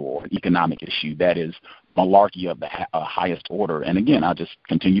issue or an economic issue. That is malarkey of the highest order. And again, I'll just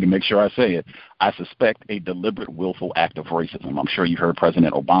continue to make sure I say it. I suspect a deliberate, willful act of racism. I'm sure you heard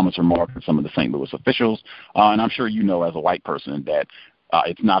President Obama's remarks and some of the St. Louis officials, and I'm sure you know as a white person that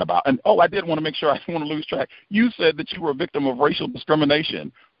it's not about, and I did want to make sure I didn't want to lose track. You said that you were a victim of racial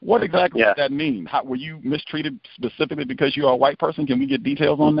discrimination. What exactly does that mean? How, were you mistreated specifically because you're a white person? Can we get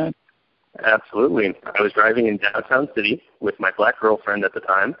details on that? Absolutely. I was driving in downtown city with my black girlfriend at the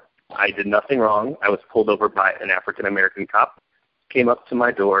time. I did nothing wrong. I was pulled over by an African-American cop, came up to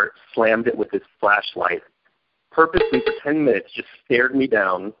my door, slammed it with his flashlight, purposely for 10 minutes just stared me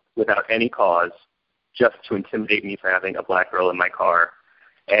down without any cause, just to intimidate me for having a black girl in my car.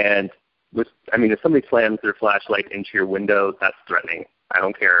 And if somebody slams their flashlight into your window, that's threatening. I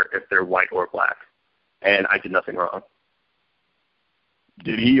don't care if they're white or black. And I did nothing wrong.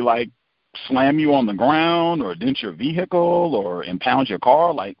 Did he, slam you on the ground or dent your vehicle or impound your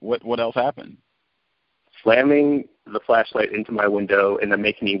car? What else happened? Slamming the flashlight into my window and then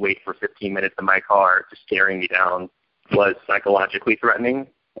making me wait for 15 minutes in my car, just staring me down, was psychologically threatening.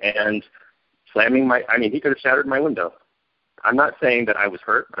 And slamming he could have shattered my window. I'm not saying that I was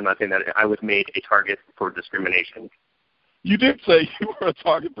hurt. I'm not saying that I was made a target for discrimination. You did say you were a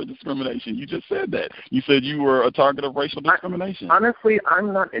target for discrimination. You just said that. You said you were a target of racial discrimination. Honestly,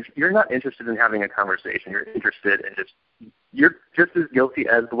 you're not interested in having a conversation. You're interested in you're just as guilty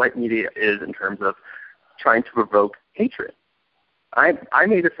as the white media is in terms of trying to provoke hatred. I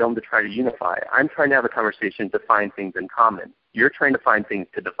made a film to try to unify. I'm trying to have a conversation to find things in common. You're trying to find things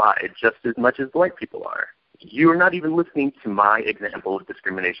to divide just as much as the white people are. You're not even listening to my example of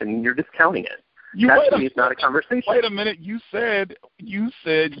discrimination. You're discounting it. It's not a conversation. Wait a minute. You said you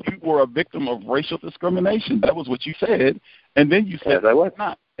were a victim of racial discrimination. That was what you said. And then you said I was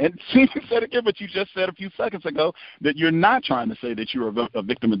not. And see, you said again, but you just said a few seconds ago that you're not trying to say that you're a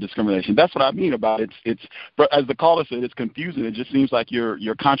victim of discrimination. That's what I mean about it. But as the caller said, it's confusing. It just seems like you're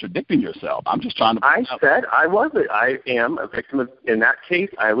contradicting yourself. I'm just trying to. I said I wasn't. I am a victim of. In that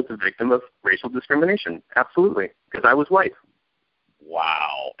case, I was a victim of racial discrimination. Absolutely, because I was white.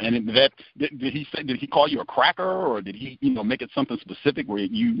 Wow. And did he call you a cracker, or did he make it something specific where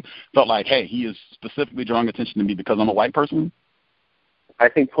you felt like, hey, he is specifically drawing attention to me because I'm a white person? I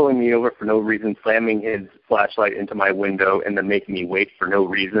think pulling me over for no reason, slamming his flashlight into my window, and then making me wait for no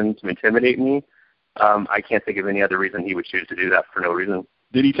reason to intimidate me, I can't think of any other reason he would choose to do that for no reason.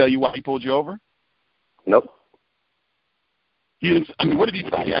 Did he tell you why he pulled you over? Nope. He didn't. What did he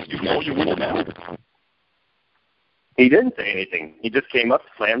say? He asked you to roll your window down? He didn't say anything. He just came up,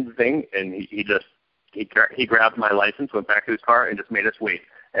 slammed the thing, and he grabbed my license, went back to his car, and just made us wait.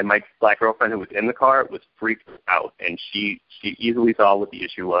 And my black girlfriend who was in the car was freaked out, and she easily saw what the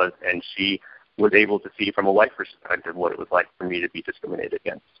issue was, and she was able to see from a white perspective what it was like for me to be discriminated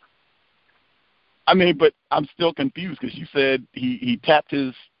against. But I'm still confused because you said he tapped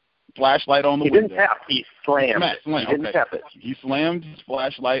his flashlight on the window. He didn't tap. He slammed. He didn't tap it. He slammed his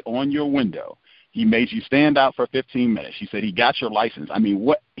flashlight on your window. He made you stand out for 15 minutes. He said he got your license. I mean,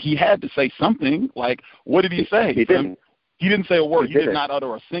 what he had to say something. Like, what did he say? He didn't. He didn't say a word. He did didn't. not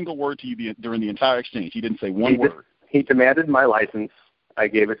utter a single word to you during the entire exchange. He didn't say one word. He demanded my license. I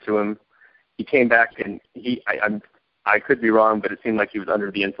gave it to him. He came back, and I could be wrong, but it seemed like he was under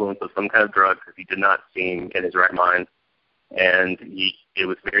the influence of some kind of drug because he did not seem in his right mind. And it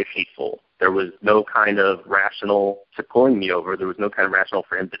was very hateful. There was no kind of rational to pulling me over. There was no kind of rational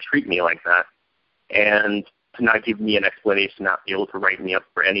for him to treat me like that. And to not give me an explanation, not be able to write me up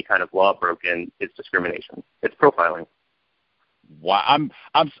for any kind of law broken, is discrimination. It's profiling. Why?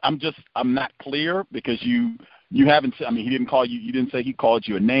 I'm not clear because you haven't. I mean, he didn't call you. You didn't say he called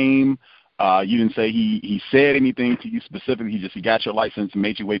you a name. You didn't say he said anything to you specifically. He got your license and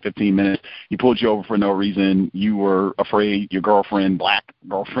made you wait 15 minutes. He pulled you over for no reason. You were afraid. Your girlfriend, black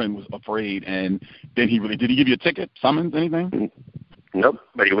girlfriend, was afraid. And then did he give you a ticket, summons, anything? Nope.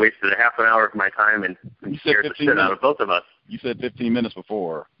 But he wasted a half an hour of my time and scared the shit out of both of us. You said 15 minutes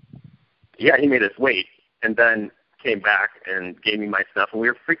before. Yeah, he made us wait and then came back and gave me my stuff, and we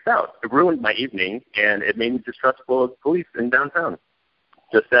were freaked out. It ruined my evening, and it made me distrustful of police in downtown,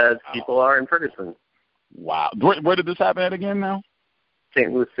 just as people are in Ferguson. Wow. Where did this happen at again now?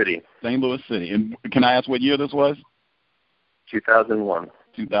 St. Louis City. St. Louis City. And can I ask what year this was? 2001.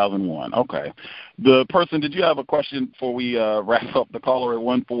 2001. Okay. The person, did you have a question before we wrap up? The caller at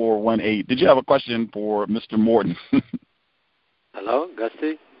 1418. Did you have a question for Mr. Morton? Hello,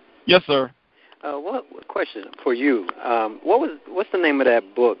 Gusty? Yes, sir. What question for you? What's the name of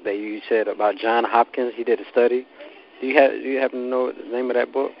that book that you said about John Hopkins? He did a study. Do you happen to know the name of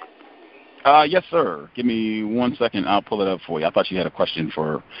that book? Yes, sir. Give me 1 second. I'll pull it up for you. I thought you had a question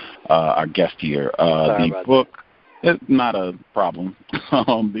for our guest here. The book is not a problem.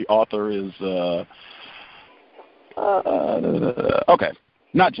 The author is okay.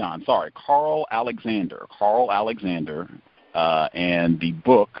 Not John. Sorry, Carl Alexander. Carl Alexander. And the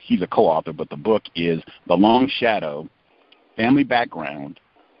book, he's a co-author, but the book is The Long Shadow, Family Background,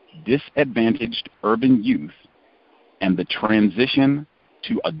 Disadvantaged Urban Youth, and the Transition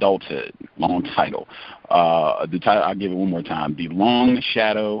to Adulthood. Long title. The title, I'll give it one more time. The Long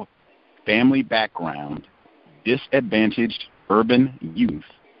Shadow, Family Background, Disadvantaged Urban Youth,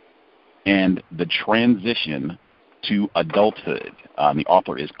 and the Transition to Adulthood. The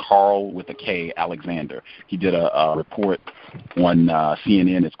author is Carl with a K, Alexander. He did a report on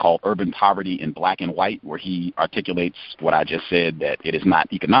CNN. It's called Urban Poverty in Black and White, where he articulates what I just said, that it is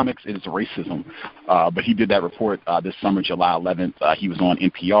not economics, it is racism. But he did that report this summer, July 11th. He was on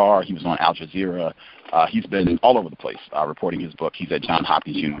NPR. He was on Al Jazeera. He's been all over the place reporting his book. He's at Johns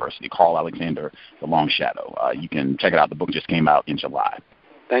Hopkins University. Carl Alexander, The Long Shadow. You can check it out. The book just came out in July.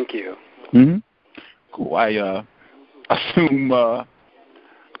 Thank you. Mm-hmm. Cool. I assume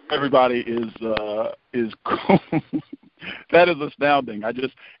everybody is cool. That is astounding.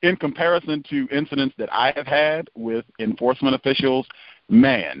 In comparison to incidents that I have had with enforcement officials,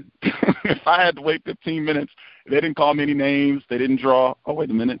 man, if I had to wait 15 minutes, they didn't call me any names. They didn't draw. Oh, wait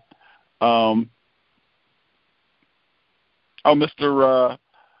a minute.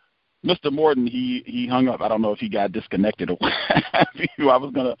 Mr. Morton, he hung up. I don't know if he got disconnected or what have you. I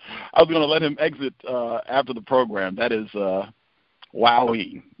was gonna let him exit after the program. That is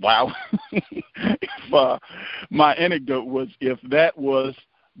wowie. Wow. If my anecdote was, if that was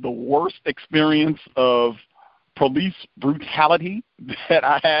the worst experience of police brutality that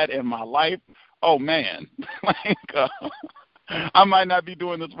I had in my life, oh man, I might not be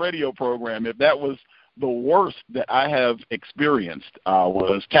doing this radio program if that was the worst that I have experienced.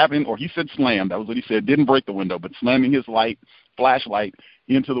 Was tapping, or he said slam, that was what he said, didn't break the window, but slamming his flashlight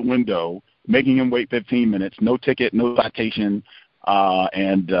into the window, making him wait 15 minutes, no ticket, no citation,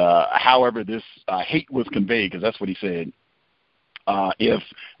 and however this hate was conveyed, because that's what he said. If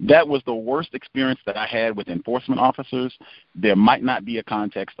that was the worst experience that I had with enforcement officers, there might not be a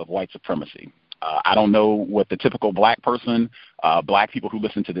context of white supremacy. I don't know what the typical black person, black people who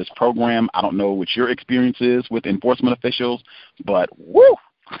listen to this program, I don't know what your experience is with enforcement officials, but woo,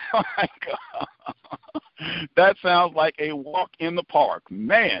 oh my God, that sounds like a walk in the park,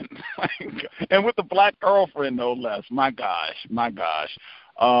 man. And with the black girlfriend, no less. My gosh.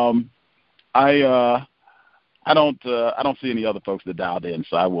 I don't see any other folks that dialed in,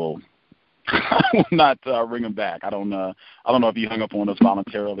 so I will not ring him back. I don't know if he hung up on us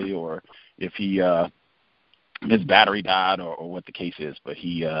voluntarily or if his battery died or what the case is, but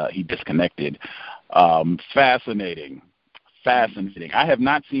he disconnected. Fascinating. I have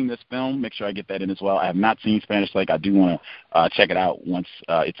not seen this film. Make sure I get that in as well. I have not seen Spanish Lake. I do want to check it out once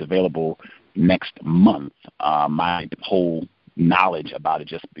it's available next month. My whole knowledge about it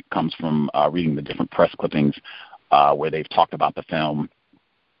just comes from reading the different press clippings where they've talked about the film,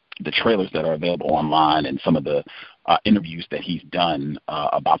 the trailers that are available online, and some of the interviews that he's done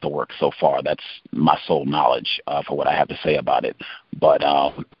about the work so far. That's my sole knowledge for what I have to say about it. But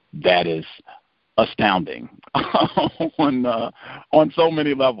that is astounding on so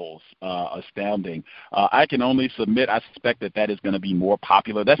many levels. Astounding. I can only submit. I suspect that is going to be more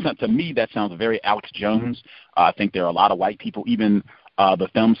popular. That's not, to me, that sounds very Alex Jones. I think there are a lot of white people. Even the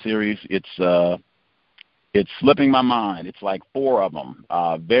film series, it's slipping my mind. It's like 4 of them.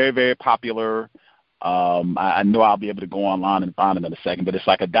 Very, very popular. I know I'll be able to go online and find them in a second, but it's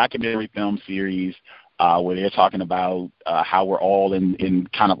like a documentary film series where they're talking about how we're all in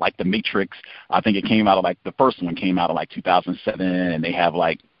kind of like the Matrix. I think it came out of the first one came out of 2007, and they have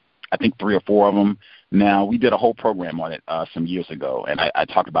I think 3 or 4 of them. Now, we did a whole program on it some years ago, and I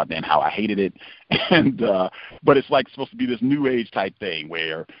talked about then how I hated it. And but it's supposed to be this new age type thing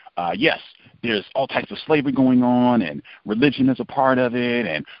where, yes, there's all types of slavery going on, and religion is a part of it,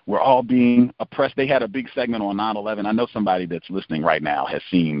 and we're all being oppressed. They had a big segment on 9/11. I know somebody that's listening right now has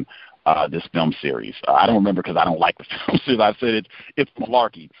seen this film series. I don't remember because I don't like the film series. I said it's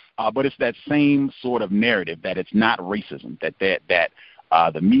malarkey, but it's that same sort of narrative that it's not racism, that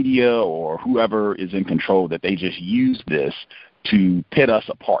the media or whoever is in control, that they just use this to pit us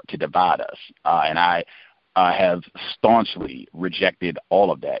apart, to divide us. And I have staunchly rejected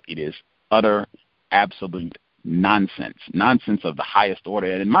all of that. It is utter, absolute nonsense of the highest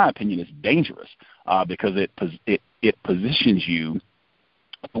order. And in my opinion, it's dangerous because it positions you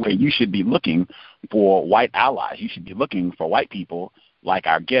where you should be looking for white allies. You should be looking for white people like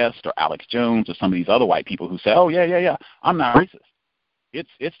our guest or Alex Jones or some of these other white people who say, oh, yeah, I'm not racist.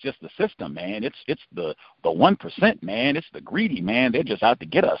 It's just the system, man. It's the 1%, man. It's the greedy, man. They're just out to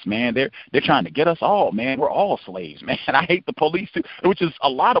get us, man. They're trying to get us all, man. We're all slaves, man. I hate the police too, which is a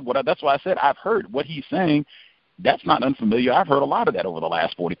lot of that's why I said I've heard what he's saying. That's not unfamiliar. I've heard a lot of that over the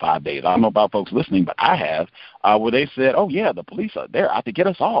last 45 days. I don't know about folks listening, but I have, where they said, oh, yeah, the police they're out to get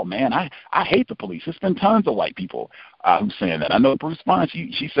us all, man. I hate the police. There's been tons of white people who's saying that. I know Bruce Fine,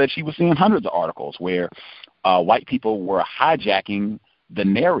 she said she was seeing hundreds of articles where white people were hijacking the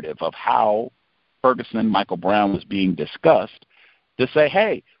narrative of how Ferguson, Michael Brown was being discussed to say,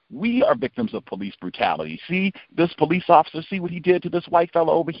 hey, we are victims of police brutality. See this police officer, see what he did to this white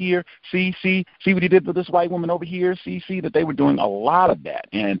fellow over here. See what he did to this white woman over here. See that they were doing a lot of that.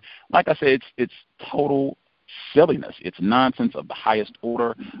 And like I said, it's total silliness. It's nonsense of the highest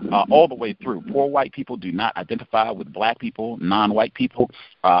order all the way through. Poor white people do not identify with black people, non-white people.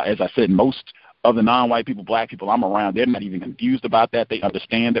 As I said, most of the non-white people, black people I'm around, they're not even confused about that. They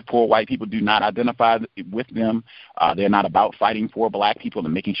understand that poor white people do not identify with them. They're not about fighting for black people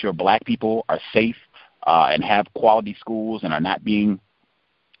and making sure black people are safe and have quality schools and are not being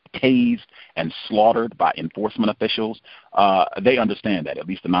tased and slaughtered by enforcement officials. They understand that, at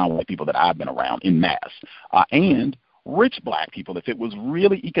least the non-white people that I've been around in mass. And rich black people, if it was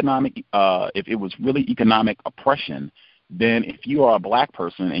really economic oppression, then if you are a black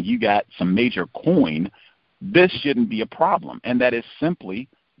person and you got some major coin, this shouldn't be a problem. And that is simply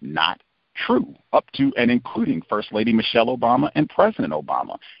not true, up to and including First Lady Michelle Obama and President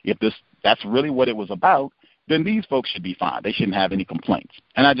Obama. If that's really what it was about, then these folks should be fine. They shouldn't have any complaints.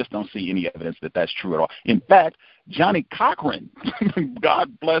 And I just don't see any evidence that that's true at all. In fact, Johnny Cochran,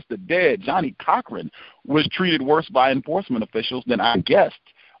 God bless the dead, Johnny Cochran was treated worse by enforcement officials than our guest.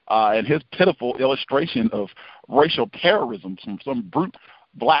 And his pitiful illustration of racial terrorism from some brute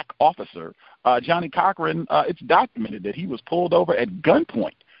black officer, Johnny Cochran, it's documented that he was pulled over at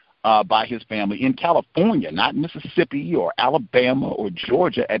gunpoint by his family in California, not Mississippi or Alabama or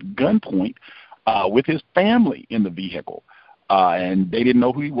Georgia, at gunpoint with his family in the vehicle. And they didn't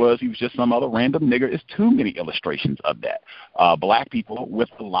know who he was. He was just some other random nigger. It's too many illustrations of that. Black people with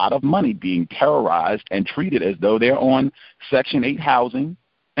a lot of money being terrorized and treated as though they're on Section 8 housing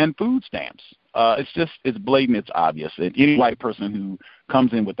and food stamps. It's blatant, it's obvious. And any white person who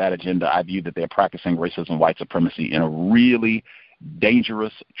comes in with that agenda, I view that they're practicing racism, white supremacy in a really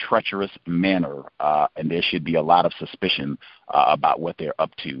dangerous, treacherous manner, and there should be a lot of suspicion about what they're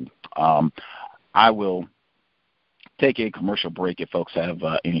up to. I will take a commercial break if folks have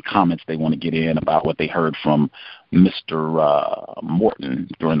any comments they want to get in about what they heard from Mr. Morton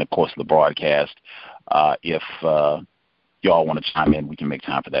during the course of the broadcast. If y'all want to chime in, we can make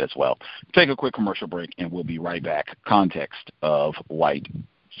time for that as well. Take a quick commercial break, and we'll be right back. Context of white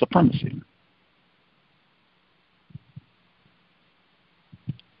supremacy.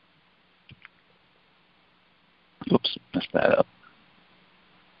 Oops, messed that up.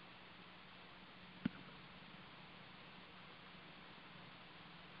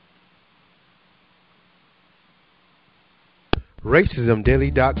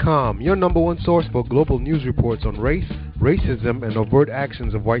 RacismDaily.com, your number one source for global news reports on race, racism, and overt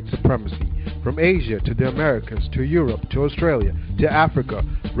actions of white supremacy. From Asia to the Americas, to Europe, to Australia, to Africa,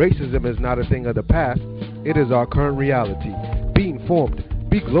 racism is not a thing of the past. It is our current reality. Be informed.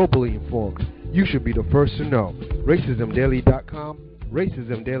 Be globally informed. You should be the first to know. RacismDaily.com,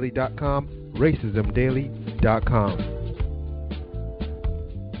 RacismDaily.com, RacismDaily.com.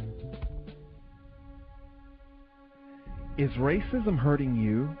 Is racism hurting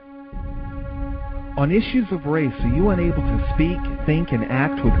you? On issues of race, are you unable to speak, think, and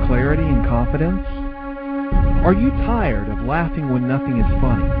act with clarity and confidence? Are you tired of laughing when nothing is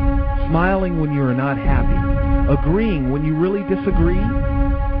funny, smiling when you are not happy, agreeing when you really disagree?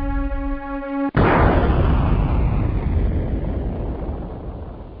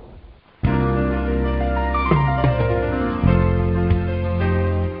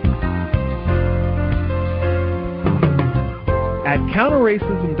 At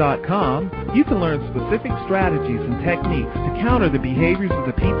counterracism.com, you can learn specific strategies and techniques to counter the behaviors of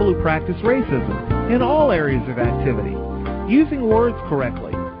the people who practice racism in all areas of activity, using words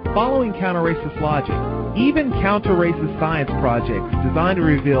correctly, following counter-racist logic, even counter-racist science projects designed to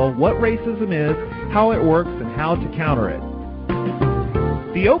reveal what racism is, how it works, and how to counter it.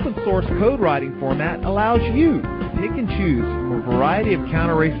 The open-source code writing format allows you to pick and choose from a variety of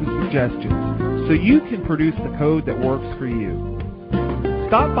counter-racist suggestions so you can produce the code that works for you.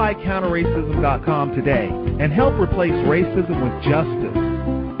 Stop by counterracism.com today and help replace racism with justice.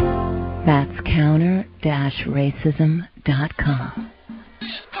 That's counter-racism.com.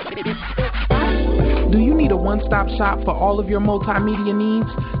 Do you need a one-stop shop for all of your multimedia needs?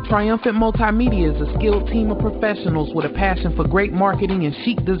 Triumphant Multimedia is a skilled team of professionals with a passion for great marketing and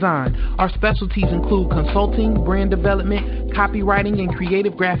chic design. Our specialties include consulting, brand development, copywriting, and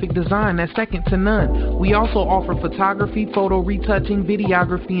creative graphic design that's second to none. We also offer photography, photo retouching,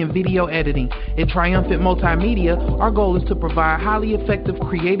 videography, and video editing. At Triumphant Multimedia, our goal is to provide highly effective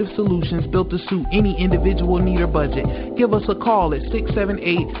creative solutions built to suit any individual need or budget. Give us a call at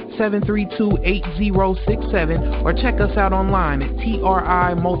 678-732-8067 or check us out online at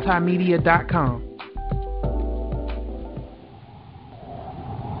trimultimedia.com.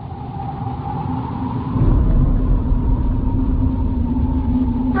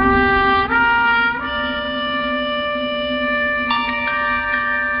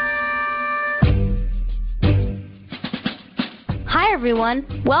 Hi everyone,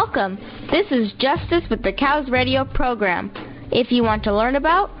 welcome. This is Justice with the Cows Radio program. If you want to learn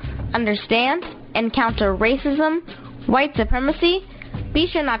about, understand, and counter racism, white supremacy, be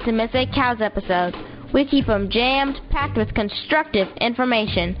sure not to miss a Cows episode. We keep them jammed, packed with constructive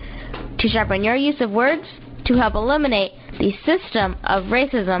information to sharpen your use of words to help eliminate the system of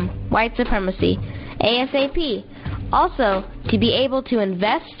racism, white supremacy, ASAP. Also, to be able to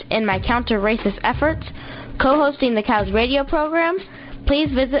invest in my counter-racist efforts, co-hosting the Cows Radio program, please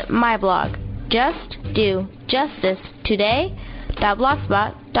visit my blog,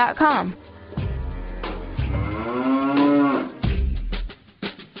 justdojustice.blogspot.com.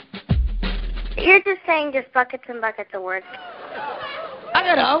 You're just saying just buckets and buckets of words. I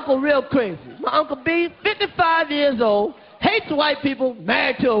got an uncle real crazy. My Uncle B, 55 years old, hates white people,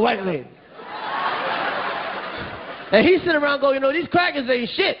 married to a white lady. And he's sitting around going, these crackers ain't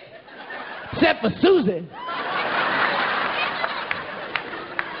shit, except for Susan.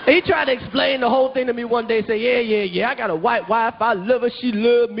 And he tried to explain the whole thing to me one day, say, yeah, I got a white wife, I love her, she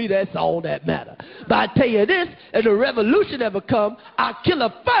loved me, that's all that matters. But I tell you this, if the revolution ever come, I'll kill her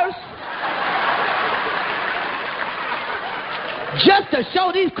first. Just to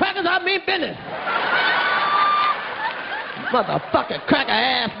show these crackers I mean business. Motherfucking cracker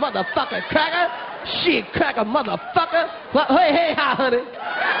ass, motherfucking cracker. Shit cracker, motherfucker. Hey, hi, honey.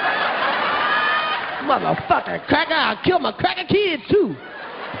 Motherfucking cracker, I'll kill my cracker kids too.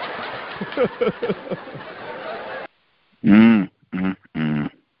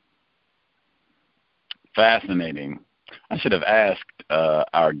 Fascinating. I should have asked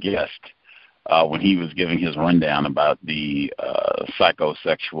our guest when he was giving his rundown about the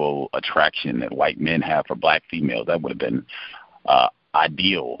psychosexual attraction that white men have for black females. That would have been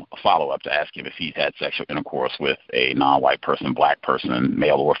ideal follow-up to ask him if he's had sexual intercourse with a non-white person, black person,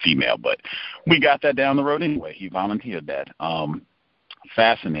 male or female. But we got that down the road anyway. He volunteered that.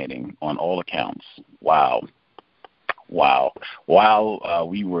 Fascinating on all accounts. Wow. While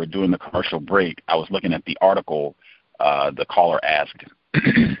we were doing the commercial break, I was looking at the article the caller asked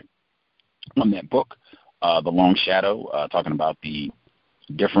on that book, The Long Shadow, talking about the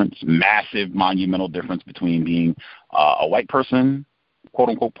difference, massive, monumental difference between being a white person,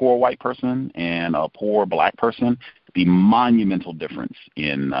 quote-unquote poor white person, and a poor black person. the monumental difference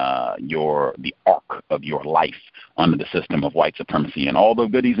in the arc of your life under the system of white supremacy and all the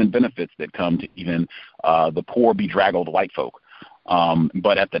goodies and benefits that come to even the poor, bedraggled white folk.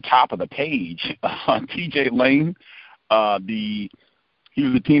 But at the top of the page, T.J. Lane, he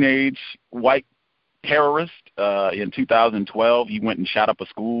was a teenage white terrorist in 2012. He went and shot up a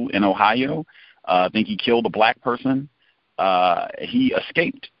school in Ohio. I think he killed a black person. He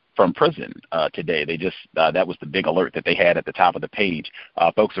escaped from prison today. They just that was the big alert that they had at the top of the page.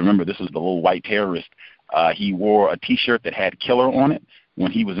 Folks, remember, this was the little white terrorist. He wore a T-shirt that had "killer" on it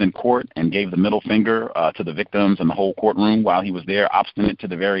when he was in court and gave the middle finger to the victims and the whole courtroom while he was there, obstinate to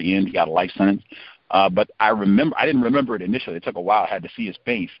the very end. He got a life sentence. But I didn't remember it initially. It took a while. I had to see his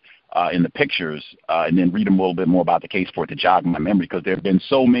face in the pictures and then read a little bit more about the case for it to jog my memory, because there have been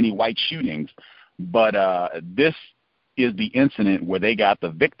so many white shootings. But this is the incident where they got the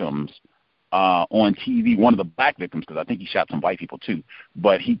victims on TV, one of the black victims, because I think he shot some white people too.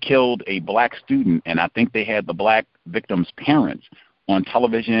 But he killed a black student, and I think they had the black victim's parents on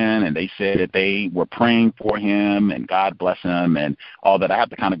television, and they said that they were praying for him and God bless him and all that. I have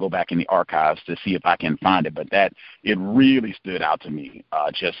to kind of go back in the archives to see if I can find it, but that it really stood out to me.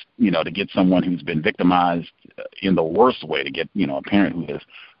 Just, to get someone who's been victimized in the worst way, to get, a parent who has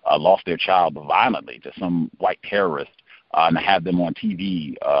lost their child violently to some white terrorist, and to have them on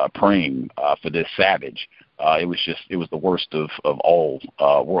TV praying for this savage. It was the worst of all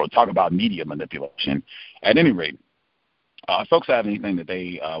world. Talk about media manipulation. At any rate, folks have anything that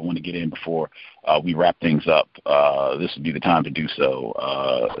they want to get in before we wrap things up, this would be the time to do so.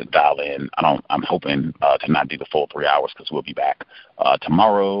 Dial in. I'm hoping to not do the full 3 hours, because we'll be back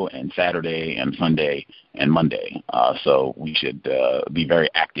tomorrow and Saturday and Sunday and Monday. So we should be very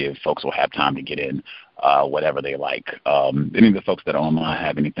active. Folks will have time to get in whatever they like. Any of the folks that are online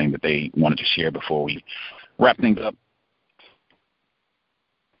have anything that they wanted to share before we wrap things up?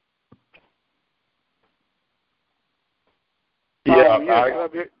 Yeah,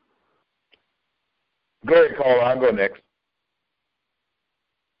 go ahead, Carl. I'll go next.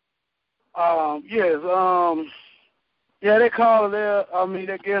 That caller there,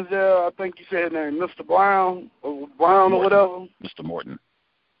 that guest there, I think you said his name, Mr. Brown or whatever. Mr. Morton.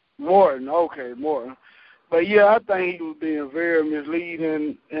 Morton, okay, Morton. But I think he was being very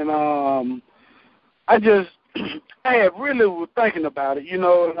misleading, and I really was thinking about it, and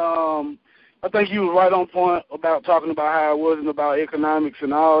I think he was right on point about talking about how it wasn't about economics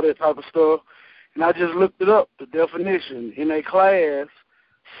and all that type of stuff. And I just looked it up, the definition. In a class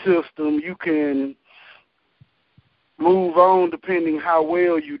system, you can move on depending how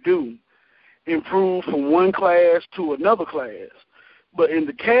well you do, improve from one class to another class. But in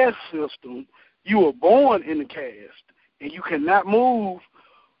the caste system, you were born in the caste, and you cannot move.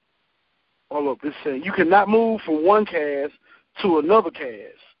 You cannot move from one caste to another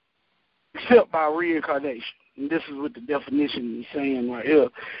caste, except by reincarnation. And this is what the definition is saying right here.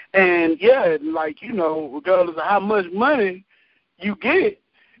 And, regardless of how much money you get,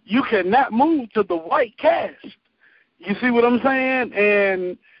 you cannot move to the white caste. You see what I'm saying?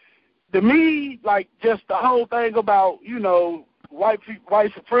 And to me, just the whole thing about, white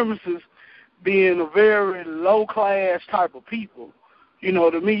supremacists being a very low-class type of people,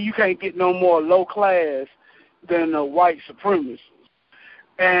 to me, you can't get no more low-class than a white supremacist.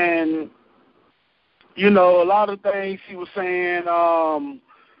 And a lot of things he was saying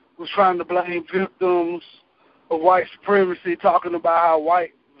was trying to blame victims of white supremacy, talking about how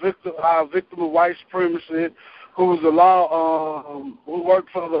victim of white supremacy who was who worked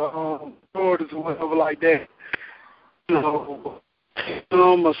for the authorities or whatever like that, or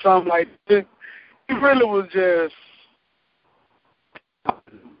something like that. He really was just,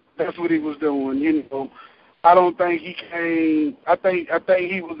 that's what he was doing, I don't think he came, I think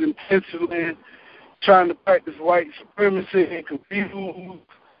he was intentionally trying to practice white supremacy and confuse.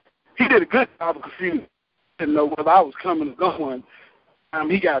 He did a good job of confusing. Didn't know whether I was coming or going.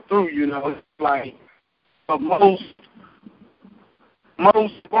 He got through, but most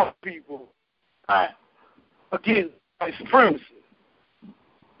white people against white supremacy.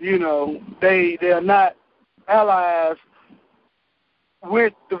 They are not allies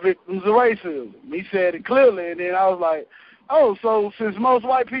with the victims of racism. He said it clearly, and then I was like, so since most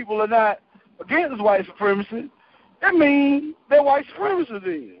white people are not against white supremacy, that means they're white supremacists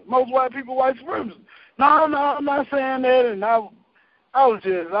then. Most white people white supremacists. No, I'm not saying that, and I was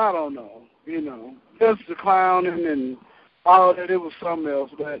just, I don't know, just the clowning and all that. It was something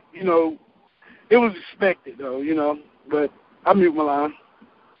else, but, it was expected, though, but I mute my line.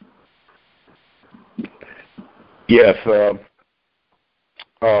 Yes,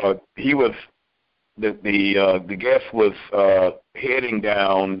 he was the guest was heading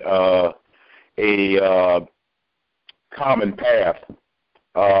down a common path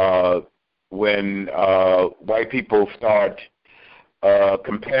when white people start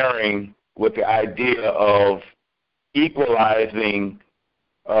comparing with the idea of equalizing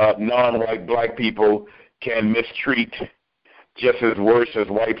non-white black people can mistreat just as worse as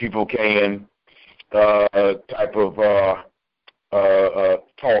white people can type of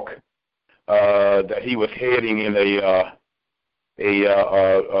talk that he was heading in a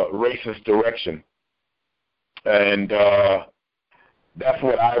racist direction, and that's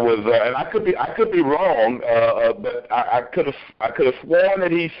what I was. And I could be wrong, but I could have sworn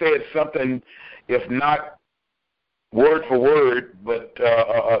that he said something, if not word for word, but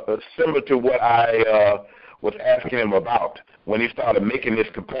similar to what I was asking him about when he started making these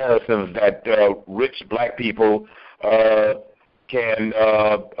comparisons that rich black people can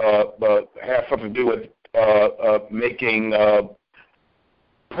have something to do with making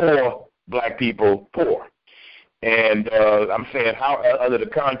poor black people poor. And I'm saying, how, under the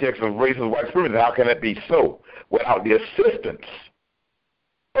context of racist white supremacy, how can that be so without the assistance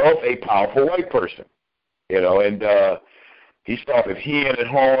of a powerful white person? You know, and he started heeing and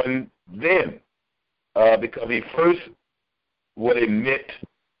hawing then because he first would admit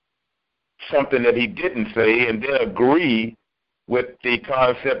something that he didn't say and then agree with the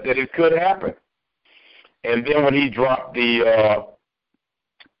concept that it could happen. And then when he dropped the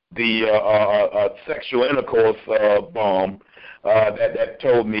sexual intercourse bomb, that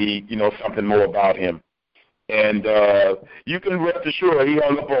told me, you know, something more about him. And you can rest assured he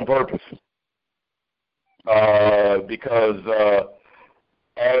hung up on purpose. Because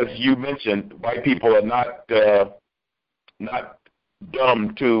as you mentioned, white people are not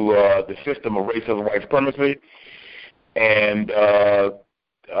dumb to the system of racism, white supremacy, and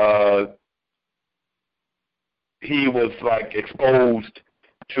he was like exposed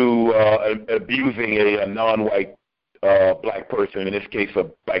to abusing a non-white black person, in this case a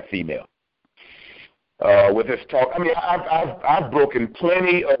black female. With his talk, I mean, I've broken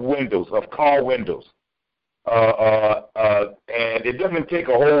plenty of windows, of car windows. And it doesn't take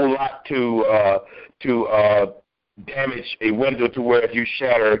a whole lot to damage a window to where if you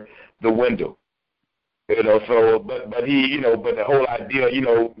shatter the window, you know. So, but he, you know, but the whole idea, you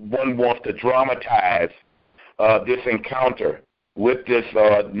know, one wants to dramatize this encounter with this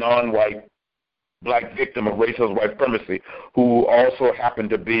non-white black victim of racist white supremacy, who also happened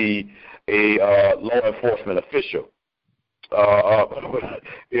to be a law enforcement official.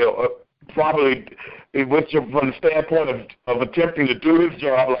 You know. Probably, from the standpoint of attempting to do his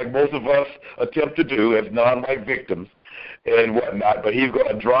job like most of us attempt to do as non-white victims and whatnot, but he's going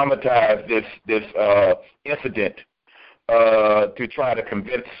to dramatize this incident to try to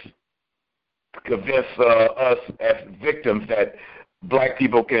convince us as victims that black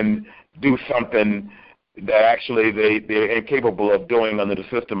people can do something that actually they're incapable of doing under the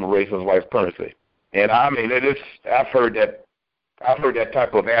system of racist white supremacy. And I mean, I've heard that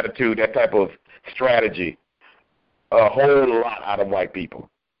type of attitude, that type of strategy, a whole lot out of white people.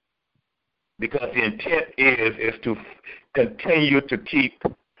 Because the intent is to continue to keep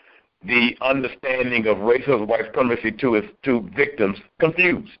the understanding of racist white supremacy to victims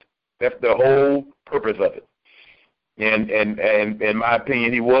confused. That's the whole purpose of it. And in my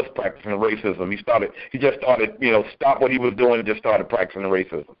opinion, he was practicing racism. He just started, you know, stopped what he was doing and just started practicing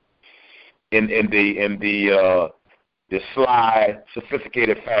racism in the sly,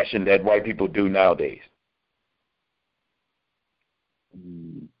 sophisticated fashion that white people do nowadays.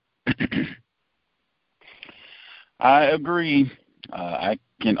 I agree. I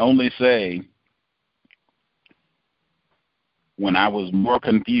can only say when I was more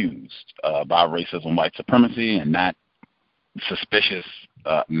confused about racism, white supremacy, and not suspicious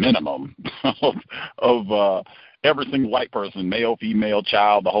minimum of every single white person, male, female,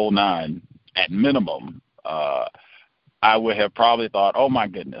 child, the whole nine, at minimum, I would have probably thought, oh, my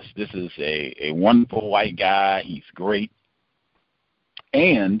goodness, this is a wonderful white guy. He's great.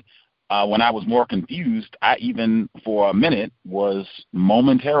 And when I was more confused, I even for a minute was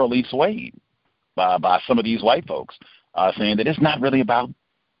momentarily swayed by some of these white folks saying that it's not really about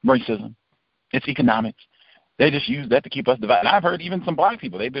racism. It's economics. They just use that to keep us divided. And I've heard even some black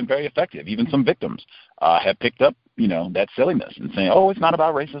people, they've been very effective. Even some victims have picked up, you know, that silliness and saying, oh, it's not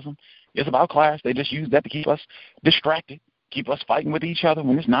about racism. It's about class. They just use that to keep us distracted, keep us fighting with each other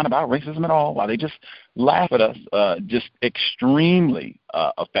when it's not about racism at all, while they just laugh at us. Just extremely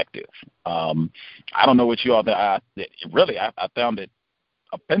effective. I don't know what you all think. I found it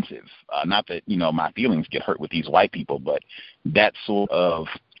offensive. Not that, you know, my feelings get hurt with these white people, but that sort of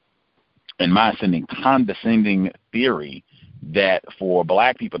in my condescending theory that for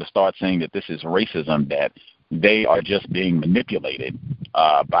black people to start saying that this is racism, that they are just being manipulated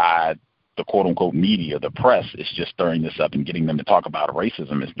by the quote-unquote media, the press, is just stirring this up and getting them to talk about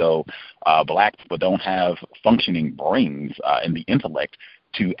racism as though black people don't have functioning brains and the intellect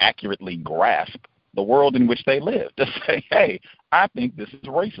to accurately grasp the world in which they live. To say, hey, I think this is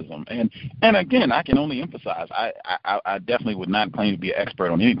racism. And again, I can only emphasize, I definitely would not claim to be an expert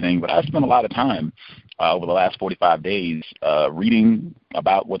on anything, but I spent a lot of time over the last 45 days reading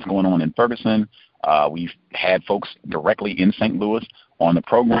about what's going on in Ferguson. We've had folks directly in St. Louis on the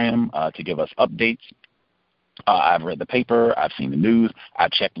program to give us updates. I've read the paper. I've seen the news.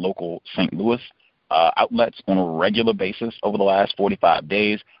 I've checked local St. Louis outlets on a regular basis over the last 45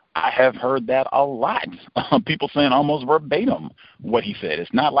 days. I have heard that a lot. People saying almost verbatim what he said.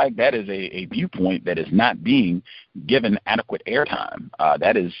 It's not like that is a viewpoint that is not being given adequate airtime.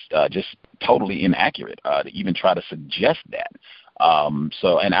 That is just totally inaccurate to even try to suggest that.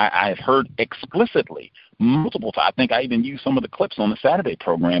 And I've heard explicitly multiple times. I think I even used some of the clips on the Saturday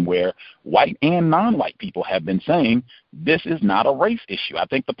program where white and non-white people have been saying this is not a race issue. I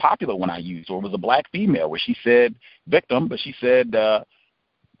think the popular one I used was a black female where she said victim, but she said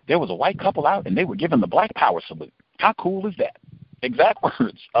there was a white couple out and they were giving the black power salute. How cool is that? Exact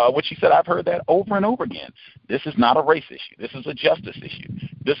words. What she said, I've heard that over and over again. This is not a race issue. This is a justice issue.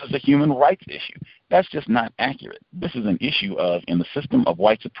 This is a human rights issue. That's just not accurate. This is an issue of, in the system of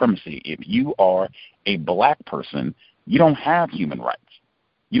white supremacy, if you are a black person, you don't have human rights.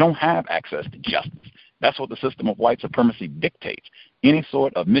 You don't have access to justice. That's what the system of white supremacy dictates. Any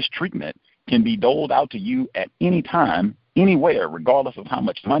sort of mistreatment can be doled out to you at any time, anywhere, regardless of how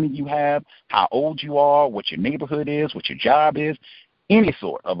much money you have, how old you are, what your neighborhood is, what your job is. Any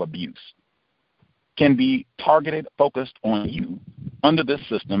sort of abuse can be targeted, focused on you under this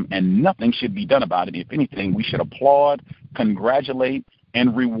system, and nothing should be done about it. If anything, we should applaud, congratulate,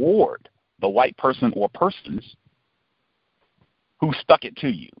 and reward the white person or persons who stuck it to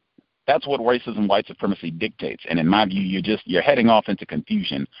you. That's what racism, white supremacy dictates. And in my view, you're heading off into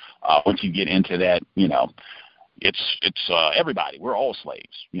confusion once you get into that, It's everybody. We're all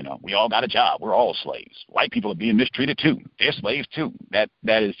slaves. We all got a job. We're all slaves. White people are being mistreated too. They're slaves too. That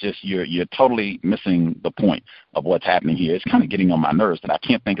is just you're totally missing the point of what's happening here. It's kind of getting on my nerves that I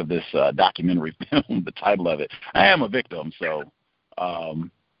can't think of this documentary film, the title of it. I am a victim, so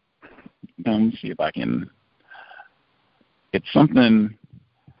let me see if I can. It's something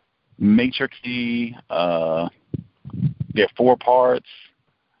matrixy. There are 4 parts.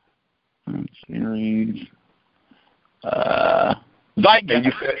 Series. Zeitgeist.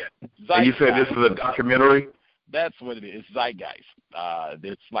 And you said this is a documentary? That's what it is. It's Zeitgeist.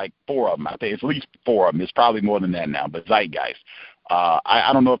 It's like 4 of them. I think it's at least 4 of them. It's probably more than that now, but Zeitgeist.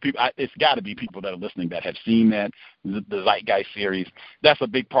 I don't know if people. It's got to be people that are listening that have seen that the Zeitgeist series. That's a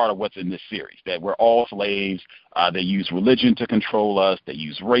big part of what's in this series. That we're all slaves. They use religion to control us. They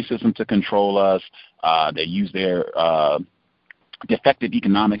use racism to control us. They use their defective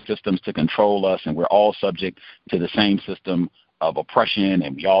economic systems to control us, and we're all subject to the same system of oppression,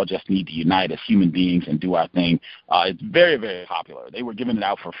 and we all just need to unite as human beings and do our thing. It's very, very popular. They were giving it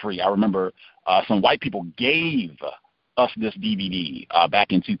out for free. I remember some white people gave us this DVD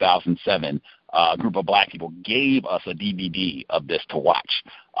back in 2007. A group of black people gave us a DVD of this to watch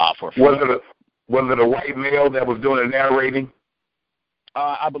for free. Was it a white male that was doing the narrating?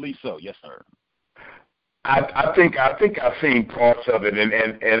 I believe so. Yes, sir. I think I've seen parts of it,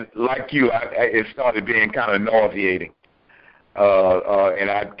 and like you, it started being kind of nauseating, and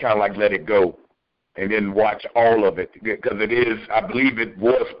I kind of like let it go, and then watch all of it because it is. I believe it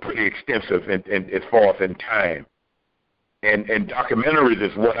was pretty extensive in as far as in time, and documentaries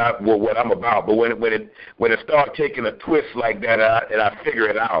is what I'm about. But when it starts taking a twist like that, and I figure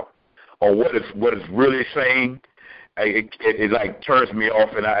it out, or what it's really saying, it like turns me off,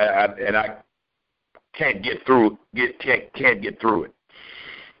 and I can't get through it,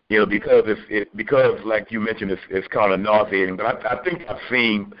 because like you mentioned, it's kind of nauseating. But I think I've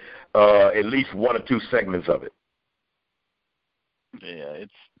seen at least 1 or 2 segments of it. Yeah,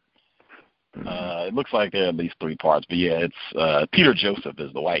 it looks like there are at least 3 parts. But yeah, it's Peter Joseph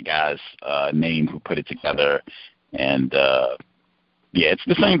is the white guy's name who put it together, and yeah, it's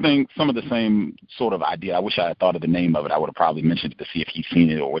the same thing, some of the same sort of idea. I wish I had thought of the name of it. I would have probably mentioned it to see if he's seen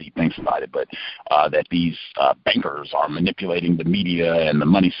it or what he thinks about it. But that these bankers are manipulating the media and the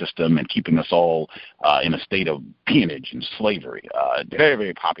money system and keeping us all in a state of peonage and slavery. Very,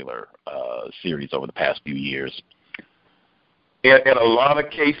 very popular series over the past few years. In a lot of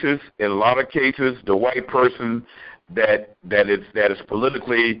cases, the white person that is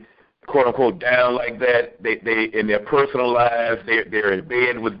politically quote unquote down like that, they in their personal lives they're in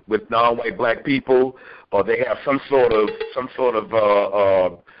bed with non-white black people, or they have some sort of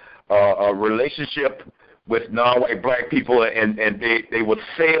relationship with non-white black people, and they would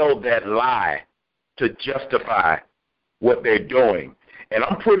sell that lie to justify what they're doing. And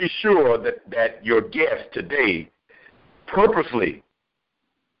I'm pretty sure that your guest today purposely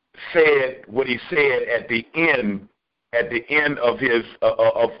said what he said at the end of his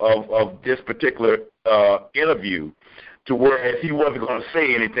of this particular interview, to whereas he wasn't going to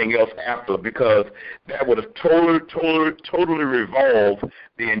say anything else after, because that would have totally revolved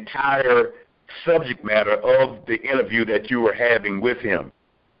the entire subject matter of the interview that you were having with him,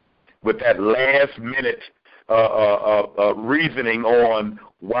 with that last minute reasoning on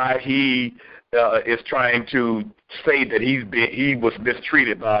why he is trying to say that he was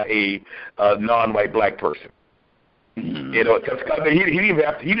mistreated by a non-white black person. Mm-hmm. You know, because he didn't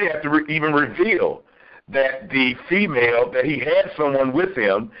have to even reveal that the female, that he had someone with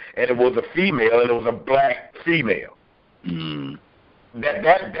him, and it was a female, and it was a black female. Mm.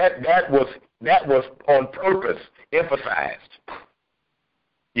 That was on purpose emphasized.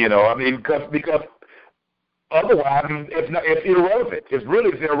 You know, I mean, because otherwise it's irrelevant. It's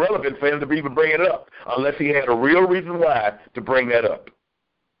irrelevant for him to even bring it up unless he had a real reason why to bring that up.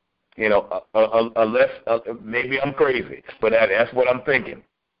 You know, unless maybe I'm crazy, but that's what I'm thinking.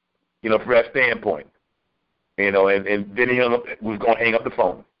 You know, from that standpoint. You know, and then he was going to hang up the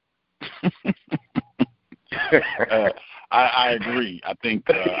phone. I agree. I think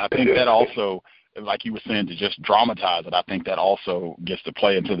that also, like you were saying, to just dramatize it, I think that also gets to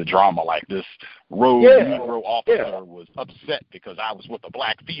play into the drama. Like this rogue Negro officer was upset because I was with a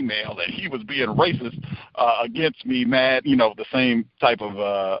black female and he was being racist against me, mad. You know, the same type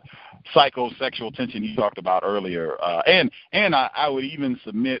of psychosexual tension you talked about earlier. And I would even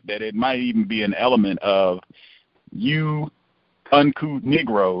submit that it might even be an element of you uncouth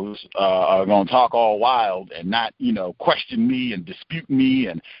Negroes are going to talk all wild and not, you know, question me and dispute me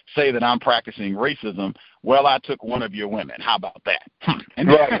and say that I'm practicing racism. Well, I took one of your women. How about that? And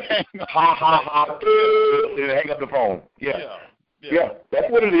right. Ha, ha, ha. And hang up the phone. Yeah, that's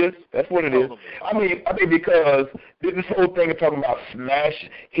what it is. That's what it is. I mean, because this whole thing of talking about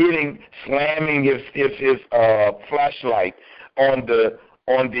slamming his flashlight on the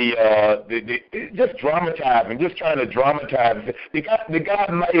just dramatizing, just trying to dramatize. The guy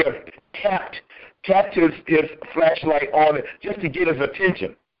might have tapped his flashlight on it just to get his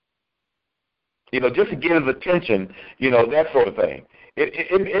attention. You know, just to get his attention. You know, that sort of thing.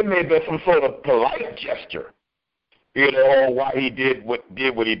 It may have been some sort of polite gesture. You know, why he did what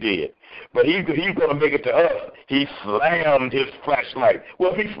he did. But he's going to make it to us. He slammed his flashlight.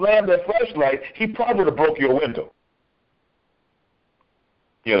 Well, if he slammed that flashlight, he probably would have broke your window.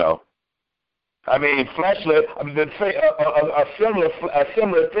 You know, I mean, flashlight. I mean, a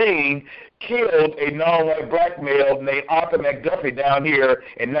similar thing killed a non-white black male named Arthur McDuffie down here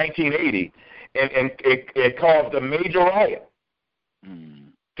in 1980, and it caused a major riot.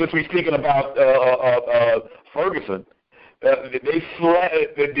 Mm. Since we're speaking about Ferguson,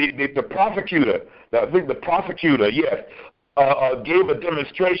 the prosecutor. I think the prosecutor, yes, gave a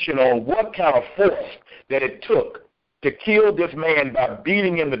demonstration on what kind of force that it took to kill this man by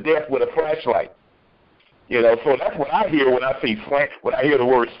beating him to death with a flashlight. You know, so that's what I hear when I hear the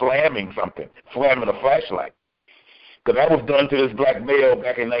word slamming something, slamming a flashlight. Because that was done to this black male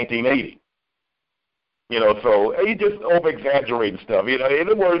back in 1980. You know, so he just over-exaggerating stuff. You know, in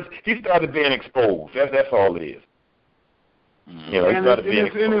other words, he started being exposed. That's all it is. You know, and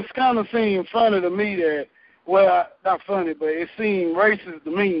it's kind of seemed funny to me that, well, not funny, but it seemed racist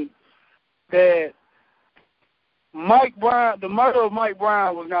to me that Mike Brown, the murder of Mike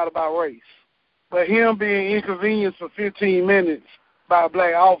Brown was not about race, but him being inconvenienced for 15 minutes by a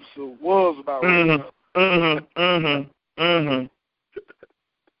black officer was about race.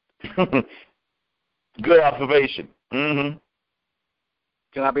 Good observation. Mm-hmm.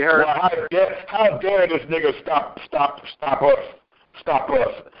 Can I be heard? Well, how dare this nigga stop us?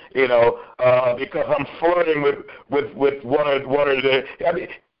 You know, because I'm flirting with one of the. I mean,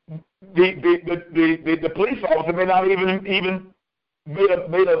 the police officer may not even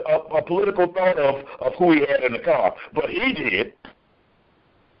made a political thought of who he had in the car, but he did.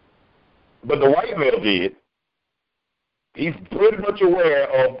 But the white male did. He's pretty much aware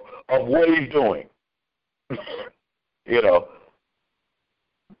of what he's doing. You know.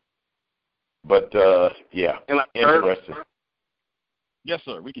 But yeah, interesting. Yes,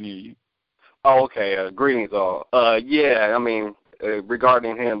 sir. We can hear you. Oh, okay. Greetings, all. Yeah, I mean,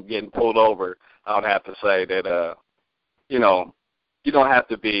 regarding him getting pulled over, I would have to say that, you know, you don't have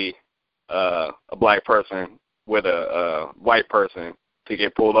to be a black person with a white person to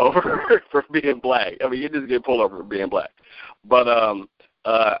get pulled over for being black. I mean, you just get pulled over for being black. But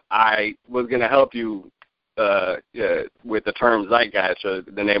I was going to help you with the term zeitgeist, or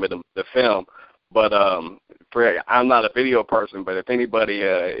the name of the film. But I'm not a video person, but if anybody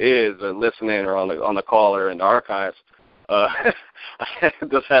is listening or on the call or in the archives, I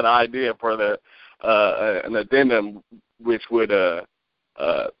just had an idea for an addendum which would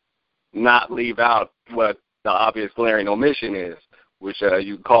not leave out what the obvious glaring omission is, which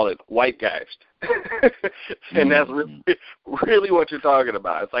you call it whitegeist. And that's really what you're talking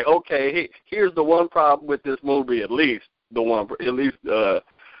about. It's like, okay, here's the one problem with this movie, at least the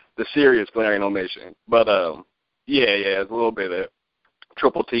serious glaring omission. But yeah, it's a little bit of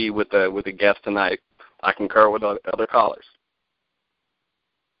triple T with the guest tonight. I concur with other callers.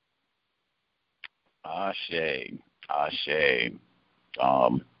 Ashe.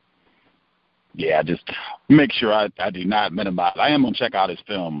 Yeah, just make sure I do not minimize. I am going to check out his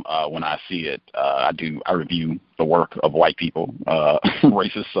film when I see it. I review the work of white people,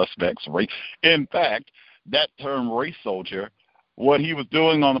 racist suspects. In fact, that term race soldier, what he was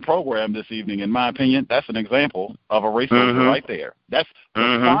doing on the program this evening, in my opinion, that's an example of a race soldier right there. That's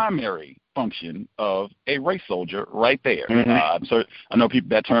the primary function of a race soldier right there. So I know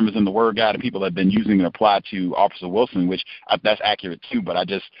that term is in the word guide, and people have been using it applied to Officer Wilson, which that's accurate too, but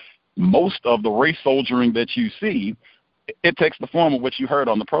most of the race soldiering that you see, it takes the form of what you heard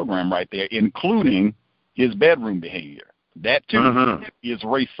on the program right there, including his bedroom behavior. That, too, is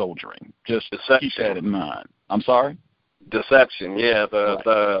race soldiering. Just keep that in mind. I'm sorry? Deception, yeah,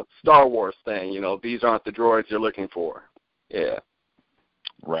 the Star Wars thing, these aren't the droids you're looking for. Yeah.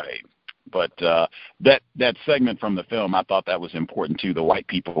 Right. But that segment from the film, I thought that was important, too. The white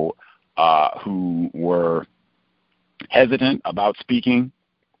people who were hesitant about speaking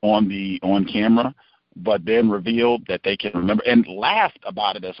on camera, but then revealed that they can remember and laughed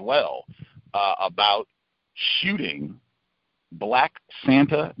about it as well, about shooting black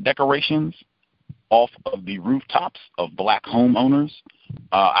Santa decorations off of the rooftops of black homeowners.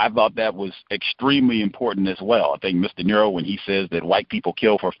 I thought that was extremely important as well. I think Mr. Nero, when he says that white people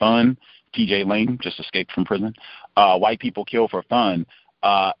kill for fun, TJ Lane just escaped from prison, white people kill for fun,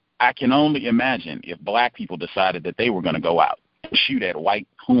 I can only imagine if black people decided that they were going to go out shoot at white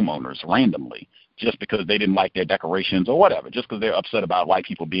homeowners randomly just because they didn't like their decorations or whatever, just because they're upset about white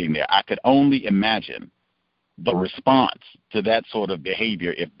people being there. I could only imagine the response to that sort of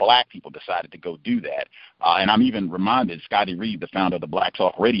behavior if black people decided to go do that. And I'm even reminded, Scotty Reed, the founder of the Black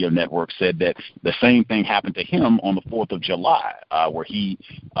Talk Radio Network, said that the same thing happened to him on the 4th of July, where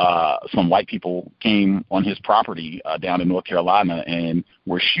some white people came on his property down in North Carolina and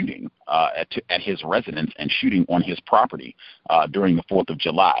were shooting at his residence and shooting on his property during the 4th of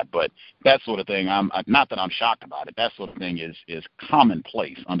July. But that sort of thing, not that I'm shocked about it, that sort of thing is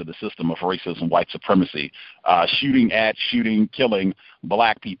commonplace under the system of racism, white supremacy, shooting, killing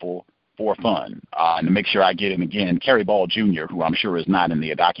black people for fun. And to make sure I get in again, Kerry Ball Jr., who I'm sure is not in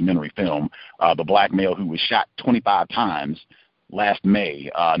the documentary film, the black male who was shot 25 times last May,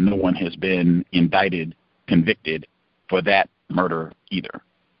 no one has been indicted, convicted for that murder either.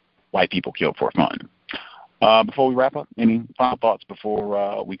 White people killed for fun. Before we wrap up, any final thoughts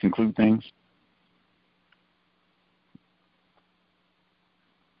before we conclude things?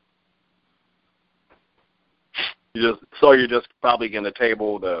 You're just probably going to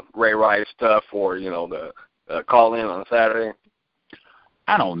table the Ray Rice stuff or, the call in on Saturday?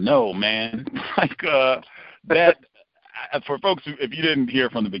 I don't know, man. That for folks who, if you didn't hear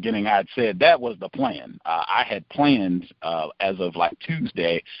from the beginning, I had said that was the plan. I had planned as of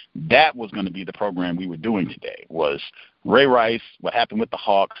Tuesday, that was going to be the program we were doing today, was Ray Rice, what happened with the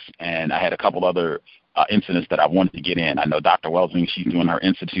Hawks, and I had a couple other incidents that I wanted to get in. I know Dr. Welsing, she's doing her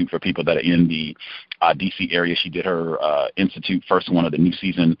institute for people that are in the D.C. area. She did her institute, first one of the new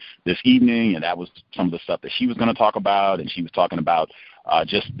season this evening, and that was some of the stuff that she was going to talk about, and she was talking about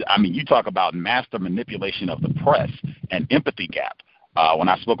you talk about master manipulation of the press and empathy gap. When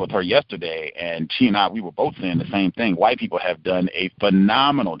I spoke with her yesterday, and she and I, we were both saying the same thing. White people have done a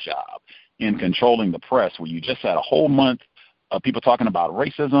phenomenal job in controlling the press, where you just had a whole month of people talking about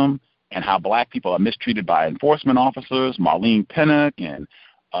racism and how black people are mistreated by enforcement officers, Marlene Pinnock and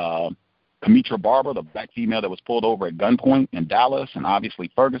Kamitra Barber, the black female that was pulled over at gunpoint in Dallas, and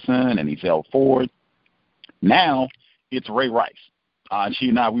obviously Ferguson and Ezell Ford. Now it's Ray Rice. And she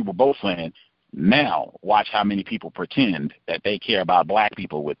and I, we were both saying, now watch how many people pretend that they care about black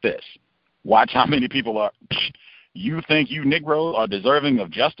people with this. Watch how many people are, you think you Negroes are deserving of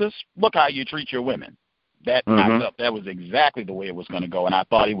justice? Look how you treat your women. That I felt that was exactly the way it was going to go, and I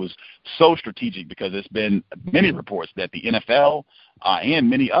thought it was so strategic because there's been many reports that the NFL and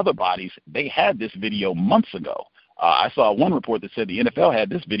many other bodies, they had this video months ago. I saw one report that said the NFL had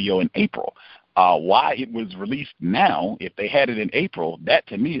this video in April. Why it was released now, if they had it in April, that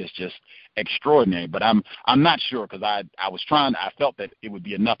to me is just extraordinary. But I'm not sure because I felt that it would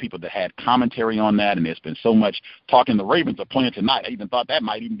be enough people that had commentary on that, and there's been so much talking. The Ravens are playing tonight. I even thought that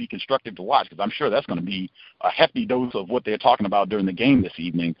might even be constructive to watch because I'm sure that's going to be a hefty dose of what they're talking about during the game this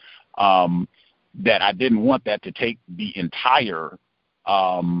evening. That I didn't want that to take the entire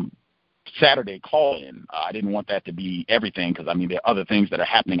Saturday call-in. I didn't want that to be everything because, I mean, there are other things that are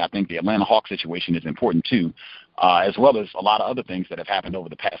happening. I think the Atlanta Hawks situation is important, too, as well as a lot of other things that have happened over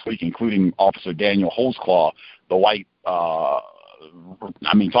the past week, including Officer Daniel Holzclaw, the white, talk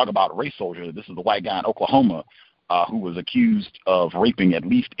about a race soldier. This is the white guy in Oklahoma who was accused of raping at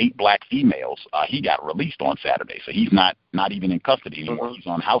least 8 black females. He got released on Saturday, so he's not even in custody anymore. He's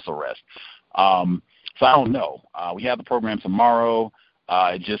on house arrest. So I don't know. We have the program tomorrow.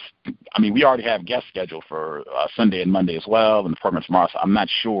 We already have guests scheduled for Sunday and Monday as well, and the program tomorrow. So I'm not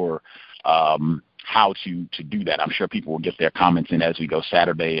sure how to do that. I'm sure people will get their comments in as we go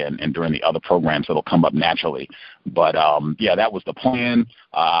Saturday and during the other programs. It'll come up naturally. But, that was the plan.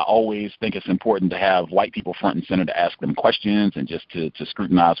 I always think it's important to have white people front and center to ask them questions and just to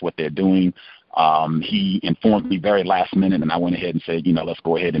scrutinize what they're doing. He informed me very last minute, and I went ahead and said, let's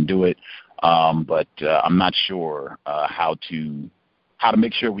go ahead and do it. But I'm not sure how to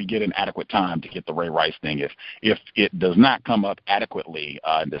make sure we get an adequate time to get the Ray Rice thing. If it does not come up adequately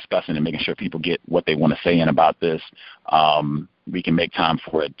in discussing and making sure people get what they want to say in about this, we can make time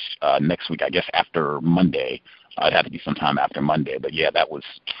for it next week, I guess after Monday. It'd have to be sometime after Monday. But, yeah,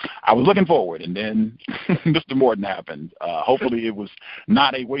 I was looking forward. And then Mr. Morton happened. Hopefully it was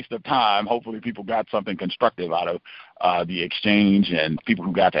not a waste of time. Hopefully people got something constructive out of the exchange and people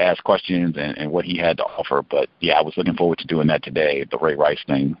who got to ask questions and what he had to offer. But, yeah, I was looking forward to doing that today, the Ray Rice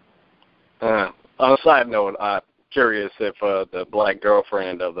thing. On a side note, I'm curious if the black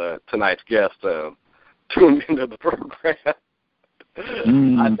girlfriend of tonight's guest tuned into the program.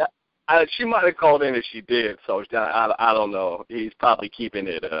 She might have called in if she did, so I don't know. He's probably keeping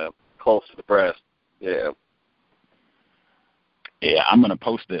it close to the press. Yeah. Yeah, I'm going to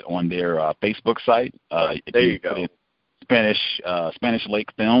post it on their Facebook site. There you go. Spanish Lake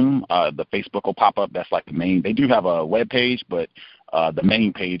Film. The Facebook will pop up. That's like the main. They do have a web page, but the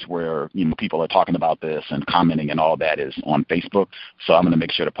main page where people are talking about this and commenting and all that is on Facebook. So I'm going to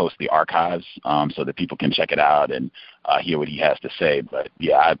make sure to post the archives so that people can check it out and hear what he has to say. But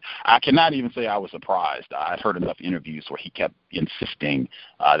yeah, I cannot even say I was surprised. I'd heard enough interviews where he kept insisting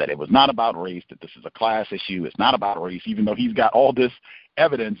that it was not about race, that this is a class issue. It's not about race, even though he's got all this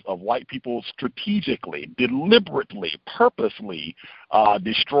evidence of white people strategically, deliberately, purposely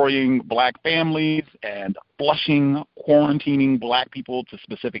destroying black families and flushing, quarantining black people to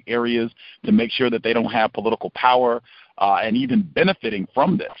specific areas to make sure that they don't have political power and even benefiting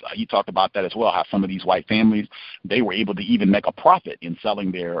from this. He talked about that as well, how some of these white families, they were able to even make a profit in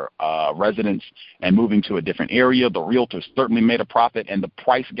selling their residence and moving to a different area. The realtors certainly made a profit, and the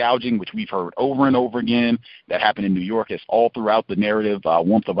price gouging, which we've heard over and over again, that happened in New York, is all throughout the narrative.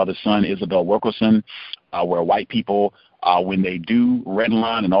 Warmth of Other Son, Isabel Wilkerson, where white people, when they do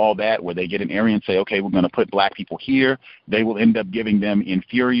redline and all that, where they get an area and say, okay, we're going to put black people here, they will end up giving them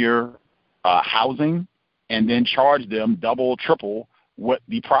inferior housing and then charge them double, triple what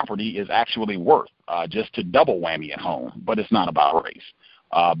the property is actually worth, just to double whammy at home. But it's not about race.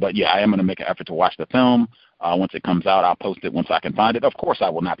 But, yeah, I am going to make an effort to watch the film. Once it comes out, I'll post it once I can find it. Of course, I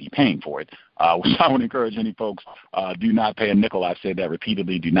will not be paying for it, which I would encourage any folks, do not pay a nickel. I've said that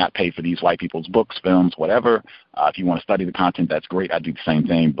repeatedly. Do not pay for these white people's books, films, whatever. If you want to study the content, that's great. I do the same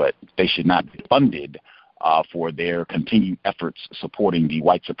thing, but they should not be funded for their continued efforts supporting the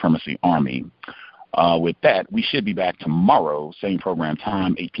white supremacy army. With that, we should be back tomorrow, same program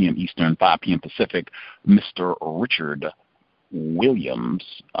time, 8 p.m. Eastern, 5 p.m. Pacific. Mr. Richard Williams,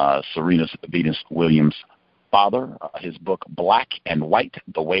 Serena Venus Williams' father, his book Black and White,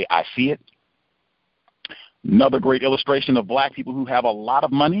 The Way I See It. Another great illustration of black people who have a lot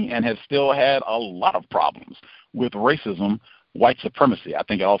of money and have still had a lot of problems with racism, white supremacy. I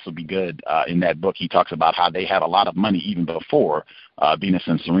think it'll also be good in that book. He talks about how they had a lot of money even before Venus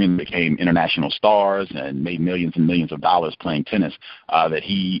and Serena became international stars and made millions and millions of dollars playing tennis, that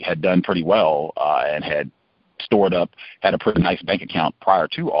he had done pretty well and had stored up, had a pretty nice bank account prior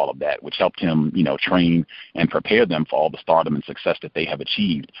to all of that, which helped him, train and prepare them for all the stardom and success that they have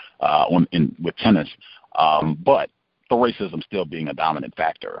achieved with tennis. But the racism still being a dominant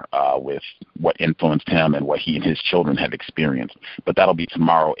factor with what influenced him and what he and his children have experienced. But that'll be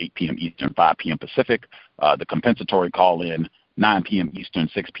tomorrow, 8 p.m. Eastern, 5 p.m. Pacific. The compensatory call-in, 9 p.m. Eastern,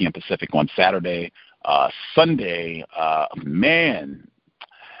 6 p.m. Pacific on Saturday. Sunday,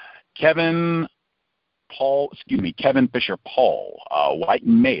 Kevin Fisher Paul, white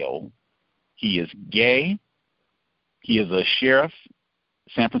male. He is gay. He is a sheriff,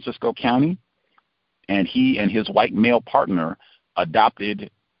 San Francisco County, and he and his white male partner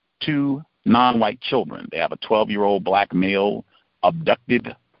adopted 2 non-white children. They have a 12-year-old black male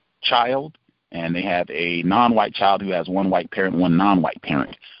abducted child, and they have a non-white child who has one white parent, one non-white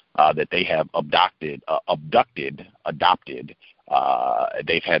parent that they have adopted.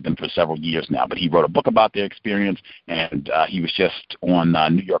 They've had them for several years now, but he wrote a book about their experience, and he was just on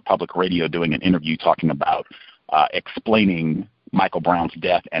New York Public Radio doing an interview talking about explaining Michael Brown's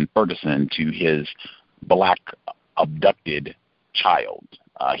death and Ferguson to his black abducted child.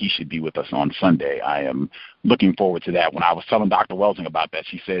 He should be with us on Sunday. I am looking forward to that. When I was telling Dr. Welsing about that,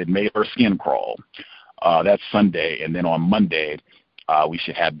 she said it made her skin crawl. That's Sunday, and then on Monday, we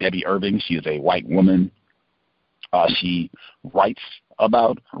should have Debbie Irving. She is a white woman. She writes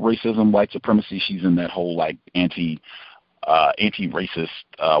about racism, white supremacy. She's in that whole like anti-racist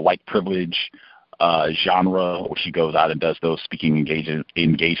white privilege genre, where she goes out and does those speaking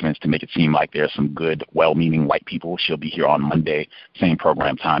engagements to make it seem like there's some good, well-meaning white people. She'll be here on Monday, same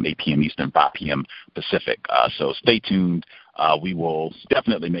program time, 8 p.m. Eastern, 5 p.m. Pacific. So stay tuned. We will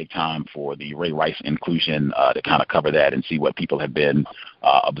definitely make time for the Ray Rice inclusion to kind of cover that and see what people have been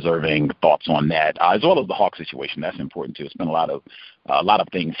observing, thoughts on that, as well as the Hawk situation. That's important too. It's been a lot of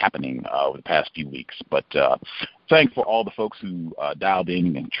things happening over the past few weeks. But thanks for all the folks who dialed in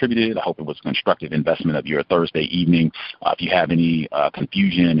and contributed. I hope it was a constructive investment of your Thursday evening. If you have any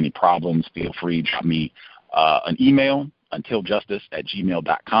confusion, any problems, feel free to drop me an email,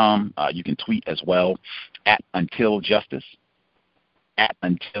 untiljustice@gmail.com. You can tweet as well at untiljustice. I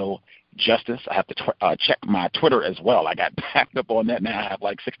have to check my Twitter as well. I got backed up on that now. I have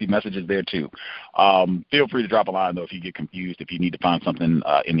like 60 messages there too. Feel free to drop a line though if you get confused. If you need to find something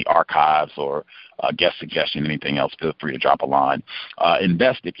in the archives or guest suggestion, anything else, feel free to drop a line.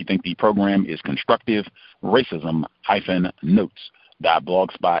 Invest if you think the program is constructive.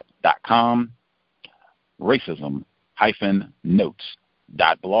 Racism-notes.blogspot.com.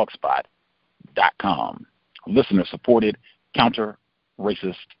 Racism-notes.blogspot.com. Listener supported, counter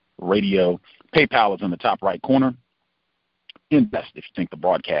racist radio. PayPal is in the top right corner. Invest if you think the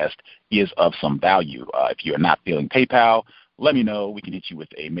broadcast is of some value. If you are not feeling PayPal, let me know. We can hit you with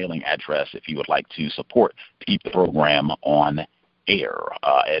a mailing address if you would like to support to keep the program on air.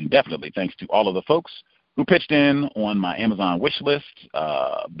 And definitely thanks to all of the folks who pitched in on my Amazon wish list,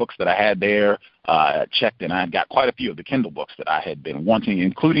 books that I had there. Checked, and I got quite a few of the Kindle books that I had been wanting,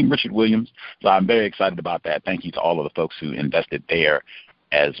 including Richard Williams. So I'm very excited about that. Thank you to all of the folks who invested there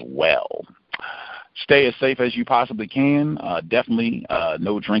as well. Stay as safe as you possibly can. Definitely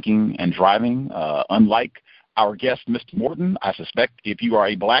no drinking and driving. Unlike our guest, Mr. Morton, I suspect if you are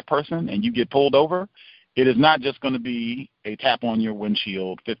a black person and you get pulled over, it is not just going to be a tap on your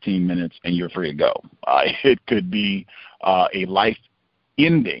windshield, 15 minutes, and you're free to go. It could be a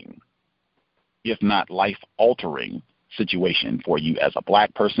life-ending, if not life-altering situation for you as a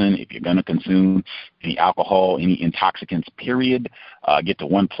black person. If you're going to consume any alcohol, any intoxicants, period, get to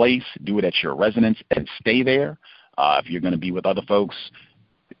one place, do it at your residence, and stay there. If you're going to be with other folks,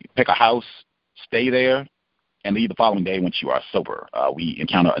 pick a house, stay there, and leave the following day once you are sober. We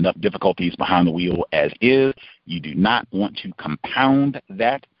encounter enough difficulties behind the wheel as is. You do not want to compound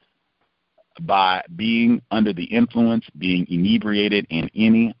that by being under the influence, being inebriated in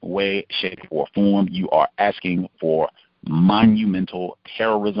any way, shape, or form. You are asking for monumental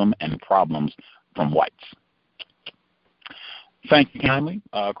terrorism and problems from whites. Thank you kindly,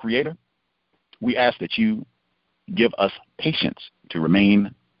 Creator. We ask that you give us patience to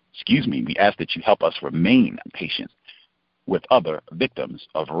remain, we ask that you help us remain patient with other victims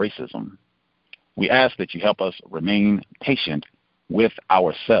of racism. We ask that you help us remain patient with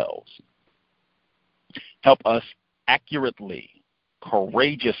ourselves. Help us accurately,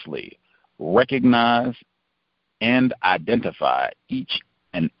 courageously recognize and identify each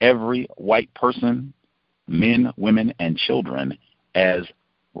and every white person, men, women, and children as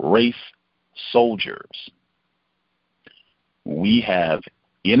race soldiers. We have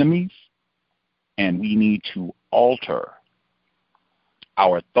enemies, and we need to alter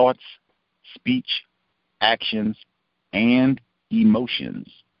our thoughts, speech, actions, and emotions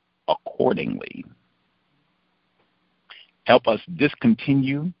accordingly. Help us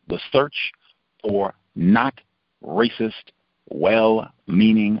discontinue the search for not racist,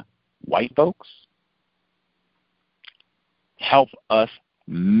 well-meaning white folks. Help us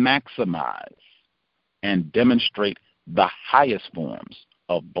maximize and demonstrate the highest forms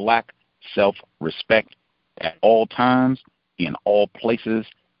of black self-respect at all times, in all places,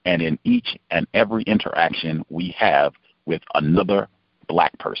 and in each and every interaction we have with another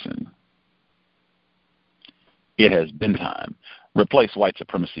black person. It has been time. Replace white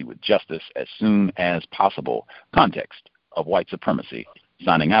supremacy with justice as soon as possible. Context of white supremacy.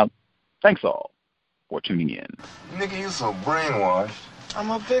 Signing out. Thanks all for tuning in. Nigga, you so brainwashed. I'm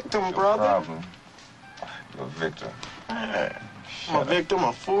a victim, brother. Problem. You're a victim. Yeah. I'm a victim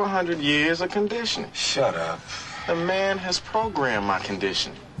of 400 years of conditioning. Shut up. The man has programmed my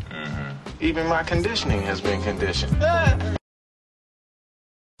conditioning. Even my conditioning has been conditioned.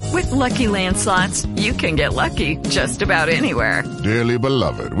 With Lucky Land Slots, you can get lucky just about anywhere. Dearly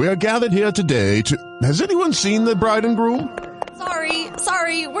beloved, we are gathered here today to... Has anyone seen the bride and groom?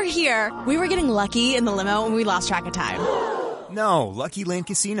 Sorry, we're here. We were getting lucky in the limo and we lost track of time. No, Lucky Land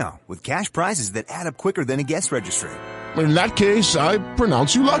Casino, with cash prizes that add up quicker than a guest registry. In that case, I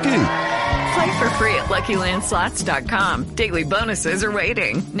pronounce you lucky. Play for free at LuckyLandSlots.com. Daily bonuses are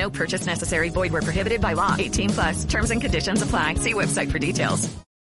waiting. No purchase necessary. Void where prohibited by law. 18+. Terms and conditions apply. See website for details.